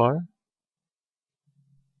color.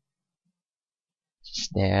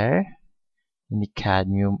 Just there. In the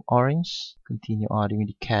cadmium orange, continue adding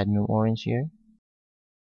the cadmium orange here.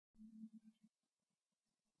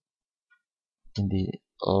 In the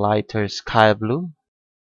lighter sky blue,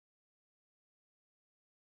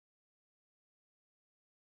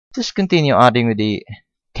 just continue adding with the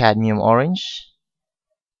cadmium orange.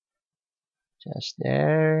 Just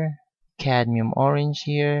there. Cadmium orange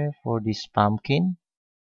here for this pumpkin.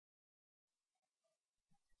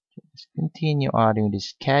 Let's continue adding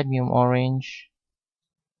this cadmium orange.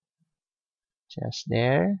 Just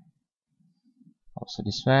there. Also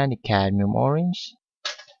this one, the cadmium orange.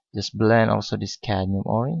 Just blend also this cadmium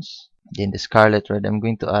orange. Then the scarlet red. I'm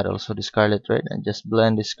going to add also the scarlet red and just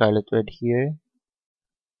blend the scarlet red here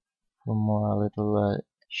for more little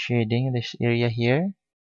shading in this area here.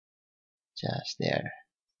 Just there.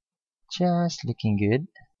 Just looking good.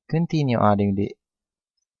 Continue adding the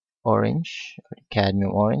orange or the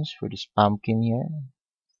cadmium orange for this pumpkin here.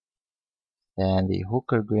 Then the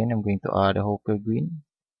hooker green, I'm going to add a hooker green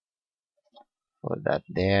for that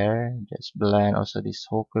there. Just blend also this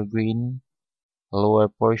hooker green lower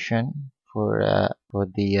portion for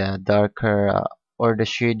the darker or the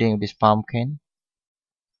shading of this pumpkin.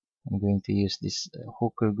 I'm going to use this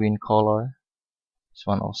hooker green color. This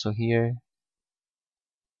one also here.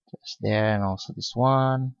 Just there, and also this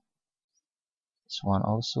one. This one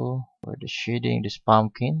also for the shading this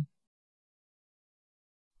pumpkin.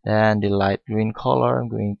 Then the light green color, I'm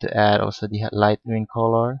going to add also the light green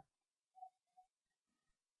color.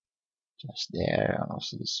 Just there, and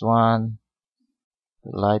also this one.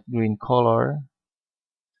 The light green color.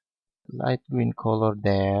 Light green color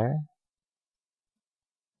there.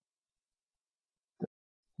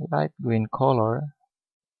 Light green color.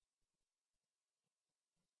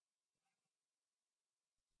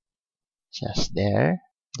 Just there.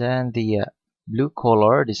 Then the blue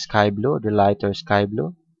color, the sky blue, the lighter sky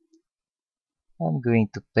blue. I'm going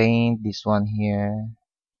to paint this one here.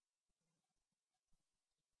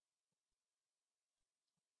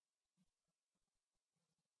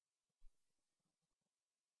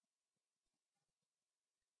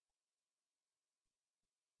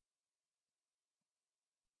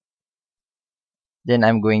 Then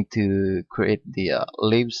I'm going to create the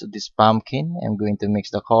leaves of this pumpkin. I'm going to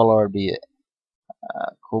mix the color, the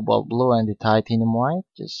cobalt blue and the titanium white,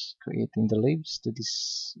 just creating the leaves to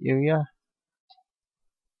this area.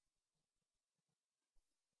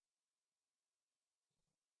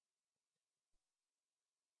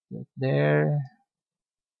 Right there.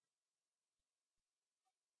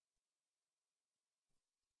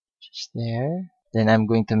 Just there. Then I'm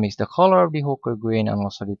going to mix the color of the hooker green and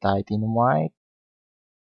also the titanium white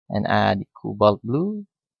and add the cobalt blue.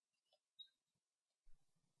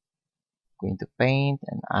 Going to paint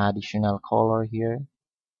an additional color here.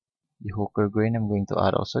 The hooker green, I'm going to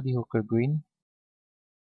add also the hooker green.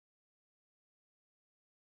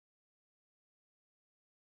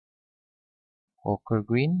 Hooker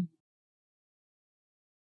green.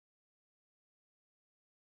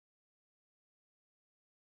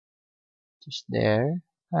 Just there.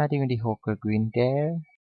 Adding the hooker green there.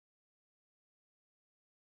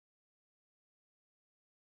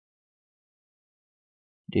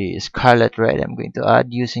 The scarlet red I'm going to add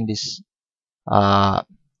using this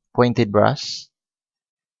pointed brush.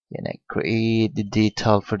 And I create the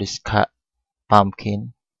detail for this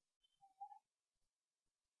pumpkin.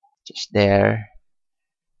 Just there.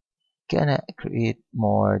 Gonna create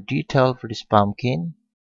more detail for this pumpkin.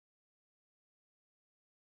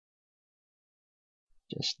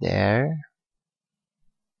 Just there.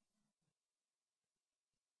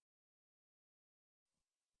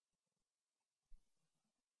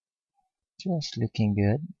 Just looking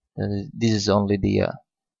good. This is only the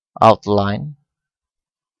outline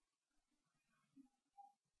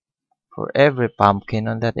for every pumpkin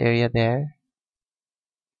on that area there.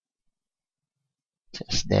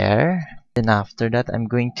 Just there. Then after that, I'm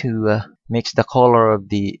going to mix the color of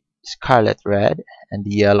the scarlet red and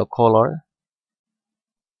the yellow color.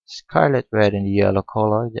 Scarlet red and the yellow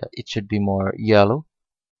color. It should be more yellow.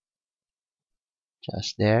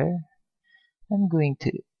 Just there. I'm going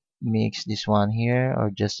to mix this one here,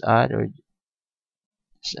 or just add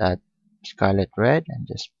scarlet red and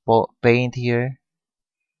just paint here.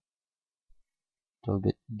 A little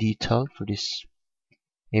bit detail for this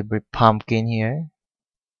every pumpkin here.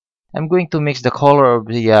 I'm going to mix the color of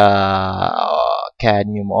the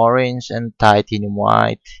cadmium orange and titanium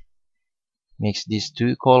white. Mix these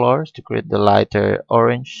two colors to create the lighter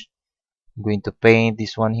orange. I'm going to paint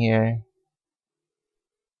this one here.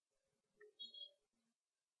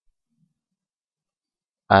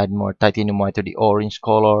 Add more titanium white to the orange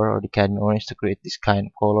color or the cadmium orange to create this kind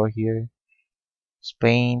of color here. Just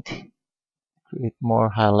paint. Create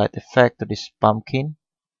more highlight effect to this pumpkin.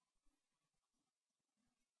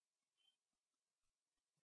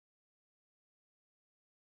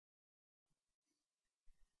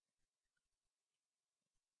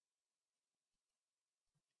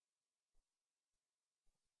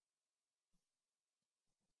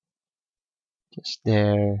 Just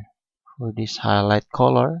there. For this highlight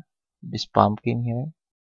color, this pumpkin here,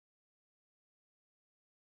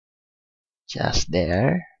 just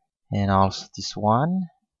there. And also this one,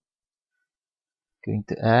 going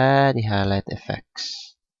to add the highlight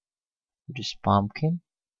effects. This pumpkin,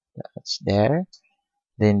 that's there.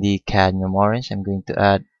 Then the cadmium orange, I'm going to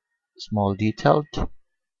add small detailed.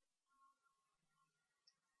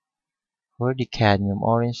 For the cadmium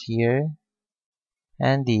orange here,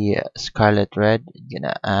 and the scarlet red, I'm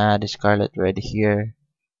gonna add the scarlet red here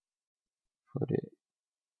for the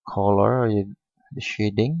color or the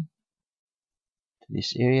shading to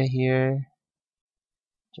this area here.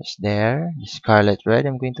 Just there. The scarlet red,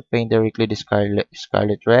 I'm going to paint directly the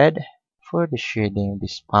scarlet red for the shading of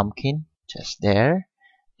this pumpkin. Just there.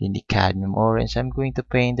 Then the cadmium orange, I'm going to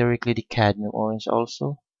paint directly the cadmium orange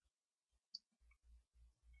also.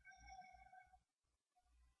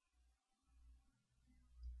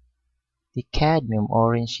 The cadmium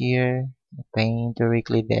orange here, paint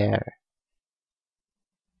directly there.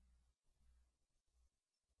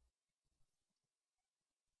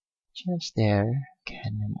 Just there.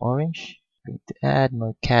 Cadmium orange. I'm going to add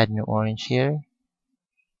more cadmium orange here.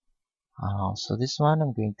 Also this one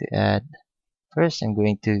I'm going to add. First I'm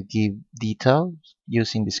going to give detail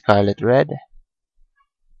using the scarlet red.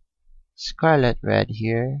 Scarlet red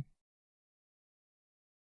here.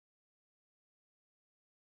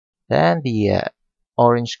 Then the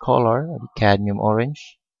orange color, the cadmium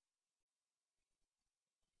orange.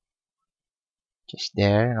 Just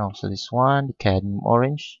there. And also this one, the cadmium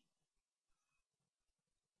orange.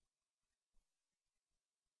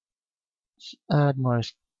 Just add more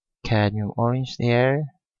cadmium orange there.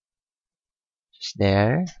 Just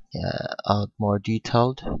there. Yeah, add more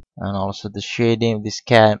detailed. And also the shading of this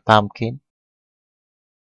pumpkin.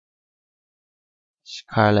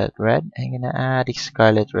 Scarlet red. I'm gonna add the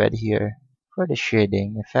scarlet red here for the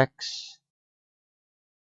shading effects.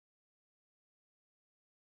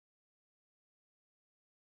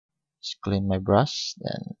 Just clean my brush,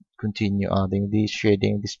 then continue adding the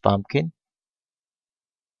shading of this pumpkin.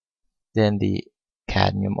 Then the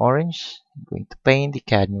cadmium orange. I'm going to paint the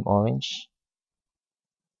cadmium orange.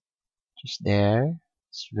 Just there.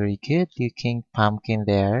 It's very good looking pumpkin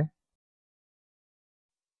there.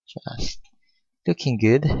 Just looking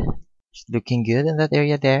good. Just looking good in that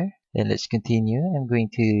area there. Then let's continue. I'm going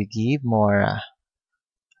to give more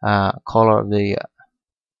color of the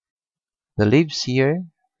leaves here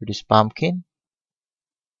for this pumpkin.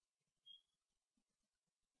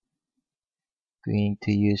 Going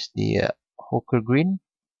to use the ochre green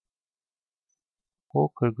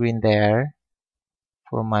there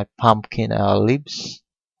for my pumpkin leaves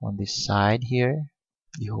on this side here.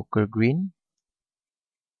 The ochre green,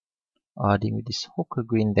 adding with this ochre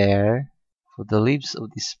green there for the leaves of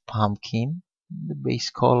this pumpkin. The base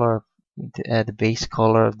color, going to add the base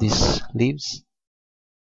color of these leaves.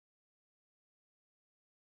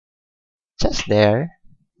 Just there.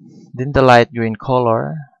 Then the light green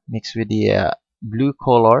color mixed with the blue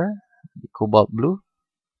color, the cobalt blue,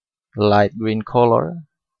 the light green color.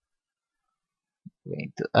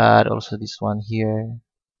 Going to add also this one here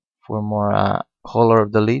for more color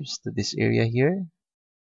of the leaves to this area here.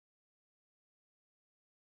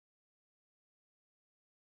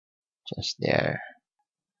 Just there.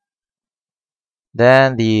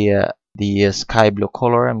 Then the sky blue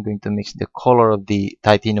color, I'm going to mix the color of the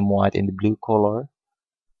titanium white and the blue color.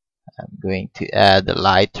 I'm going to add the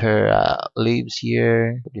lighter leaves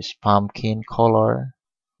here, this pumpkin color.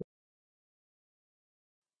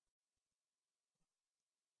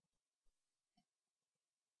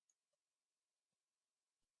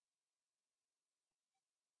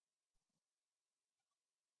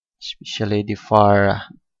 Especially the far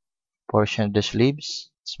portion of the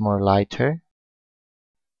leaves, it's more lighter.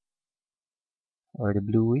 Or the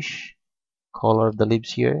bluish color of the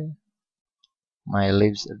leaves here. My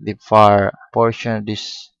leaves, the far portion of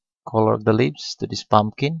this color of the leaves to this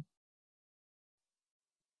pumpkin.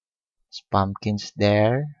 This pumpkin's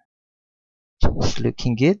there. It's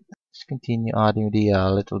looking good. Let's continue adding the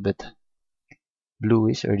little bit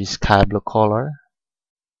bluish or the sky blue color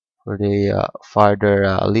for the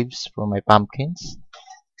farther leaves for my pumpkins.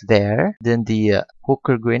 There. Then the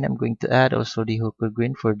ochre green, I'm going to add also the ochre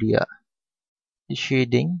green for the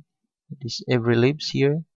shading. This every leaves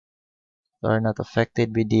here are not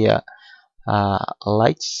affected with the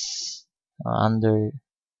lights under.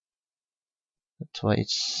 That's why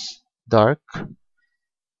it's dark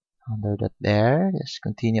under that there. Let's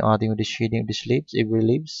continue adding with the shading of these leaves, every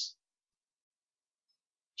leaves.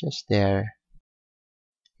 Just there.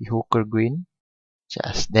 The ochre green,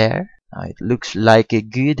 just there. Now it looks like a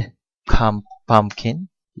good pumpkin,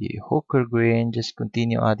 the hooker green, just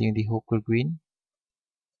continue adding the hooker green,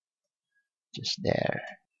 just there,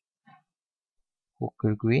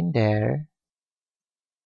 hooker green there,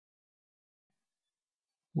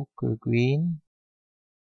 hooker green,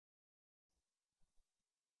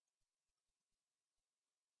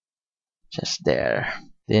 just there.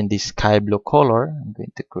 Then the sky blue color, I'm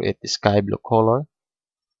going to create the sky blue color,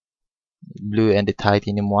 blue and the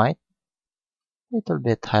titanium white, little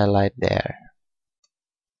bit highlight there.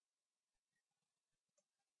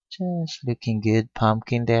 Just looking good,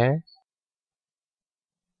 pumpkin there.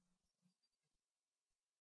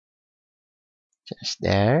 Just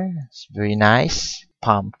there, it's very nice.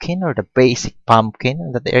 Pumpkin or the basic pumpkin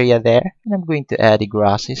in that area there. And I'm going to add the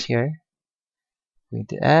grasses here. I'm going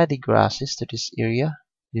to add the grasses to this area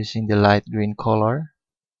using the light green color.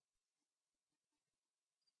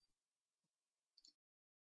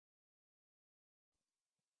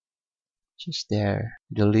 Just there,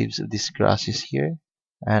 the leaves of these grasses here.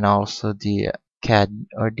 And also the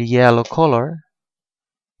the yellow color,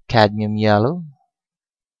 cadmium yellow.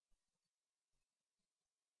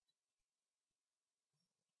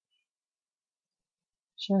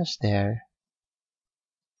 Just there.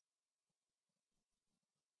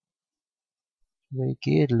 Very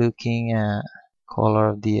good looking color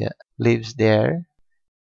of the leaves there.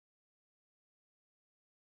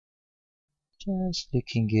 Just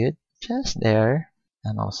looking good. Just there.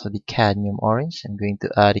 And also the cadmium orange. I'm going to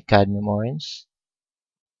add the cadmium orange.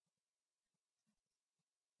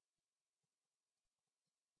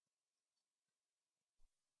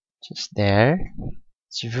 Just there.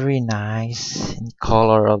 It's very nice in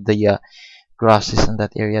color of the grasses in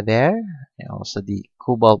that area there. And also the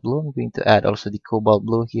cobalt blue. I'm going to add also the cobalt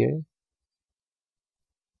blue here.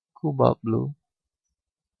 Cobalt blue.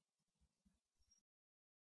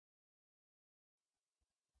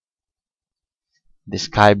 The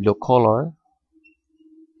sky blue color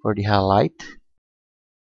for the highlight.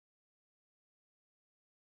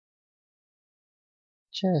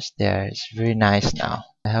 Just there. It's very nice now.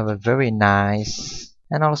 I have a very nice,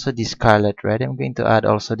 and also the scarlet red. I'm going to add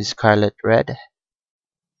also the scarlet red.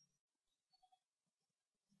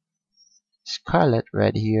 Scarlet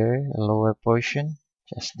red here, a lower portion,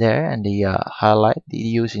 just there, and the highlight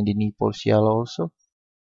using the Naples Yellow also.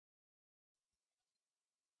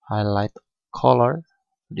 Highlight color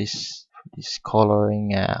for this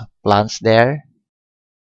coloring plants there.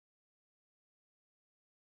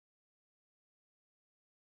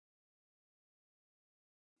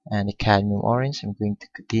 And the cadmium orange. I'm going to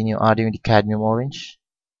continue adding the cadmium orange.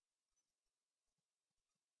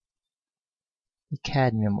 The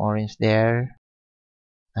cadmium orange there.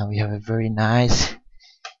 Now we have a very nice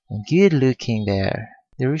and good looking there.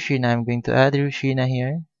 The Rushina, I'm going to add the Rushina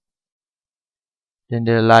here. Then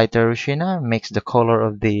the lighter Rushina makes the color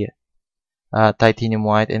of the titanium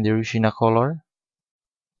white and the Rushina color.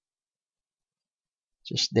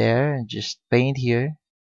 Just there, and just paint here.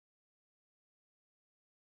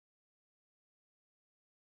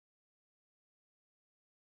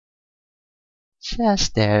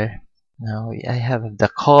 Just there. Now I have the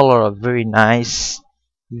color of very nice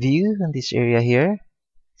view in this area here.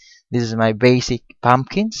 This is my basic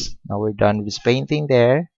pumpkins. Now we're done with this painting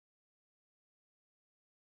there.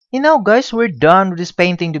 And now guys, we're done with this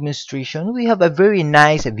painting demonstration. We have a very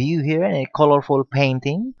nice view here and a colorful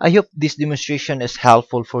painting. I hope this demonstration is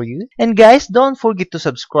helpful for you. And guys, don't forget to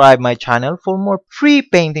subscribe my channel for more free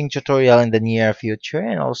painting tutorial in the near future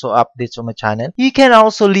and also updates on my channel. You can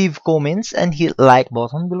also leave comments and hit like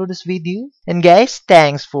button below this video. And guys,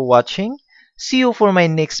 thanks for watching. See you for my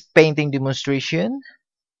next painting demonstration.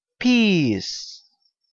 Peace.